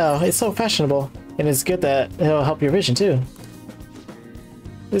 I know, it's so fashionable, and it's good that it'll help your vision too.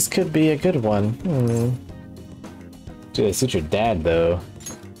 This could be a good one. Dude, it suits your dad though.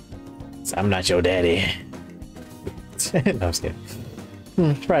 I'm not your daddy. No, I'm just kidding.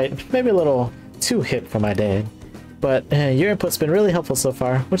 Right, maybe a little too hip for my dad. But your input's been really helpful so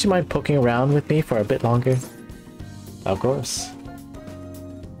far. Would you mind poking around with me for a bit longer? Of course.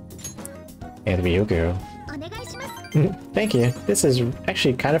 And to be your girl. Thank you. This is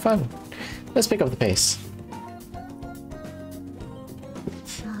actually kind of fun. Let's pick up the pace.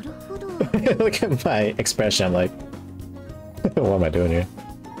 Look at my expression. I'm like, what am I doing here?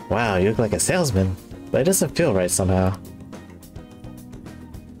 Wow, you look like a salesman, but it doesn't feel right somehow.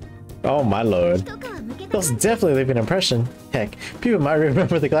 Oh my lord. Those definitely leave an impression. Heck, people might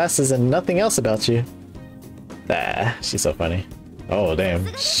remember the glasses and nothing else about you. Ah, she's so funny. Oh damn,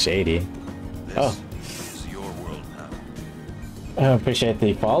 shady. Oh. I appreciate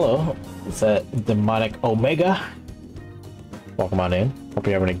the follow. It's a Demonic Omega. Welcome on in. Hope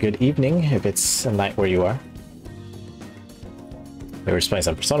you're having a good evening if it's a night where you are. We were just playing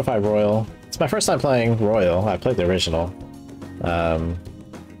some Persona 5 Royal. It's my first time playing Royal. I played the original.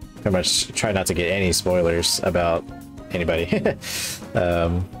 Pretty much try not to get any spoilers about anybody.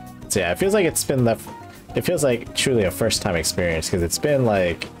 So yeah, it feels like it's been it feels like truly a first time experience because it's been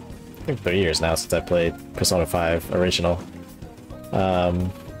like I think 3 years now since I played Persona 5 original.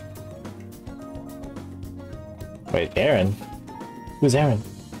 Wait, Aaron? Who's Aaron?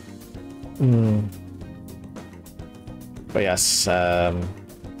 But yes, I'm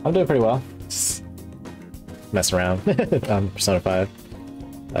doing pretty well. Just mess around on Persona 5.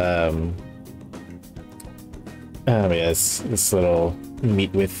 Yeah, this little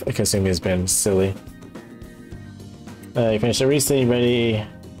meet with Kasumi has been silly. You finished it recently, ready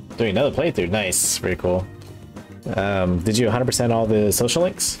doing another playthrough. Nice, very cool. Did you 100% all the social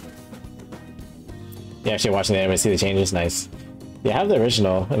links? Yeah, actually watching the anime, see the changes, nice. Yeah, I have the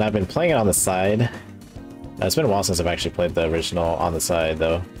original, and I've been playing it on the side. It's been a while since I've actually played the original on the side,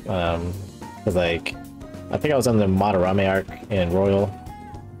 though. Cause like, I think I was on the Madarame arc in Royal,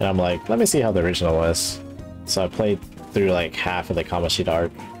 and I'm like, let me see how the original was. So I played through like half of the Kamoshida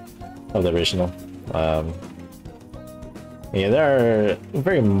arc of the original. Yeah, there are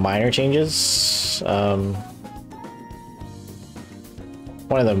very minor changes. One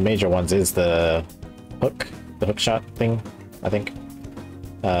of the major ones is the hook shot thing, I think.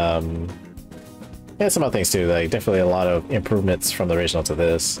 Yeah, some other things too, like definitely a lot of improvements from the original to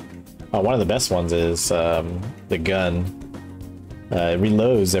this. One of the best ones is the gun. It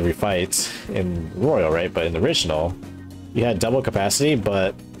reloads every fight in Royal, right? But in the original, you had double capacity,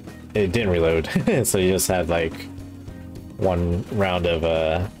 but it didn't reload. So you just had like one round of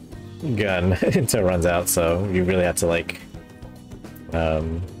gun until it runs out, so you really have to like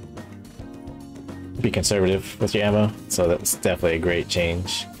be conservative with your ammo. So that's definitely a great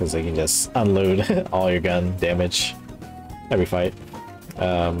change because you can just unload all your gun damage every fight.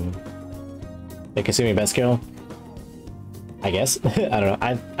 The Kasumi best kill, I guess. I don't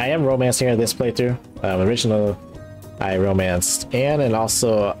know. I am romancing her this playthrough. Original I romanced Anne, and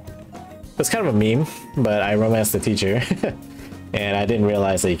also it's kind of a meme, but I romanced the teacher. And I didn't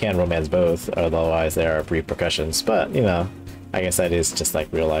realize that you can romance both, otherwise there are repercussions. But you know, I guess that is just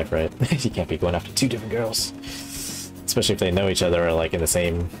like real life, right? You can't be going after two different girls, especially if they know each other or like in the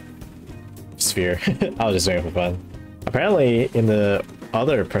same sphere. I was just doing it for fun. Apparently in the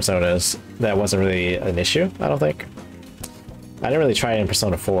other Personas that wasn't really an issue, I don't think. I didn't really try it in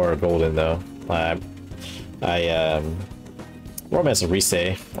Persona 4 Golden though. I romanced a Rise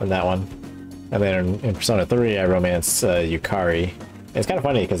in that one. And then in Persona 3, I romanced Yukari. It's kind of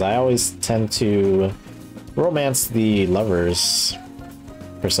funny because I always tend to romance the lovers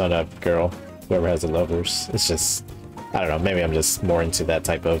Persona girl, whoever has the lovers. It's just, I don't know, maybe I'm just more into that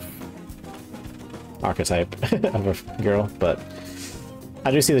type of archetype of a girl, but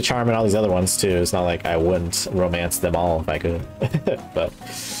I do see the charm in all these other ones too. It's not like I wouldn't romance them all if I could. But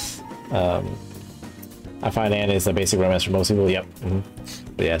I find Anne is a basic romance for most people. Yep.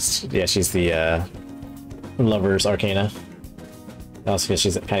 But yes, yeah, she's the lover's arcana. Also, because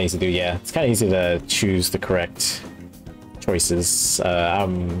she's kind of easy to do. Yeah, it's kind of easy to choose the correct choices.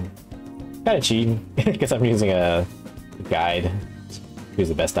 I'm kind of cheating because I'm using a guide to choose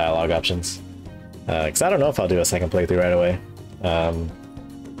the best dialogue options. Because I don't know if I'll do a second playthrough right away.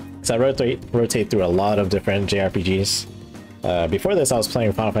 Because I rotate through a lot of different JRPGs. Before this, I was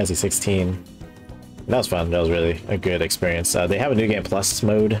playing Final Fantasy 16. That was fun. That was really a good experience. They have a New Game Plus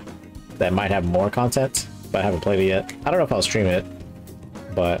mode that might have more content, but I haven't played it yet. I don't know if I'll stream it,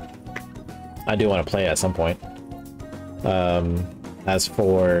 but I do want to play it at some point. As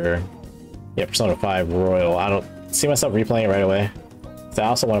for Persona 5 Royal, I don't see myself replaying it right away. So I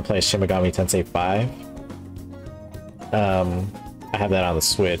also want to play Shin Megami Tensei 5. I have that on the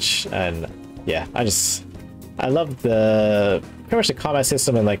Switch, and yeah, I love pretty much the combat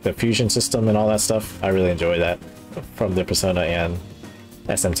system and like the fusion system and all that stuff. I really enjoy that from the Persona and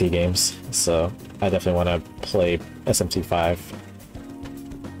SMT games. So I definitely want to play SMT 5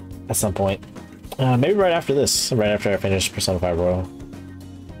 at some point. Maybe right after this, right after I finish Persona 5 Royal.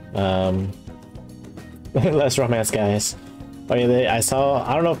 Less romance, guys. Oh yeah, I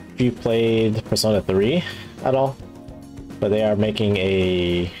don't know if you played Persona 3 at all, but they are making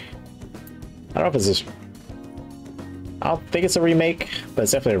I don't know if it's just, I don't think it's a remake, but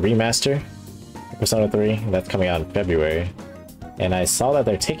it's definitely a remaster of Persona 3. That's coming out in February. And I saw that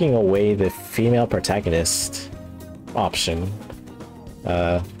they're taking away the female protagonist option.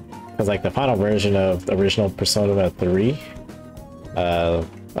 Because like the final version of the original Persona 3, I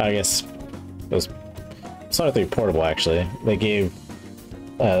guess it was Persona 3 Portable actually. They gave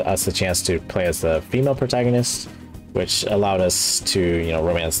us the chance to play as the female protagonist, which allowed us to,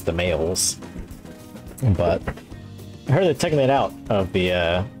 romance the males. But I heard they're taking it out of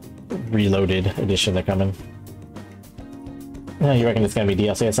the Reloaded edition they're coming. You reckon it's gonna be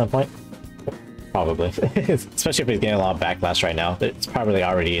DLC at some point? Probably. Especially if it's getting a lot of backlash right now. It's probably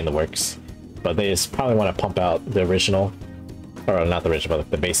already in the works. But they just probably want to pump out the original, or not the original,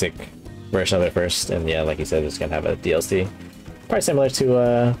 but the basic version of it first. And yeah, like you said, it's gonna have a DLC. Probably similar to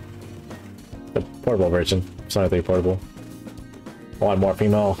the portable version, Persona 3 Portable. I want more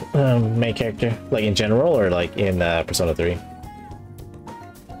female main character, like in general, or like in Persona 3.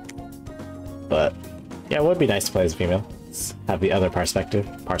 But yeah, it would be nice to play as a female. Have the other perspective.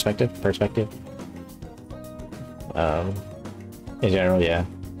 In general, yeah.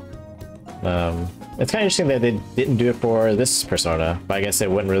 It's kind of interesting that they didn't do it for this Persona, but I guess it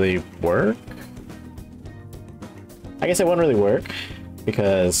wouldn't really work.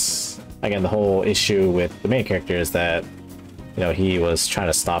 Because, again, the whole issue with the main character is that, he was trying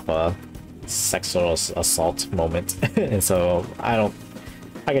to stop a sexual assault moment. And so, I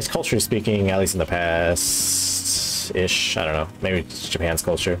guess culturally speaking, at least in the past-ish, I don't know, maybe it's Japan's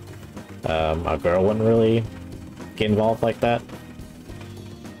culture, a girl wouldn't really get involved like that.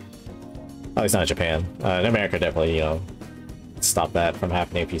 At least not in Japan. In America, definitely, stop that from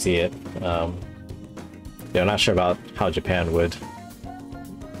happening if you see it. I'm not sure about how Japan would,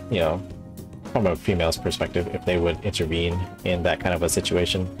 from a female's perspective, if they would intervene in that kind of a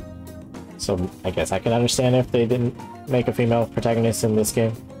situation. So I guess I can understand if they didn't make a female protagonist in this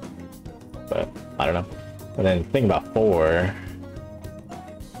game. But I don't know. And then thinking about 4,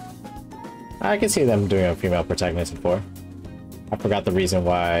 I can see them doing a female protagonist in 4. I forgot the reason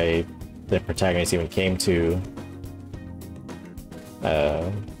why the protagonist even came to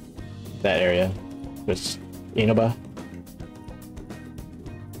that area, which Inoba.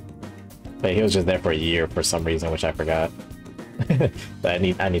 But he was just there for a year for some reason, which I forgot. But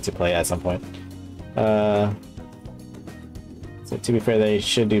I need to play at some point. So to be fair, they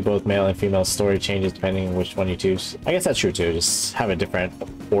should do both male and female story changes depending on which one you choose. I guess that's true too, just have a different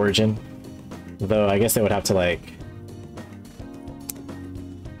origin. Though I guess they would have to like...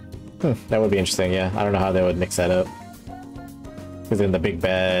 that would be interesting, yeah. I don't know how they would mix that up. Because in the big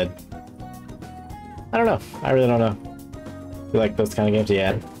bad... I don't know. I really don't know. You like those kind of games?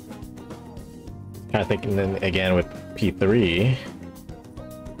 Yeah. Kind of thinking then again with P3,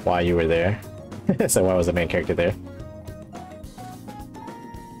 why you were there. So why was the main character there?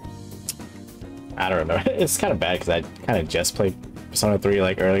 I don't remember. It's kind of bad because I kind of just played Persona 3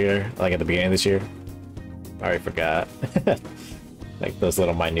 like earlier, like at the beginning of this year. I already forgot. Like those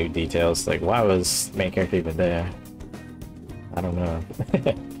little minute details, like why was main character even there? I don't know.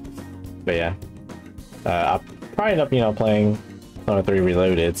 But yeah. I'll probably end up, you know, playing Persona 3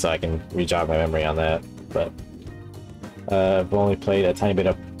 Reloaded so I can re-jog my memory on that. But I've only played a tiny bit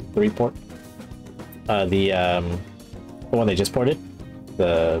of 3 port. The one they just ported.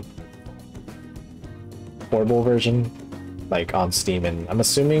 The portable version, like on Steam and I'm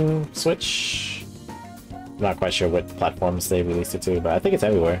assuming Switch. I'm not quite sure what platforms they released it to, but I think it's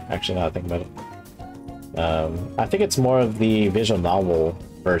everywhere, actually, now that I think about it. I think it's more of the visual novel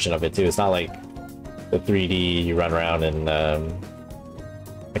version of it, too. It's not like the 3D you run around and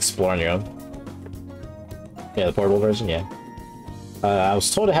explore on your own. Yeah, the portable version, yeah. I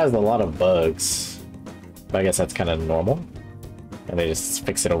was told it has a lot of bugs, but I guess that's kind of normal. And they just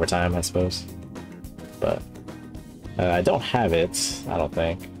fix it over time, I suppose. But I don't have it, I don't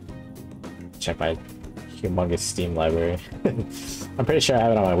think. Check my humongous Steam library. I'm pretty sure I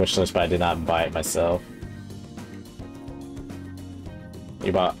have it on my wish list, but I did not buy it myself.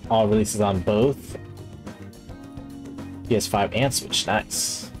 You bought all releases on both PS5 and Switch.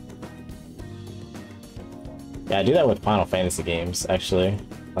 Nice. Yeah, I do that with Final Fantasy games, actually.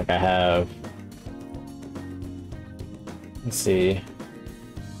 Like I have... Let's see...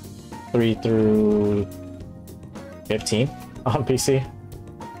 3 through 15 on PC.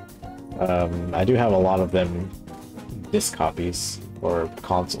 I do have a lot of them disc copies or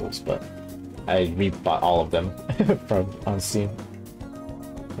consoles, but I re-bought all of them on Steam.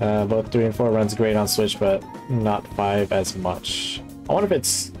 Both 3 and 4 runs great on Switch, but not 5 as much. I wonder if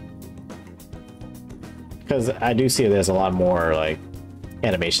it's... Because I do see there's a lot more, like,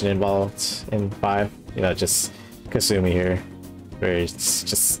 animation involved in 5. You know, just Kasumi here, where it's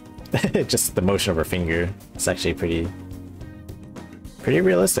just... just the motion of her finger. It's actually pretty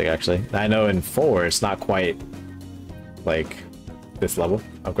realistic, actually. I know in 4 it's not quite like this level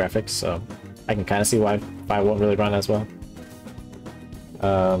of graphics, so I can kind of see why 5 won't really run as well.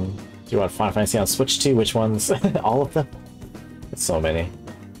 Do you want Final Fantasy on Switch too? Which ones? All of them? It's so many.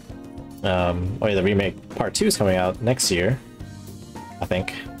 Oh yeah, the remake part 2 is coming out next year, I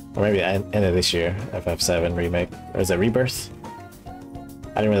think, or maybe the end of this year. FF7 remake, or is it Rebirth?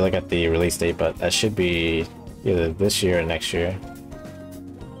 I didn't really look at the release date, but that should be either this year or next year.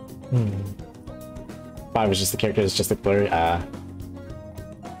 5 is just the characters, just look blurry.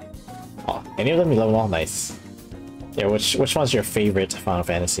 Oh, any of them you love them all? Nice. Yeah, which one's your favorite Final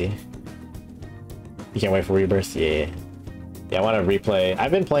Fantasy? You can't wait for Rebirth? Yeah. Yeah, I want to replay.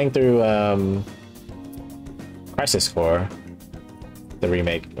 I've been playing through Crisis Core, the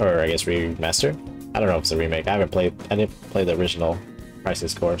remake, or I guess remaster. I don't know if it's a remake. I didn't play the original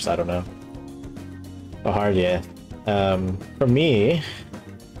Crisis Core, so I don't know. Oh, hard, yeah. For me,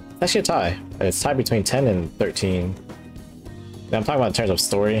 it's actually a tie. It's tied between 10 and 13. Now, I'm talking about in terms of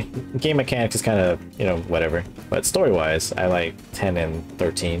story. Game mechanics is kind of, you know, whatever. But story-wise, I like 10 and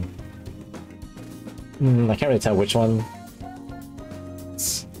 13. I can't really tell which one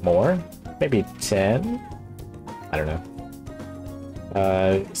it's more. Maybe 10? I don't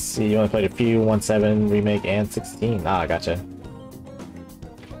know. See, you only played a few, 1.7 remake and 16. Ah, gotcha.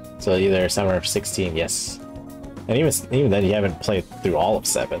 So either 7 or 16, yes. And even then, you haven't played through all of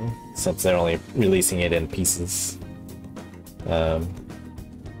 7, since they're only releasing it in pieces.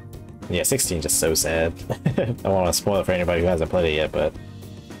 Yeah, 16 just so sad. I don't want to spoil it for anybody who hasn't played it yet, but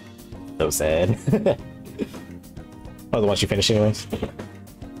so sad. Oh, the ones you finished anyways?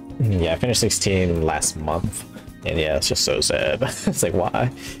 Yeah, I finished 16 last month, and yeah, it's just so sad. It's like, why?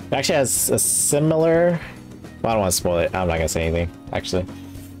 It actually has a similar... Well, I don't want to spoil it. I'm not gonna say anything, actually.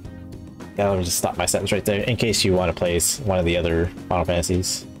 Yeah, let me just stop my sentence right there, in case you want to play one of the other Final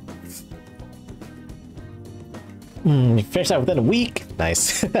Fantasies. You finished that within a week?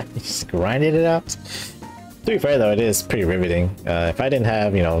 Nice. Just grinded it out. To be fair though, it is pretty riveting. If I didn't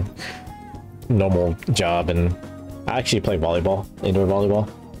have, you know, normal job, and I actually play volleyball, indoor volleyball.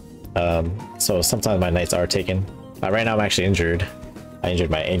 So sometimes my nights are taken. Right now I'm actually injured. I injured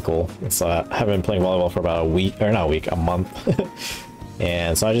my ankle, so I have been playing volleyball for about a week, or not a week, a month.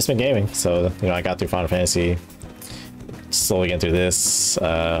 And so I've just been gaming. So, you know, I got through Final Fantasy, slowly getting through this.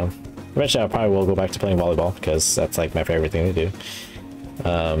 Eventually I probably will go back to playing volleyball, because that's like my favorite thing to do.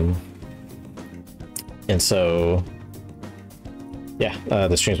 And so, yeah,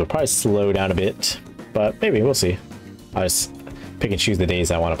 the streams will probably slow down a bit, but maybe, we'll see. I just pick and choose the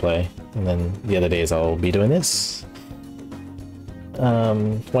days I want to play, and then the other days I'll be doing this.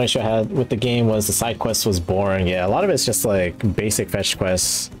 One issue I had with the game was the side quest was boring. Yeah, a lot of it's just like basic fetch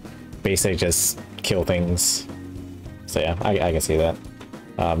quests, basic just kill things. So yeah, I can see that.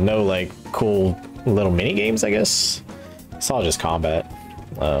 No like cool little mini games, I guess. It's all just combat.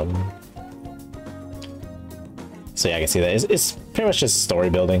 So yeah, I can see that. It's pretty much just story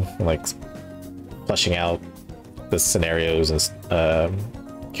building, like fleshing out the scenarios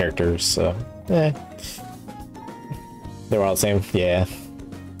and characters. So they're all the same. Yeah,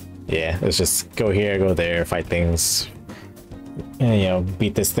 it's just go here, go there, fight things, and, you know,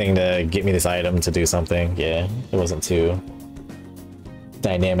 beat this thing to get me this item to do something. Yeah, it wasn't too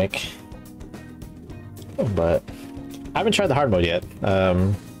dynamic, but I haven't tried the hard mode yet.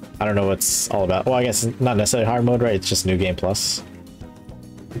 I don't know what's all about. Well, I guess not necessarily hard mode, right? It's just New Game Plus.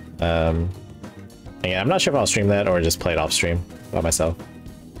 Again, I'm not sure if I'll stream that or just play it off stream by myself.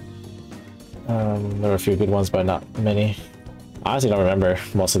 There were a few good ones, but not many. I honestly don't remember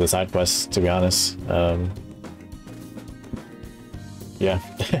most of the side quests, to be honest. Yeah.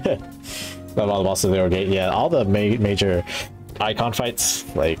 Not all the bosses they were great. Yeah, all the major icon fights,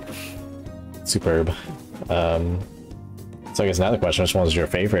 like, superb. So I guess another question, which one was your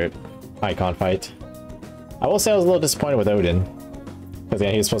favorite icon fight? I will say I was a little disappointed with Odin. Because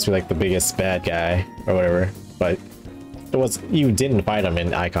yeah, he was supposed to be like the biggest bad guy or whatever, but it was, you didn't fight him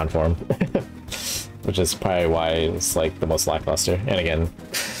in icon form. Which is probably why it's like the most lackluster. And again,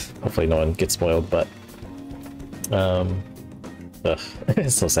 hopefully no one gets spoiled, but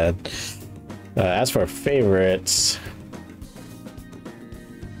it's so sad. As for favorites,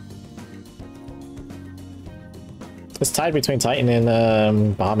 it's tied between Titan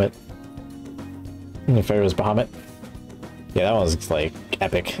and Bahamut. Your favorite was Bahamut? Yeah, that one was like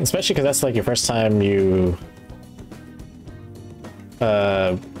epic, especially because that's like your first time you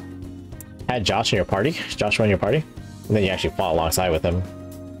had Joshua in your party, and then you actually fought alongside with him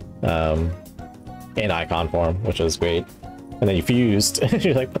in icon form, which was great. And then you fused.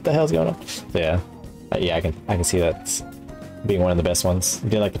 You're like, what the hell's going on? So yeah, yeah, I can see that being one of the best ones.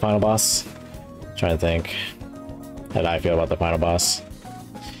 Did you like the final boss? I'm trying to think. How did I feel about the final boss?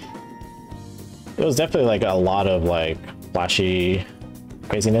 It was definitely like a lot of like flashy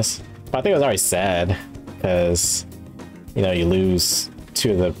craziness, but I think it was already sad because, you know, you lose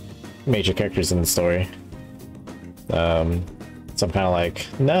two of the major characters in the story. So I'm kind of like,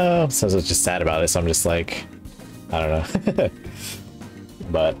 no, so I was just sad about it, so I'm just like, I don't know.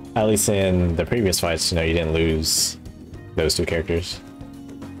 But at least in the previous fights, you know, you didn't lose those two characters.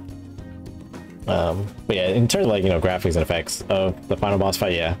 But yeah, in terms of like, you know, graphics and effects of the final boss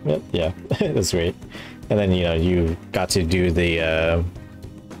fight, yeah, it was great. And then, you know, you got to do the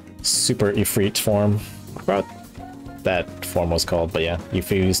Super Ifrit form. I forgot what that form was called, but yeah, you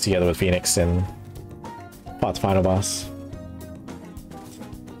fused together with Phoenix and fought the final boss.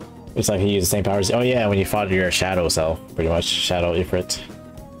 It's like he used the same powers. Oh yeah, when you fought your shadow self, pretty much, Shadow Ifrit.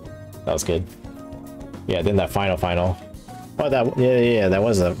 That was good. Yeah, then that final. Oh, that yeah, that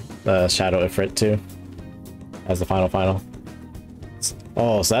was a Shadow Ifrit too, as the final.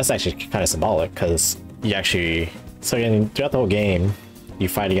 Oh, so that's actually kind of symbolic, because you actually, so again, throughout the whole game, you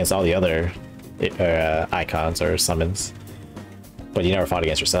fight against all the other icons or summons, but you never fought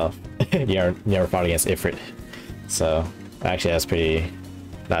against yourself. You never fought against Ifrit. So actually, that's pretty.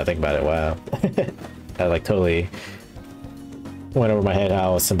 Now I think about it, wow. That like totally went over my head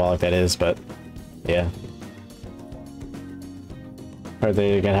how symbolic that is, but yeah. Are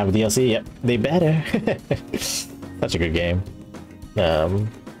they gonna have a DLC? Yep, they better. Such a good game.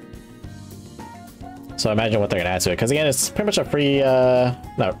 So I imagine what they're gonna add to it, because again, it's pretty much a free,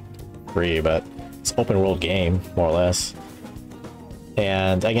 not free, but it's open world game, more or less.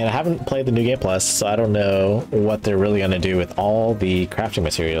 And again, I haven't played the New Game Plus, so I don't know what they're really gonna do with all the crafting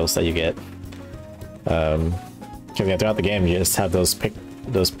materials that you get. Because yeah, throughout the game, you just have those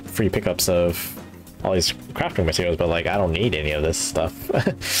free pickups of all these crafting materials, but like I don't need any of this stuff.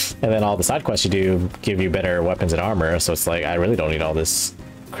 And then all the side quests you do give you better weapons and armor, so it's like I really don't need all this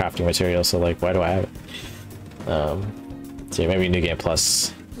crafting material, so like why do I have it? So yeah, maybe New Game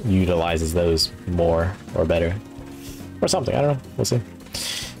Plus utilizes those more or better or something. I don't know, we'll see.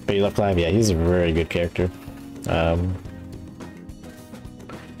 But you left Clive, yeah, he's a very good character.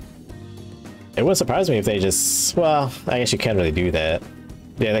 It wouldn't surprise me if they just, well, I guess you can't really do that.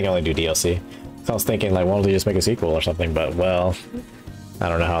 Yeah, they can only do DLC. So I was thinking, like, why don't they just make a sequel or something? But, well, I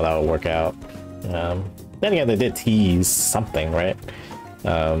don't know how that would work out. Then again, they did tease something, right?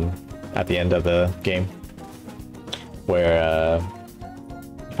 At the end of the game. Where,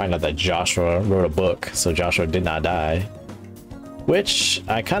 you find out that Joshua wrote a book, so Joshua did not die. Which,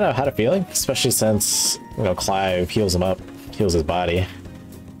 I kind of had a feeling, especially since, you know, Clive heals him up, heals his body,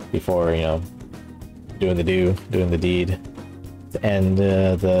 before, you know, doing the deed to end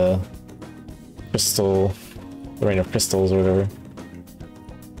the crystal the Rain of Crystals or whatever.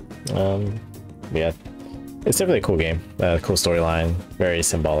 Yeah, it's definitely a cool game. Cool storyline, very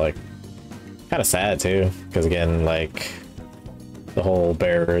symbolic. Kind of sad too, because again, like the whole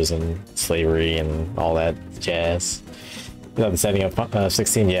bearers and slavery and all that jazz. You know, the setting of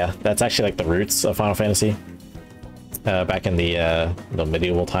 16, yeah, that's actually like the roots of Final Fantasy. Back in the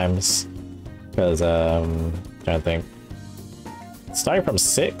medieval times, because trying to think, starting from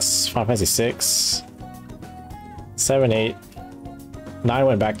 6, Final Fantasy 6, 7, 8, 9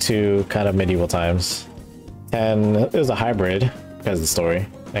 went back to kind of medieval times. 10, it was a hybrid because of the story.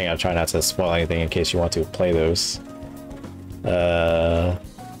 I gotta try not to spoil anything in case you want to play those. 11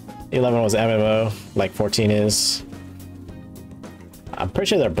 was MMO, like 14 is. I'm pretty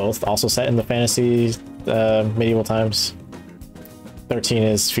sure they're both also set in the fantasy medieval times. 13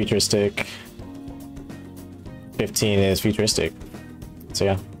 is futuristic. 15 is futuristic. So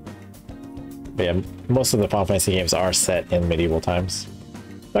yeah. But yeah, most of the Final Fantasy games are set in medieval times.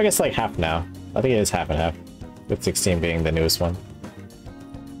 So I guess like half now. I think it is half and half, with 16 being the newest one.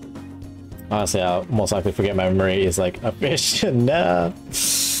 Honestly, I'll most likely forget my memory is like a fish. No.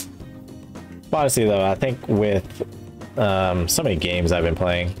 Honestly though, I think with so many games I've been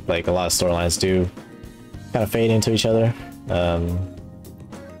playing, like a lot of storylines do kind of fade into each other.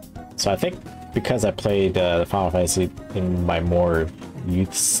 So I think because I played Final Fantasy in my more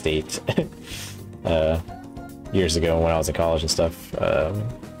youth state years ago when I was in college and stuff,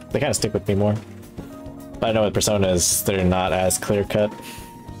 they kind of stick with me more. But I know with Personas, they're not as clear-cut.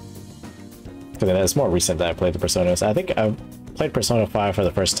 Because it's more recent that I played the Personas. I think I played Persona 5 for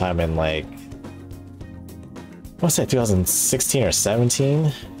the first time in like, I want to say 2016 or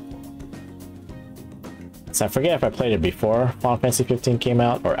 17. So I forget if I played it before Final Fantasy 15 came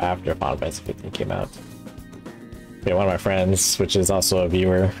out or after Final Fantasy 15 came out. Yeah, one of my friends, which is also a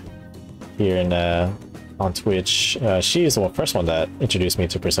viewer here in on Twitch, she's the first one that introduced me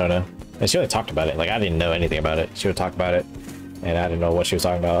to Persona. And she only talked about it. Like, I didn't know anything about it. She would talk about it, and I didn't know what she was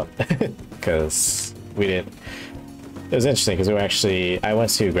talking about. Because we didn't... It was interesting, because we were actually... I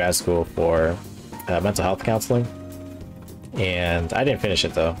went to grad school for mental health counseling. And I didn't finish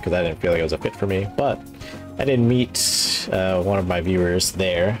it, though, because I didn't feel like it was a fit for me. But I did meet one of my viewers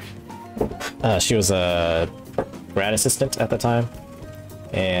there. She was a grad assistant at the time.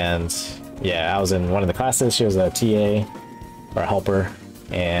 And, yeah, I was in one of the classes. She was a TA, or a helper.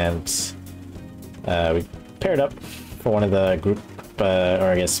 And we paired up for one of the group, or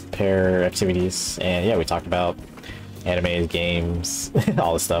I guess pair activities, and yeah, we talked about anime, games,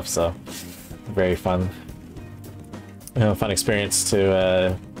 all this stuff. So very fun, fun experience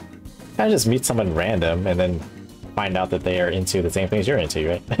to kind of just meet someone random and then find out that they are into the same things you're into,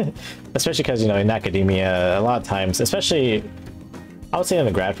 right? Especially because, you know, in academia, a lot of times, especially I would say in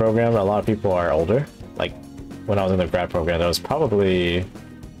the grad program, a lot of people are older. Like when I was in the grad program, there was probably,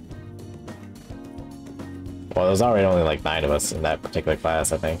 well, there was already only like 9 of us in that particular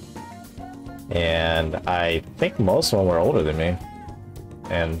class, I think. And I think most of them were older than me.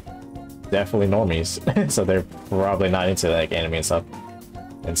 And definitely normies. So they're probably not into like anime and stuff.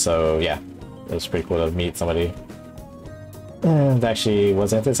 And so, yeah, it was pretty cool to meet somebody that actually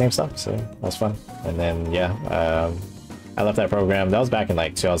was into the same stuff. So that was fun. And then, yeah, I left that program. That was back in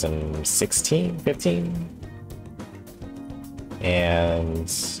like 2016, 15.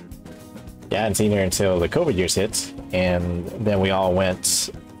 And yeah, I hadn't seen her until the COVID years hit, and then we all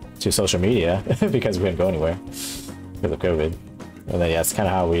went to social media because we couldn't go anywhere because of COVID. And then yeah, it's kind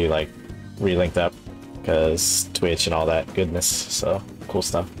of how we like re-linked up, because Twitch and all that goodness. So cool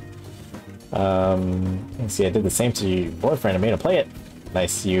stuff. And see, I did the same to your boyfriend. I made him play it.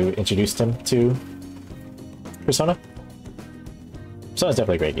 Nice, you introduced him to Persona. Persona's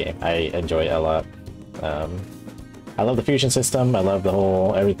definitely a great game. I enjoy it a lot. I love the fusion system. I love the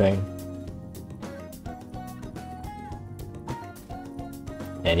whole everything.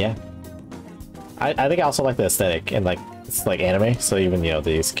 And yeah, I think I also like the aesthetic, and like it's like anime, so even, you know,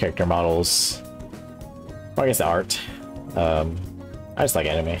 these character models, or I guess the art. I just like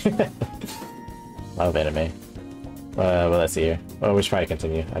anime. Love anime. Well, let's see here. Well, we should probably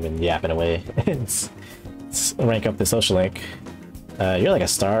continue. I've been yapping away. let's rank up the social link. You're like a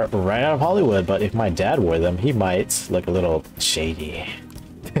star right out of Hollywood, but if my dad wore them, he might look a little shady.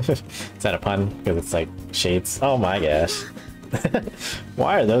 Is that a pun? Because it's like shades. Oh my gosh.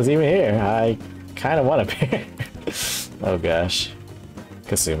 Why are those even here? I kind of want a pair. Oh gosh.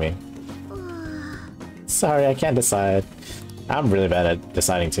 Kasumi. Sorry, I can't decide. I'm really bad at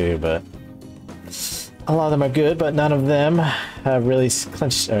deciding too, but a lot of them are good, but none of them have really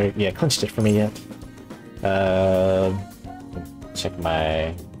clinched it for me yet. Check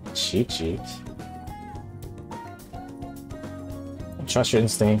my cheat sheet. Trust your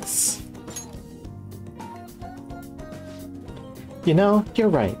instincts. You know, you're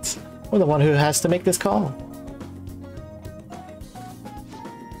right. I'm the one who has to make this call.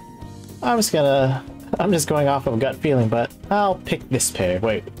 I'm just going off of gut feeling, but I'll pick this pair.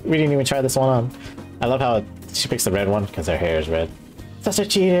 Wait, we didn't even try this one on. I love how she picks the red one because her hair is red. Such a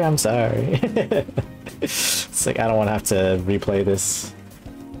cheater, I'm sorry. It's like I don't want to have to replay this.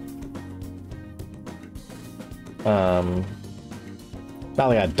 Not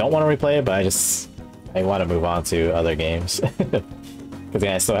like I don't want to replay it, but I want to move on to other games. Because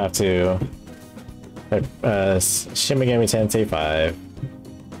yeah, I still have to Shin Megami Tensei 5.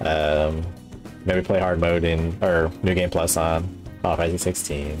 Maybe play hard mode or New Game Plus on Final Fantasy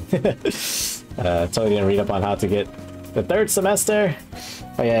 16. Totally didn't read up on how to get the third semester.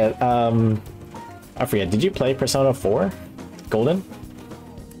 Oh yeah, I forget, did you play Persona 4 Golden?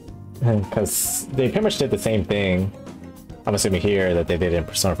 Because they pretty much did the same thing, I'm assuming here, that they did in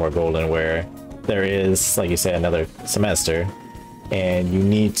Persona 4 Golden, where there is, like you said, another semester, and you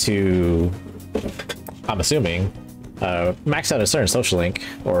need to, I'm assuming, max out a certain social link,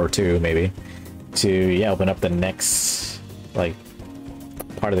 or two maybe, to open up the next, like,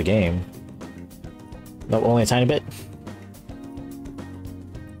 part of the game. No, only a tiny bit.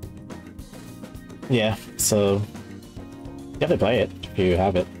 Yeah, so definitely play it if you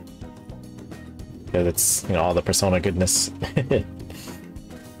have it, because it's, you know, all the Persona goodness.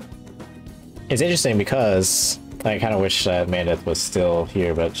 It's interesting because I kind of wish that Mandeth was still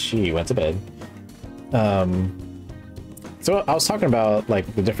here, but she went to bed. So I was talking about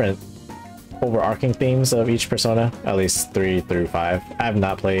like the different overarching themes of each Persona, at least 3 through 5. I have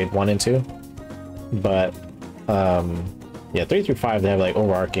not played 1 and 2, but yeah, 3 through 5, they have like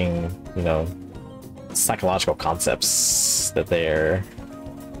overarching, you know, psychological concepts that they're,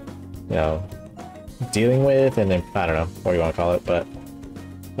 you know, dealing with, and then I don't know what you want to call it, but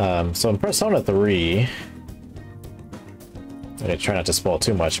so in Persona 3, I'm gonna try not to spoil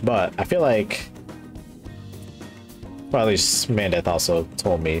too much, but I feel like, well, at least Mandeth also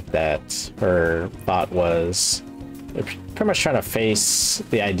told me that her thought was pretty much trying to face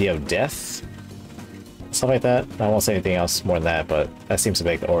the idea of death, stuff like that. I won't say anything else more than that, but that seems to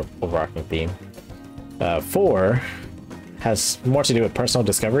be the overarching theme. 4 has more to do with personal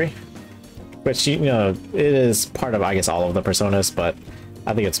discovery, which, you know, it is part of, I guess, all of the Personas, but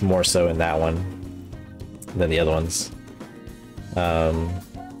I think it's more so in that one than the other ones. So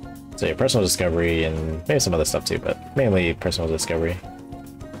yeah, personal discovery and maybe some other stuff too, but mainly personal discovery.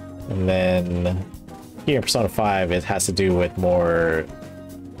 And then here in Persona 5, it has to do with more,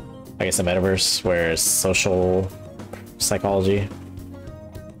 I guess, the metaverse, where it's social psychology.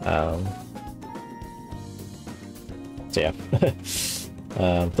 So yeah.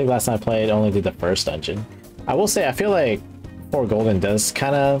 I think last time I played, only did the first dungeon. I will say, I feel like 4 Golden does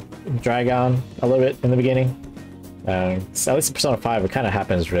kind of drag on a little bit in the beginning. So at least in Persona 5, it kind of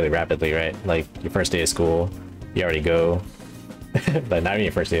happens really rapidly, right? Like, your first day of school, you already go, but not even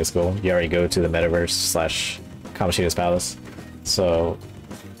your first day of school, you already go to the metaverse / Kamoshida's Palace. So,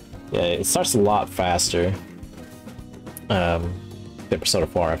 yeah, it starts a lot faster than Persona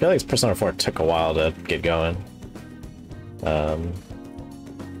 4. I feel like Persona 4 took a while to get going.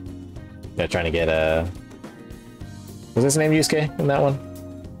 Yeah, trying to get was his name Yusuke in that one?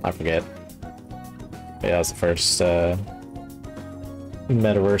 I forget. Yeah, that was the first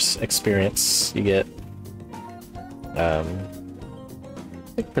metaverse experience you get. I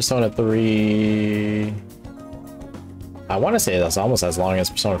think Persona 3, I want to say that's almost as long as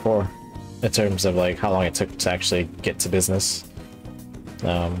Persona 4 in terms of like how long it took to actually get to business.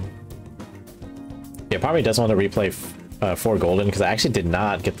 Yeah, probably does want to replay 4 Golden, because I actually did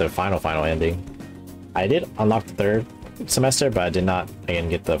not get the final ending. I did unlock the 3rd semester, but I did not, again,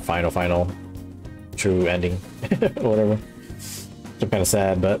 get the final true ending or whatever. I'm kind of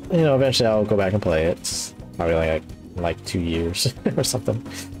sad, but you know, eventually I'll go back and play it. It's probably like 2 years or something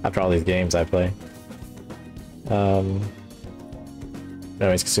after all these games I play. Anyways,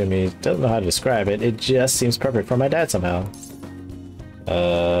 Kasumi doesn't know how to describe it. It just seems perfect for my dad somehow.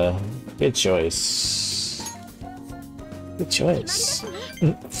 Good choice. Good choice.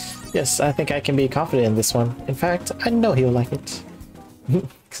 Yes, I think I can be confident in this one. In fact, I know he'll like it.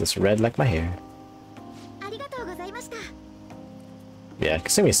 Because it's red like my hair. Yeah,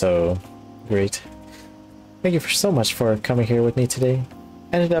 Kasumi's so great. Thank you so much for coming here with me today.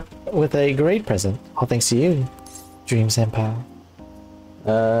 Ended up with a great present, all thanks to you, Dream Senpai.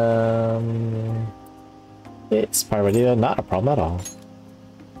 It's part of a deal, not a problem at all.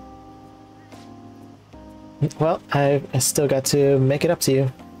 Well, I still got to make it up to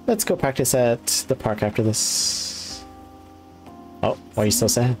you. Let's go practice at the park after this. Oh, why are you so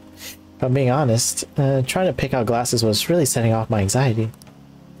sad? If I'm being honest, trying to pick out glasses was really setting off my anxiety.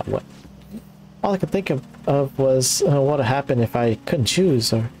 What? All I could think of was what would happen if I couldn't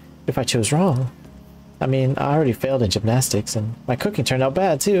choose, or if I chose wrong. I mean, I already failed in gymnastics, and my cooking turned out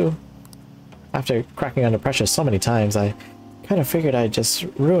bad too. After cracking under pressure so many times, I kind of figured I'd just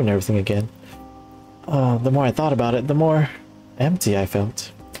ruin everything again. The more I thought about it, the more empty I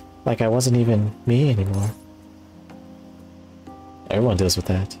felt. Like I wasn't even me anymore. Everyone deals with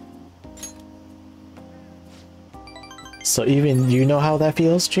that. So even you know how that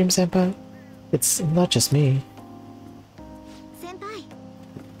feels, Dream Senpai? It's not just me. Senpai.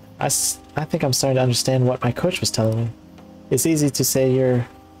 I think I'm starting to understand what my coach was telling me. It's easy to say you're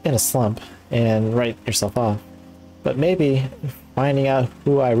in a slump and write yourself off. But maybe finding out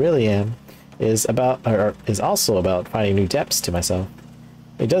who I really am is also about finding new depths to myself.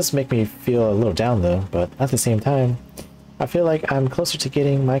 It does make me feel a little down though, but at the same time, I feel like I'm closer to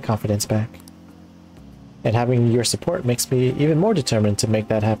getting my confidence back. And having your support makes me even more determined to make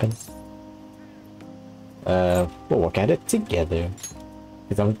that happen. We'll work at it together.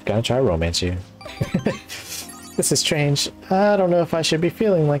 Because I'm gonna try to romance you. This is strange. I don't know if I should be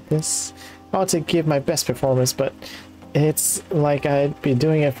feeling like this. I want to give my best performance, but it's like I'd be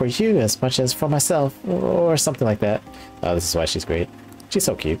doing it for you as much as for myself, or something like that. Oh, this is why she's great. She's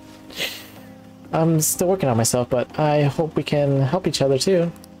so cute. I'm still working on myself, but I hope we can help each other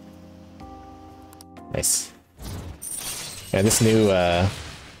too. Nice. Yeah, this new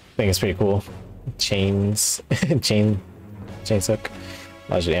thing is pretty cool. Chains hook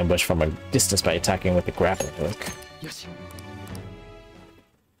allows you to ambush from a distance by attacking with the grappling hook.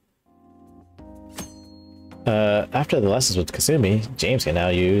 After the lessons with Kasumi, James can now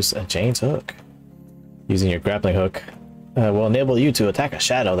use a chains hook. Using your grappling hook will enable you to attack a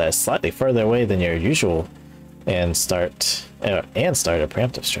shadow that is slightly further away than your usual and start a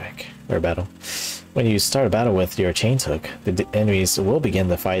preemptive strike or battle. When you start a battle with your chains hook, the enemies will begin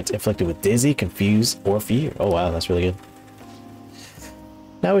the fight inflicted with dizzy, confused, or fear. Oh wow, that's really good.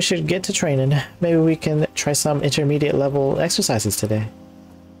 Now we should get to training. Maybe we can try some intermediate level exercises today.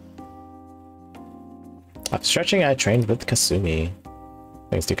 After stretching, I trained with Kasumi.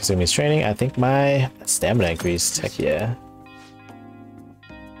 Thanks to Kasumi's training, I think my stamina increased. Heck yeah.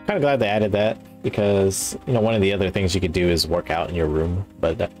 Kind of glad they added that, because, you know, one of the other things you could do is work out in your room,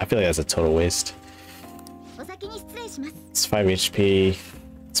 but I feel like that's a total waste. It's 5 HP,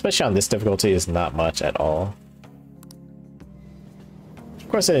 especially on this difficulty, is not much at all. Of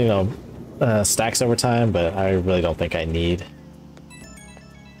course, it, you know, stacks over time, but I really don't think I need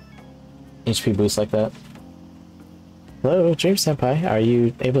HP boosts like that. Hello, Dream Senpai, are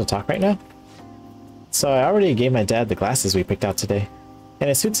you able to talk right now? So I already gave my dad the glasses we picked out today, and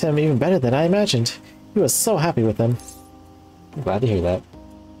it suits him even better than I imagined. He was so happy with them. I'm glad to hear that.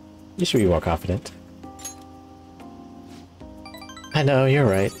 You should be more confident. I know, you're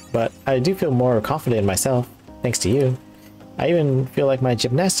right, but I do feel more confident in myself, thanks to you. I even feel like my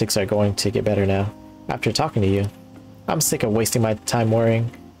gymnastics are going to get better now, after talking to you. I'm sick of wasting my time worrying.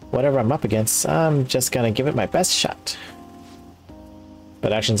 Whatever I'm up against, I'm just gonna give it my best shot.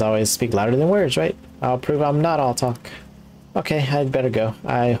 But actions always speak louder than words, right? I'll prove I'm not all talk. Okay, I'd better go.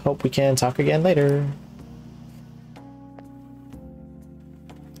 I hope we can talk again later.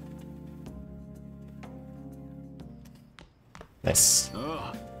 Nice.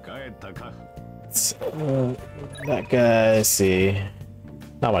 That guy, let's see.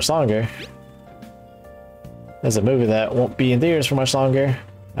 Not much longer. There's a movie that won't be in theaters for much longer.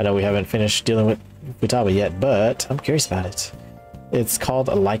 I know we haven't finished dealing with Futaba yet, but I'm curious about it. It's called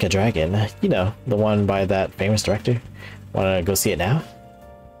Like a Dragon. You know, the one by that famous director. Wanna go see it now?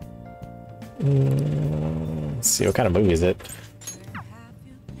 Let's see, what kind of movie is it?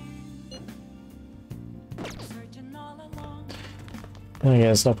 I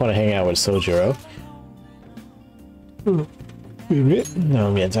guess no point in hanging out with Sojiro. No,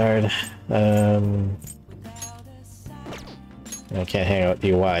 I'm getting tired. I can't hang out with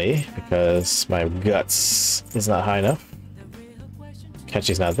UI because my guts is not high enough.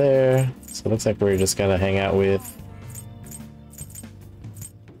 Kachi's not there, so it looks like we're just gonna hang out with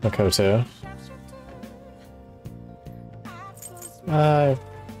Makoto.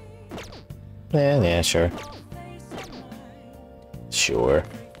 Yeah, sure. Sure.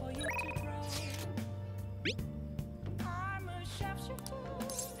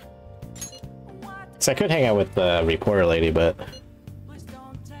 So I could hang out with the reporter lady, but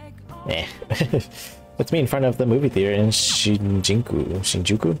eh. Let's meet in front of the movie theater in Shinjuku.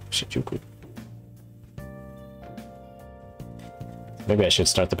 Maybe I should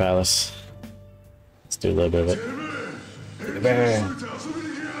start the palace. Let's do a little bit of it. Oh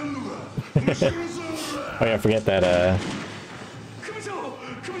yeah, I forget that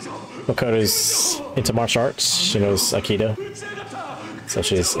Makoto's into martial arts. She knows Aikido, so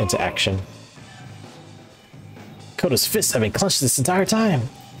she's into action. Makoto's fists have been clenched this entire time.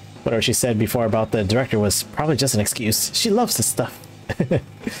 Whatever she said before about the director was probably just an excuse. She loves this stuff. I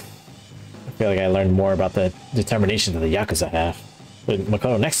feel like I learned more about the determination that the Yakuza have. With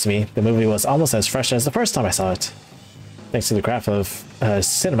Makoto next to me, the movie was almost as fresh as the first time I saw it. Thanks to the craft of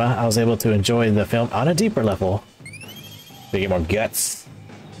cinema, I was able to enjoy the film on a deeper level. They get more guts.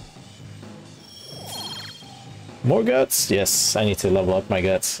 More guts? Yes, I need to level up my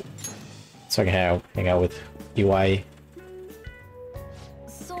guts so I can hang out with UI.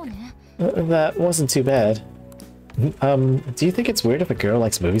 That wasn't too bad. Do you think it's weird if a girl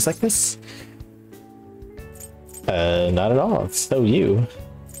likes movies like this? Not at all. It's so you.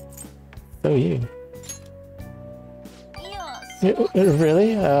 So you.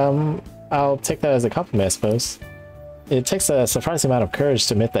 Really? I'll take that as a compliment, I suppose. It takes a surprising amount of courage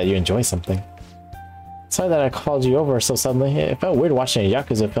to admit that you enjoy something. Sorry that I called you over so suddenly. It felt weird watching a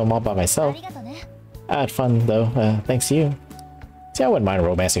Yakuza film all by myself. I had fun, though, thanks to you. See, I wouldn't mind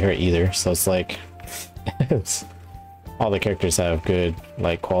romancing her either, so it's like... all the characters have good,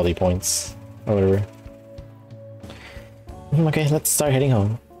 like, quality points, or whatever. Okay, let's start heading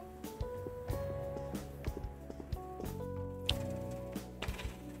home.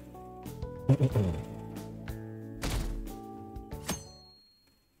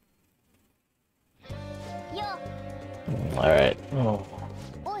 Alright. Oh.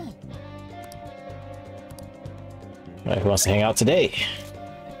 Alright, who wants to hang out today?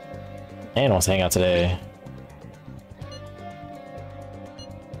 Anne wants to hang out today.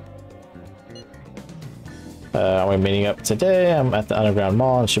 We're meeting up today. I'm at the Underground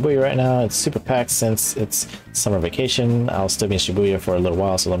Mall in Shibuya right now. It's super packed since it's summer vacation. I'll still be in Shibuya for a little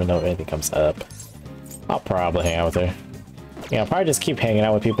while, so let me know if anything comes up. I'll probably hang out with her. Yeah, I'll probably just keep hanging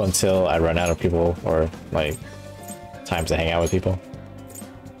out with people until I run out of people, or like times to hang out with people.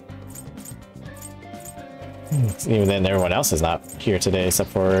 Even then, everyone else is not here today except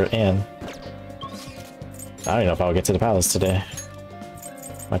for Anne. I don't know if I'll get to the palace today.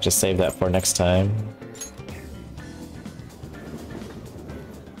 Might just save that for next time.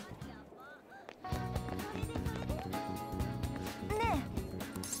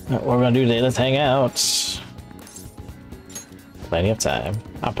 What we're gonna do today, let's hang out. Plenty of time.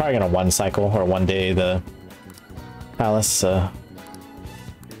 I'm probably gonna one cycle or one day the palace. I'm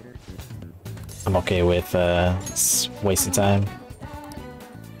okay with wasting time.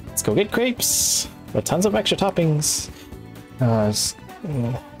 Let's go get crepes with tons of extra toppings.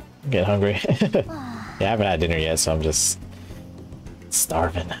 Get hungry. Yeah, I haven't had dinner yet, so I'm just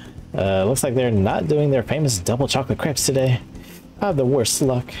starving. Looks like they're not doing their famous double chocolate crepes today. I have the worst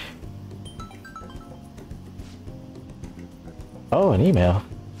luck. Oh, an email.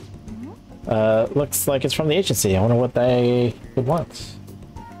 Looks like it's from the agency. I wonder what they would want.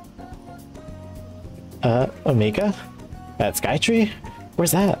 Omega? At Skytree?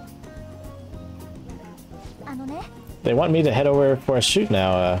 Where's that? They want me to head over for a shoot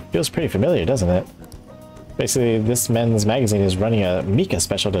now. Feels pretty familiar, doesn't it? Basically, this men's magazine is running a Mika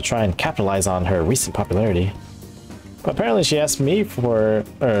special to try and capitalize on her recent popularity. But apparently she asked me for,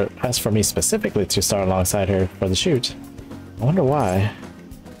 or asked for me specifically to star alongside her for the shoot. I wonder why.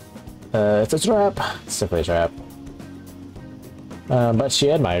 It's a trap. It's definitely a trap. But she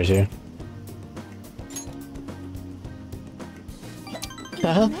admires you.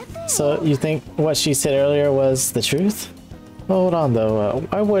 So you think what she said earlier was the truth? Hold on though,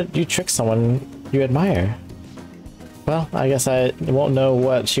 why would you trick someone you admire? Well, I guess I won't know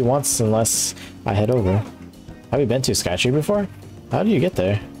what she wants unless I head over. Have you been to Skytree before? How do you get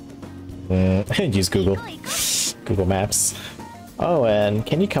there? Use Google. Google Maps. Oh, and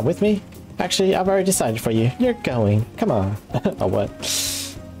can you come with me? Actually, I've already decided for you. You're going. Come on. Oh, what?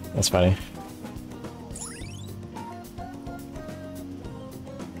 That's funny.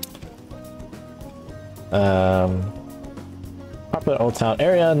 Popular old town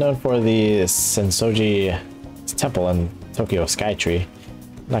area known for the Sensoji Temple and Tokyo Skytree.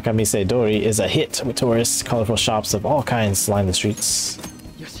 Nakamise Dori is a hit with tourists. Colorful shops of all kinds line the streets.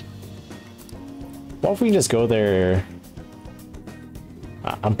 What if we just go there?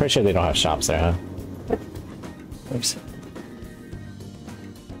 I'm pretty sure they don't have shops there, huh? Oops.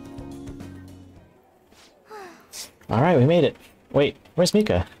 Alright, we made it. Wait, where's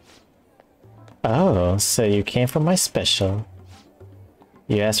Mika? Oh, so you came for my special.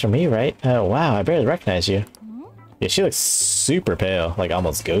 You asked for me, right? Oh, wow, I barely recognize you. Yeah, she looks super pale, like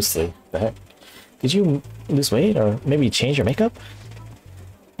almost ghostly. What the heck? did you lose weight or maybe change your makeup?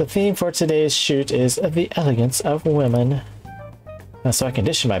 The theme for today's shoot is the elegance of women. So I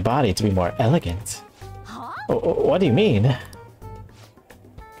condition my body to be more elegant. What do you mean?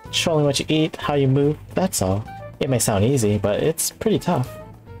 Controlling what you eat, how you move, that's all. It may sound easy, but it's pretty tough.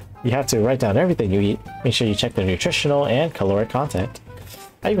 You have to write down everything you eat, make sure you check the nutritional and caloric content.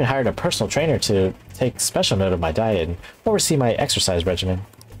 I even hired a personal trainer to take special note of my diet and oversee my exercise regimen.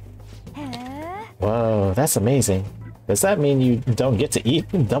 Whoa, that's amazing. Does that mean you don't get to eat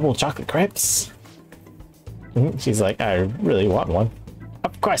double chocolate crepes? She's like, I really want one.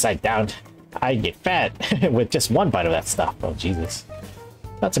 Of course I don't. I get fat with just one bite of that stuff. Oh, Jesus.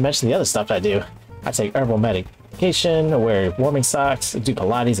 Not to mention the other stuff I do. I take herbal medication, wear warming socks, do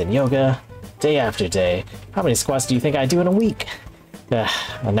Pilates and yoga, day after day. How many squats do you think I do in a week?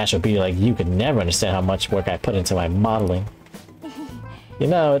 A natural beauty like you could never understand how much work I put into my modeling. You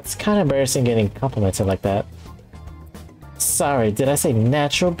know, it's kind of embarrassing getting complimented like that. Sorry, did I say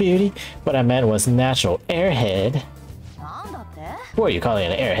natural beauty? What I meant was natural airhead. What are you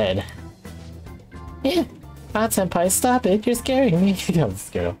calling an airhead? Yeah. Senpai, stop it. You're scaring me. I'm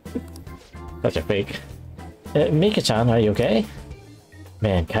scared. Such a fake. Mika-chan, are you okay?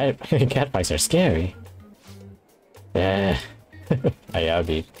 Man, cat fights are scary. Yeah. I'd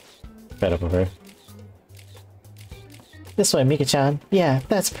be fed up with her. This way, Mika-chan. Yeah,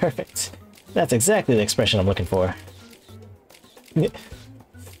 that's perfect. That's exactly the expression I'm looking for.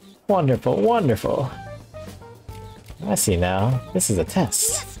 Wonderful, wonderful. I see now. This is a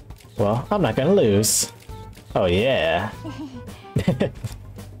test. Well, I'm not gonna lose. Oh yeah.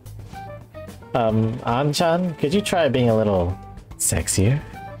 An-chan, could you try being a little sexier?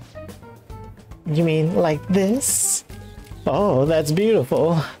 You mean like this? Oh, that's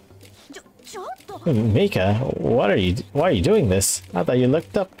beautiful. Mika, why are you doing this? I thought you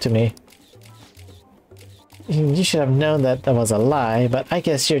looked up to me. You should have known that that was a lie, but I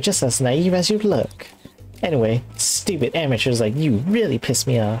guess you're just as naive as you look. Anyway, stupid amateurs like you really piss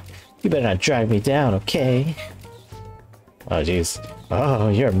me off. You better not drag me down, okay? Oh, jeez. Oh,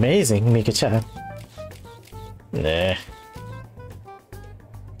 you're amazing, Mika-chan. Nah.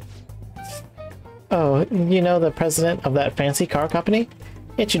 Oh, you know the president of that fancy car company?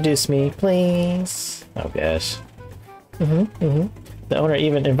 Introduce me, please. Oh, gosh. The owner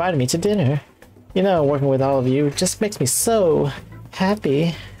even invited me to dinner. You know, working with all of you just makes me so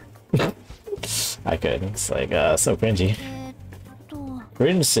happy. I could. It's like, so cringy.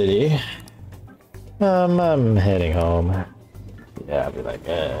 Green City. I'm heading home. Yeah, I'll be like,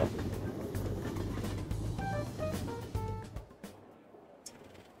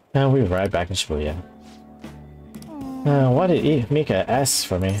 And we arrived back in Shibuya. Why did Mika ask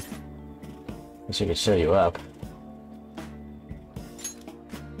for me? She could show you up.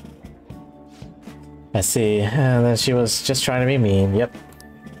 I see. Then she was just trying to be mean. Yep.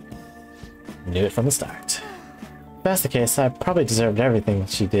 Knew it from the start. If that's the case, I probably deserved everything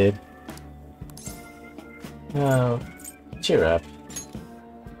she did. Oh, cheer up.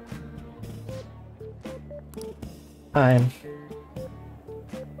 I'm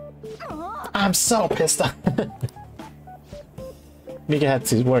so pissed off. Mika had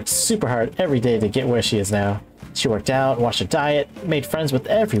to work super hard every day to get where she is now. She worked out, watched her diet, made friends with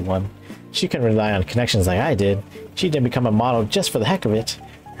everyone. She couldn't rely on connections like I did. She didn't become a model just for the heck of it.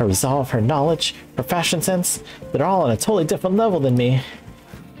 Her resolve, her knowledge, her fashion sense, they're all on a totally different level than me.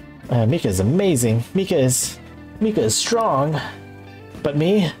 Mika is amazing. Mika is strong. But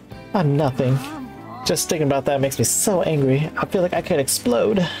me? I'm nothing. Just thinking about that makes me so angry. I feel like I could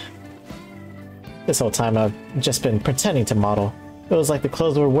explode. This whole time I've just been pretending to model. It was like the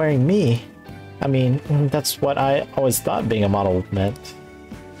clothes were wearing me. I mean, that's what I always thought being a model meant.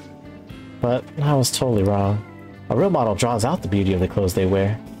 But I was totally wrong. A real model draws out the beauty of the clothes they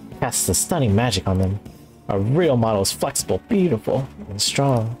wear, casts a stunning magic on them. A real model is flexible, beautiful, and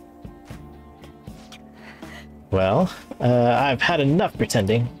strong. Well, I've had enough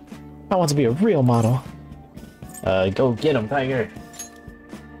pretending. I want to be a real model. Go get him, Tiger.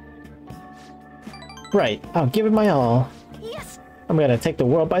 Right, I'll give it my all. Yes. I'm gonna take the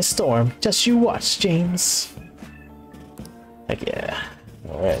world by storm. Just you watch, James. Heck yeah.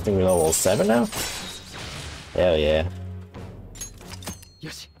 Alright, I think we're level 7 now? Hell yeah.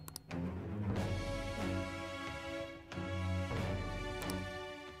 Yes.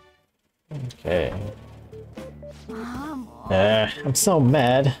 Okay. I'm so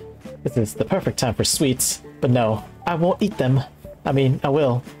mad. This is the perfect time for sweets. But no, I won't eat them. I mean, I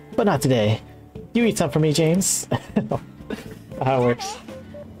will, but not today. You eat some for me, James. How it works.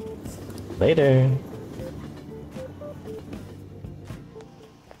 Later.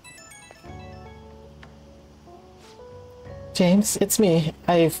 James, it's me.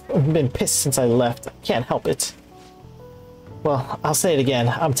 I've been pissed since I left. I can't help it. Well, I'll say it again.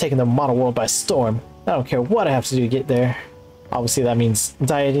 I'm taking the model world by storm. I don't care what I have to do to get there. Obviously that means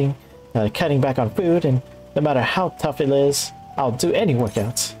dieting, cutting back on food, and no matter how tough it is, I'll do any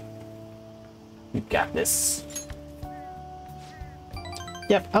workouts. You got this.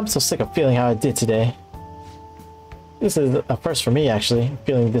 Yep, I'm so sick of feeling how I did today. This is a first for me, actually.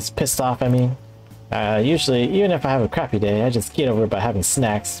 Feeling this pissed off, I mean. Usually, even if I have a crappy day, I just get over it by having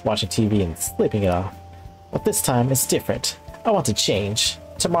snacks, watching TV, and sleeping it off. But this time, it's different. I want to change.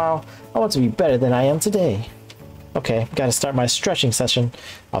 Tomorrow, I want to be better than I am today. Okay, gotta start my stretching session.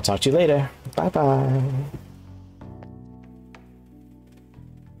 I'll talk to you later. Bye-bye.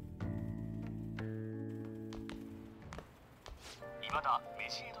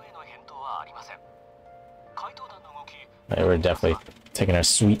 Right, we're definitely taking our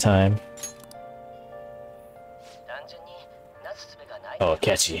sweet time. Oh,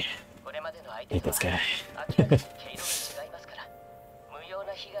 catchy. Hate this guy.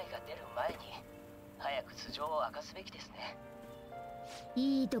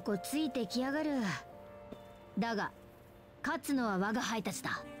 いいとこついてきやがる。だが、勝つのは我が輩たち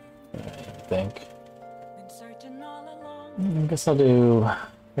だ。I guess I'll do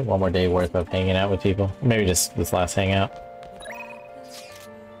one more day worth of hanging out with people. Maybe just this last hangout.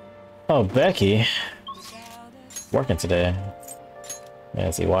 Oh, Becky. Working today. Yeah,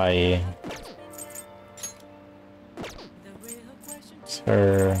 let's see why. It's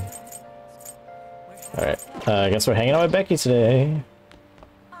her. Alright. I guess we're hanging out with Becky today.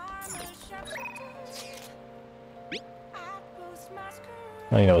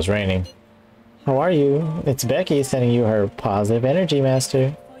 I think it was raining. How are you? It's Becky sending you her positive energy,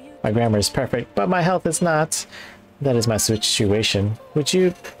 Master. My grammar is perfect, but my health is not. That is my situation. Would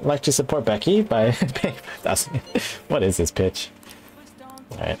you like to support Becky by paying 5,000? What is this pitch?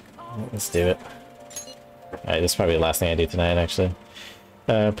 Alright, let's do it. Alright, this is probably the last thing I do tonight, actually.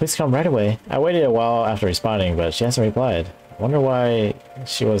 Please come right away. I waited a while after responding, but she hasn't replied. Wonder why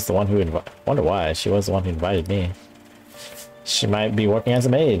she was the one who invited me. She might be working as a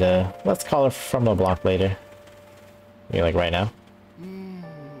maid. Let's call her from LeBlanc later. Maybe like right now?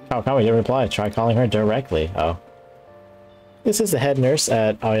 Kawakami didn't reply. Try calling her directly. Oh. This is the head nurse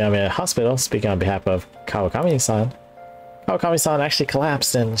at Aoyama Hospital, speaking on behalf of Kawakami-san. Kawakami-san actually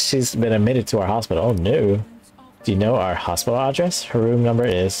collapsed and she's been admitted to our hospital. Oh no. Do you know our hospital address? Her room number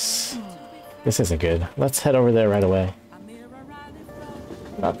is... This isn't good. Let's head over there right away.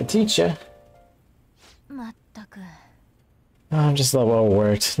 Not the teacher. I'm just a little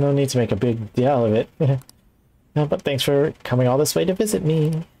overworked. No need to make a big deal of it. No, but thanks for coming all this way to visit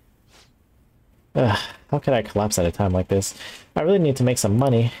me. How could I collapse at a time like this? I really need to make some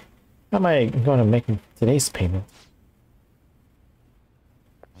money. How am I going to make today's payment?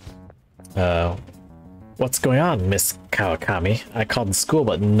 What's going on, Miss Kawakami? I called the school,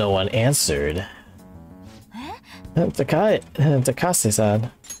 but no one answered.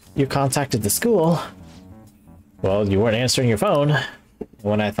 Takase-san, you contacted the school. Well, you weren't answering your phone.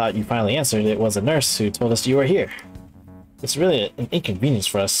 When I thought you finally answered, it was a nurse who told us you were here. It's really an inconvenience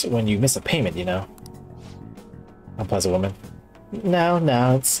for us when you miss a payment, you know. Unpleasant woman. No,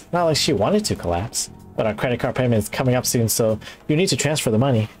 it's not like she wanted to collapse. But our credit card payment is coming up soon, so you need to transfer the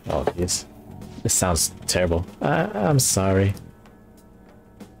money. Oh, jeez. This sounds terrible. I'm sorry.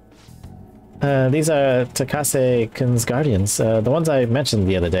 These are Takase-kun's guardians. The ones I mentioned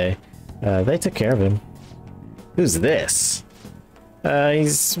the other day. They took care of him. Who's this?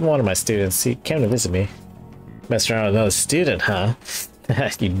 He's one of my students. He came to visit me. Messed around with another student, huh?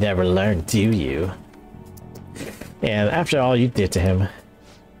 You never learn, do you? And after all you did to him,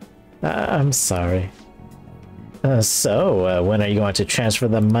 I'm sorry. So, when are you going to transfer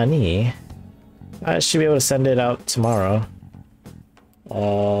the money? I should be able to send it out tomorrow.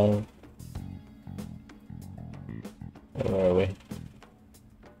 Where are we?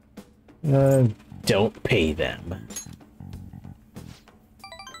 Don't pay them.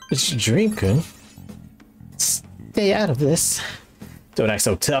 It's Dream-kun. Stay out of this. Don't act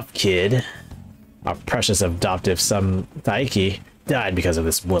so tough, kid. Our precious adoptive son, Daiki, died because of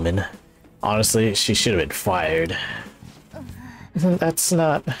this woman. Honestly, she should have been fired. That's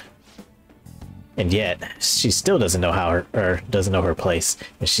not... And yet, she still doesn't know doesn't know her place,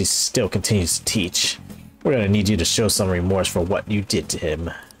 and she still continues to teach. We're gonna need you to show some remorse for what you did to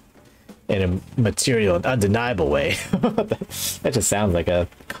him. In a material and undeniable way. That just sounds like a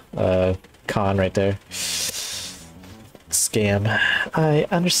con right there. Scam. I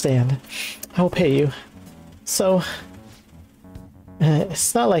understand. I will pay you. So,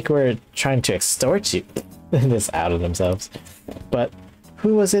 it's not like we're trying to extort you. this out of themselves. But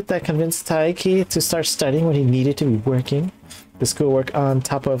who was it that convinced Taiki to start studying when he needed to be working? The schoolwork on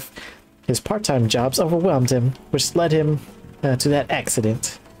top of his part-time jobs overwhelmed him, which led him to that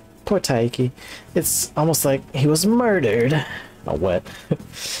accident. Poor Taiki. It's almost like he was murdered. Oh, what?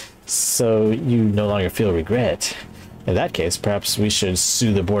 So you no longer feel regret. In that case, perhaps we should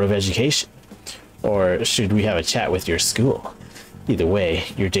sue the Board of Education. Or should we have a chat with your school? Either way,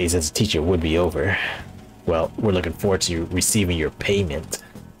 your days as a teacher would be over. Well, we're looking forward to receiving your payment.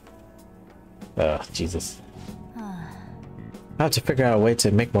 Oh, Jesus. I have to figure out a way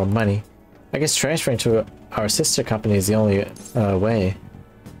to make more money. I guess transferring to our sister company is the only way.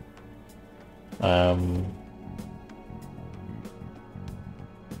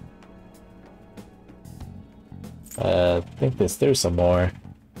 Think this through some more.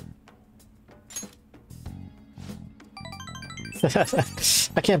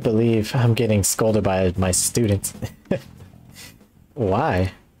 I can't believe I'm getting scolded by my students.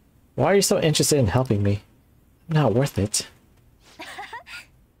 Why? Why are you so interested in helping me? Not worth it.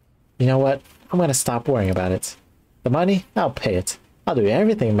 You know what? I'm gonna stop worrying about it. The money? I'll pay it. I'll do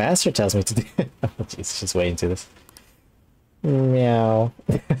everything Master tells me to do. Oh, jeez, just waiting to this. Meow.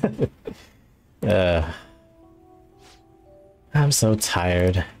 I'm so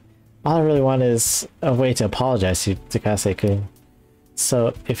tired. All I really want is a way to apologize to Takase-kun.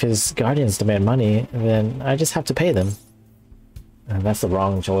 So if his guardians demand money, then I just have to pay them. And that's the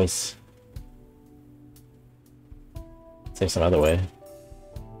wrong choice. Say some other way.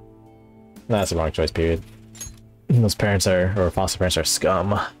 No, that's the wrong choice, period. Those parents or foster parents are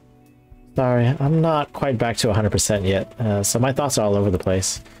scum. Sorry, I'm not quite back to 100% yet, so my thoughts are all over the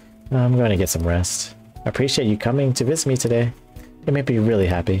place. I'm going to get some rest. I appreciate you coming to visit me today. It made me really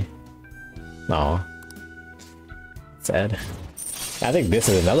happy. Aw. Sad. I think this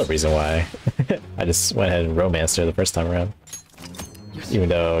is another reason why I just went ahead and romanced her the first time around. Even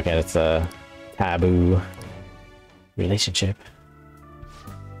though, again, it's a taboo relationship.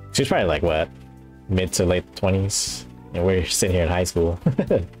 She was probably like, what? Mid to late 20s? And we're sitting here in high school.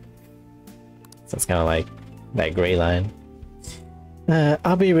 So it's kind of like that gray line.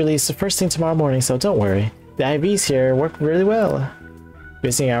 I'll be released the first thing tomorrow morning, so don't worry. The IVs here work really well.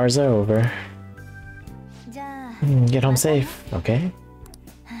 Visiting hours are over. Get home safe, okay?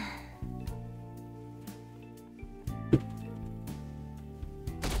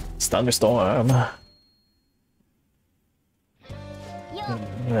 Thunderstorm.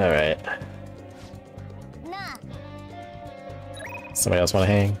 Alright. Somebody else want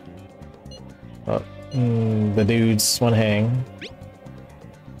to hang? Oh, the dudes want to hang.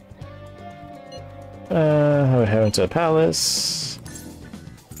 We're heading to the palace.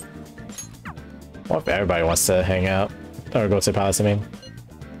 What if everybody wants to hang out? Or go to the palace, I mean.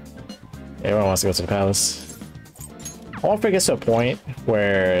 Everyone wants to go to the palace. I wonder if it gets to a point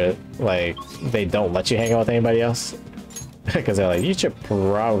where, like, they don't let you hang out with anybody else. Because they're like, you should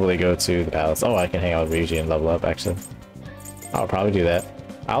probably go to the palace. Oh, I can hang out with Ryuji and level up, actually. I'll probably do that.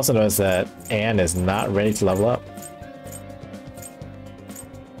 I also noticed that Anne is not ready to level up.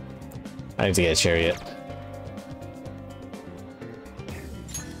 I need to get a chariot.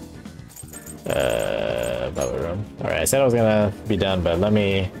 Bubble room. Alright, I said I was gonna be done, but let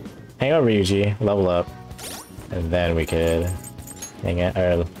me hang out with Ryuji, level up, and then we could hang out,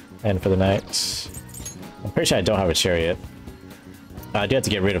 or end for the night. I'm pretty sure I don't have a chariot. I do have to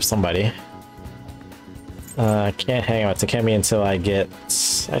get rid of somebody. I can't hang out with Takemi until I get...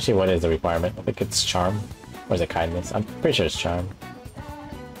 Actually, what is the requirement? I think it's charm. Or is it kindness? I'm pretty sure it's charm.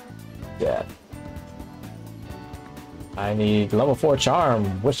 Yeah. I need level 4 charm,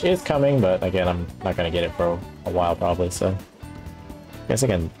 which is coming, but again, I'm not gonna get it for a while probably, so... I guess I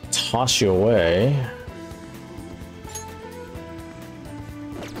can toss you away.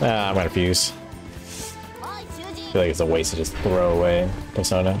 I'm gonna fuse. I feel like it's a waste to just throw away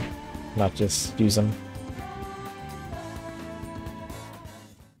Persona, not just use them.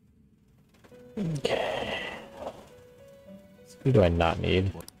 Okay. Who do I not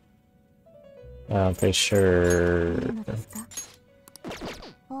need? I'm pretty sure...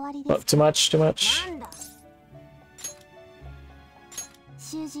 Oh, too much, too much.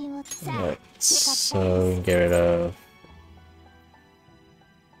 Right, so we can get rid of...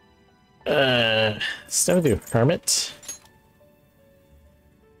 still do Hermit.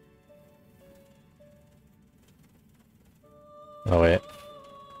 Oh wait.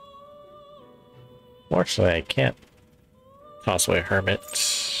 Fortunately, I can't toss away Hermit.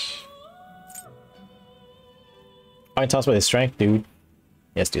 I can toss away the strength, dude.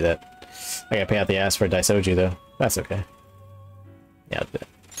 Yes, do that. I gotta pay out the ass for Daisoji though. That's okay. Yeah, I'll do that.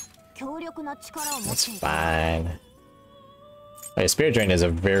 That's fine. Oh, yeah, Spirit Drain is a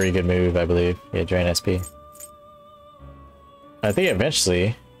very good move, I believe. Yeah, Drain SP. I think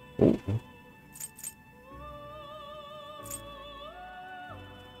eventually... Ooh.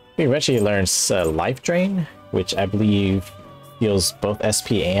 I think eventually he learns Life Drain, which I believe heals both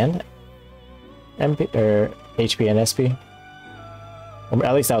SP and MP, or HP and SP. Or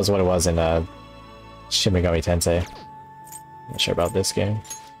at least that was what it was in Shin Megami Tensei. Not sure about this game.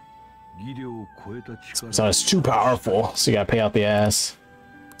 So it's too powerful, so you gotta pay out the ass.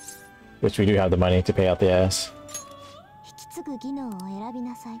 Which we do have the money to pay out the ass.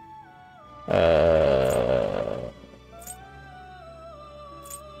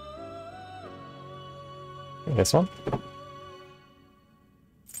 This one?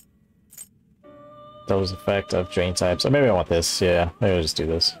 Those effect of drain types. Or maybe I want this, yeah. Maybe I'll just do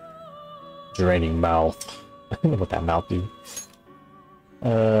this. Draining mouth. What that mouth do?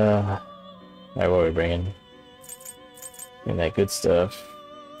 Alright, what are we bringing? Bring that good stuff.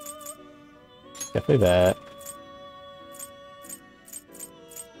 Definitely that.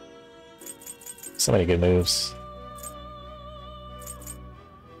 So many good moves.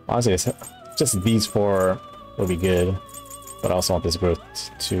 Honestly, it's just these four will be good, but I also want this growth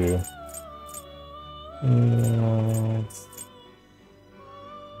too.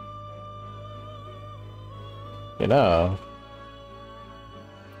 You know,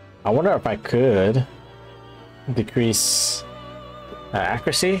 I wonder if I could decrease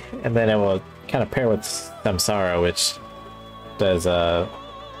accuracy, and then it will kind of pair with Samsara, which does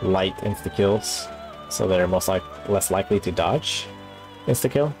light insta kills, so they're less likely to dodge insta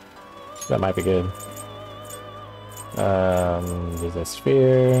kill. That might be good. There's a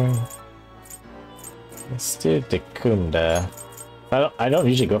sphere. Let's do Dekunda. I don't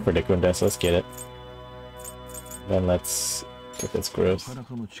usually go for Dekunda, so let's get it. Then let's get this growth.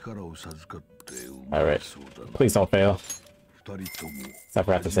 Alright. Please don't fail. Except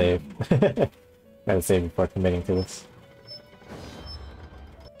for I have to save. I have to save before committing to this.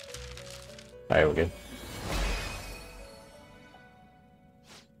 Alright, we're good.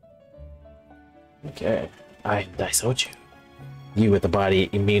 Okay. I Daisoju. You with the body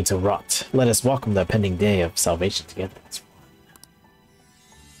immune to rot. Let us welcome the pending day of salvation together. That's fun.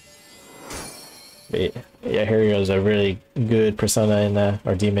 Yeah, Hario's a really good persona in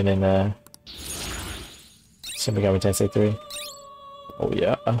or demon in Shin Megami Tensei 3. Oh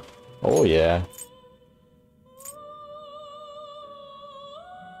yeah. Oh yeah.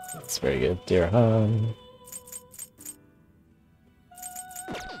 That's very good. Dirham.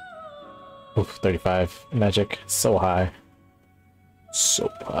 Oof, 35 magic. So high.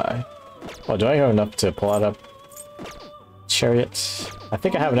 So high. Oh, do I have enough to pull out a chariot? I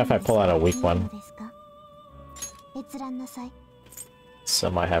think I have enough if I pull out a weak one. So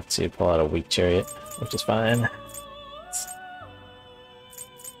I might have to pull out a weak chariot, which is fine.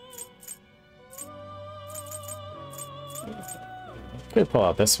 Could pull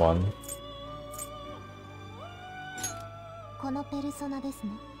out this one. I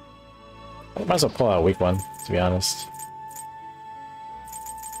might as well pull out a weak one, to be honest.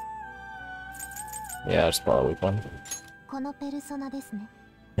 Yeah, I'll just pull out a weak one.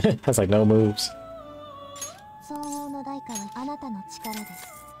 Has like no moves. Alright,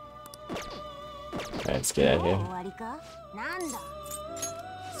 let's get out of here.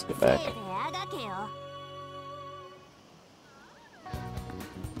 Let's get back.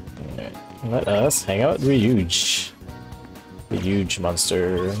 Alright, let us hang out with Ryuji. The huge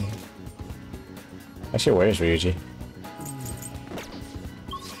monster. Actually, where's Ryuji?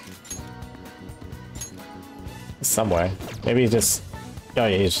 Somewhere. Maybe he's just... Oh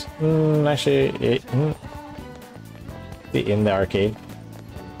yeah, he's... actually... in the arcade.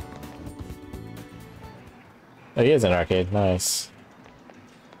 Oh, he is in the arcade. Nice.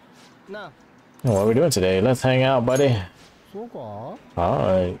 No. What are we doing today? Let's hang out, buddy.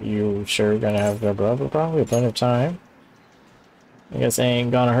 Oh, you sure gonna have a blah blah blah? We have plenty of time. I guess it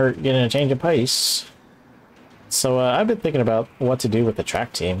ain't gonna hurt getting a change of pace. So I've been thinking about what to do with the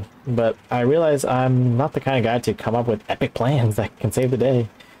track team, but I realize I'm not the kind of guy to come up with epic plans that can save the day.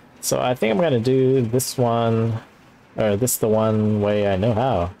 So I think I'm gonna do this one, or this the one way I know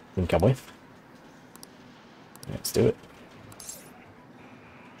how. You can come with. Let's do it.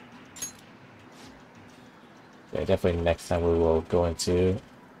 Yeah, definitely next time we will go into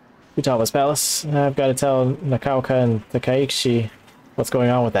Futala's Palace. I've got to tell Nakaoka and Takaichi what's going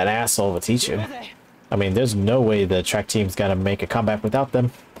on with that asshole of a teacher. I mean, there's no way the track team's got to make a comeback without them.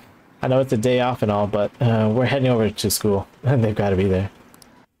 I know it's a day off and all, but we're heading over to school, and they've got to be there.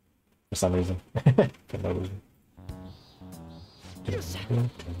 For some reason. For no reason.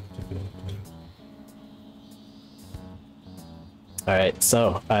 Alright,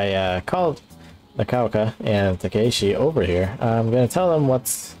 so I called Nakaoka and Takeshi over here. I'm gonna tell them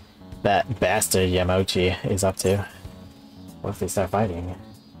what's that bastard Yamauchi is up to. What if they start fighting?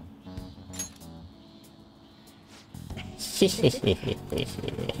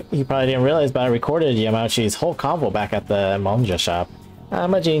 You probably didn't realize, but I recorded Yamauchi's whole convo back at the Monja shop.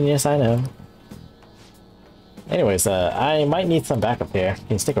 I'm a genius, I know. Anyways, I might need some backup here. Can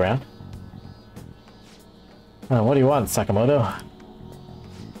you stick around? What do you want, Sakamoto?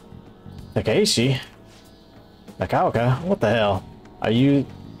 Takeshi? Nakaoka? What the hell? Are you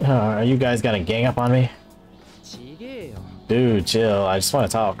guys gonna gang up on me? Dude, chill. I just want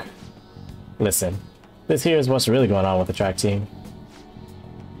to talk. Listen, this here is what's really going on with the track team.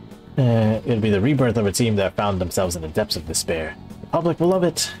 It'll be the rebirth of a team that found themselves in the depths of despair. The public will love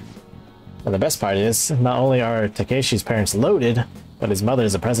it. And the best part is, not only are Takeshi's parents loaded, but his mother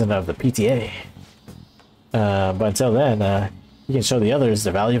is the president of the PTA. But until then, he can show the others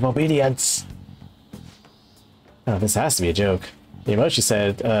the value of obedience. Oh, this has to be a joke. Yamauchi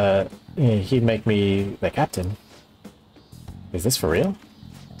said he'd make me the captain. Is this for real?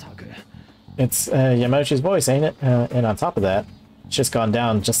 It's Yamauchi's voice, ain't it? And on top of that, it's just gone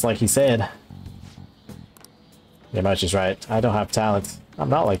down just like he said. Yamauchi's right. I don't have talent. I'm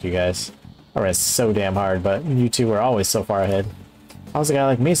not like you guys. I ran so damn hard, but you two were always so far ahead. How's a guy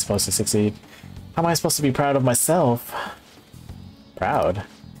like me supposed to succeed? How am I supposed to be proud of myself? Proud?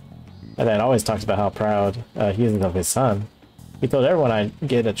 My dad always talked about how proud he is of his son. He told everyone I'd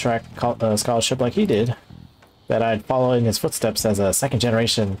get a track scholarship like he did. That I'd follow in his footsteps as a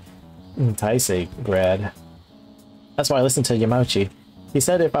second-generation Taisei grad. That's why I listened to Yamauchi. He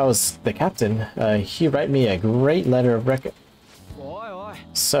said if I was the captain, he'd write me a great letter of rec.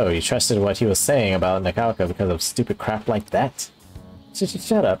 So, you trusted what he was saying about Nakaoka because of stupid crap like that?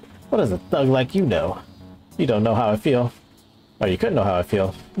 Shut up. What does a thug like you know? You don't know how I feel. Or you couldn't know how I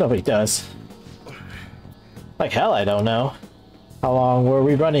feel. Nobody does. Like hell I don't know. How long were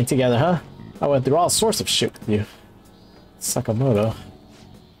we running together, huh? I went through all sorts of shit with you. Sakamoto.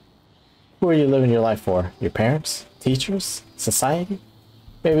 Who are you living your life for? Your parents? Teachers? Society?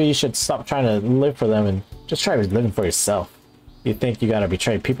 Maybe you should stop trying to live for them and just try living for yourself. You think you gotta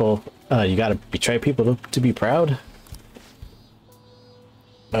betray people, to be proud?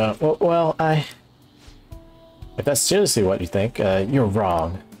 Well, if that's seriously what you think, you're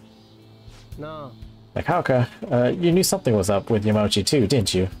wrong. No. Nakaoka, you knew something was up with Yamauchi too,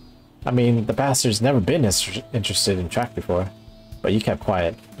 didn't you? I mean, the bastard's never been interested in track before. But you kept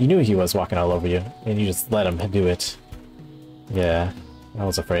quiet. You knew he was walking all over you, and you just let him do it. Yeah, I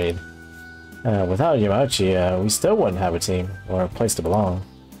was afraid. Without Yamauchi, we still wouldn't have a team, or a place to belong.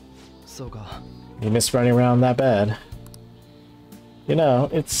 You miss running around that bad. You know,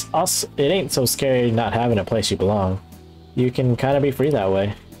 it ain't so scary not having a place you belong. You can kind of be free that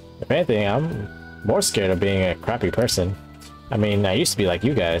way. If anything, I'm more scared of being a crappy person. I mean, I used to be like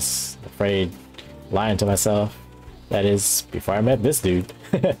you guys, afraid, lying to myself. That is, before I met this dude.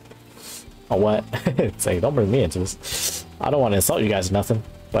 Or what? It's like, don't bring me into this. I don't want to insult you guys or nothing,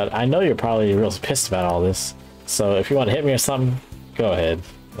 but I know you're probably real pissed about all this. So if you want to hit me or something, go ahead.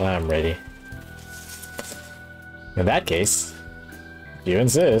 I'm ready. In that case, you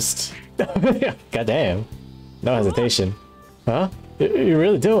insist. Goddamn. No hesitation. Huh? You're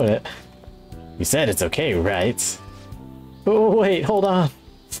really doing it. You said it's okay, right? Oh, wait, hold on.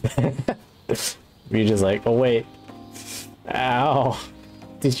 You're just like, oh, wait. Ow.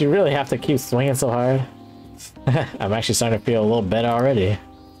 Did you really have to keep swinging so hard? I'm actually starting to feel a little better already.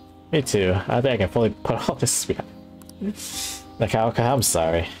 Me too. I think I can fully put all this behind. Nakaoka, I'm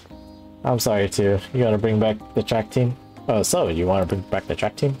sorry. I'm sorry too. You gotta bring back the track team? Oh, so you want to bring back the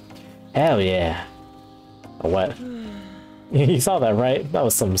track team? Hell yeah. What? You saw that, right? That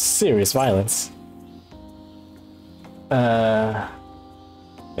was some serious violence.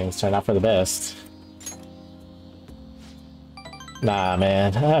 Things turned out for the best. Nah,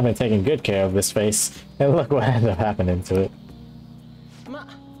 man. I've been taking good care of this face, and look what ended up happening to it.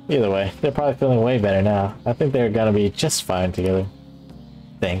 Either way, they're probably feeling way better now. I think they're gonna be just fine together.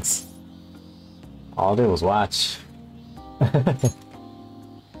 Thanks. All I did was watch.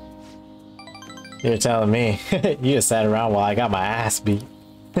 You're telling me you just sat around while I got my ass beat.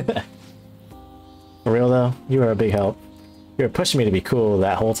 For real though, you were a big help. You were pushing me to be cool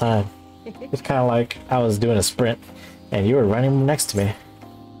that whole time. It's kind of like I was doing a sprint and you were running next to me.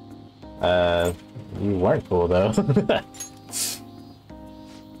 You weren't cool though.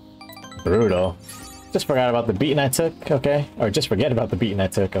 Brutal. Just forgot about the beating I took, okay? Or just forget about the beating I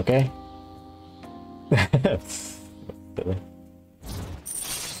took, okay?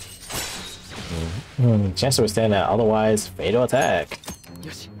 Chance to withstand that otherwise fatal attack.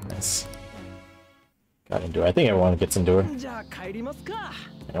 Nice. Got Endure. I think everyone gets Endure.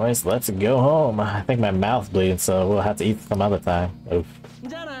 Anyways, let's go home. I think my mouth's bleeding, so we'll have to eat some other time. Oof.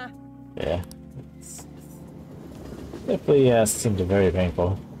 Yeah. Definitely seemed very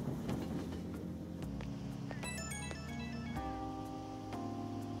painful.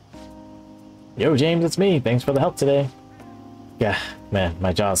 Yo, James, it's me. Thanks for the help today. Yeah, man,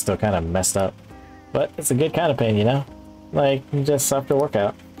 my jaw's still kind of messed up. But it's a good kind of pain, you know? Like, just after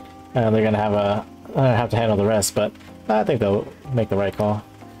workout. They're gonna have to handle the rest, but I think they'll make the right call.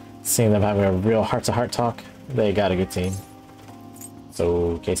 Seeing them having a real heart-to-heart talk, they got a good team.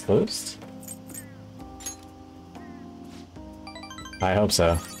 So, case closed? I hope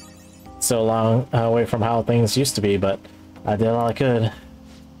so. So long away from how things used to be, but I did all I could.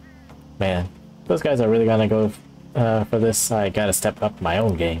 Man, those guys are really gonna go for this. I gotta step up my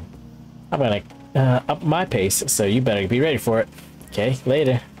own game. I'm gonna up my pace, so you better be ready for it. Okay,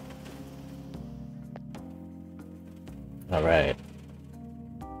 later. Alright.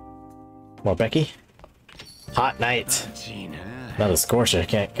 More Becky? Hot night. Another Scorcher,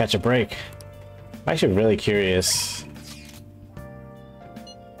 can't catch a break. I'm actually really curious.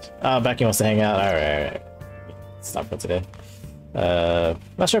 Oh, Becky wants to hang out. Alright. Stop for today.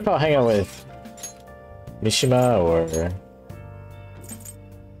 Not sure if I'll hang out with Mishima or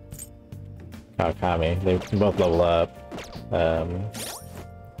Kawakami. They can both level up.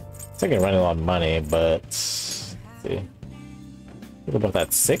 It's like running low on money, but let's see. We're both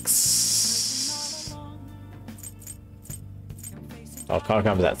at 6. Oh,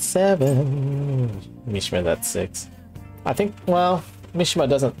 Kawakami's at 7. Mishima's at 6. I think, well, Mishima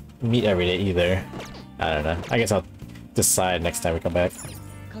doesn't meet every day either. I don't know. I guess I'll decide next time we come back. Is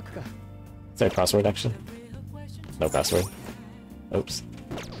there a crossword actually? No crossword. Oops.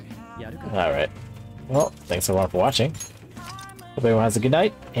 Alright. Well, thanks everyone for watching. Hope everyone has a good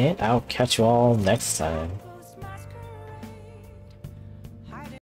night, and I'll catch you all next time.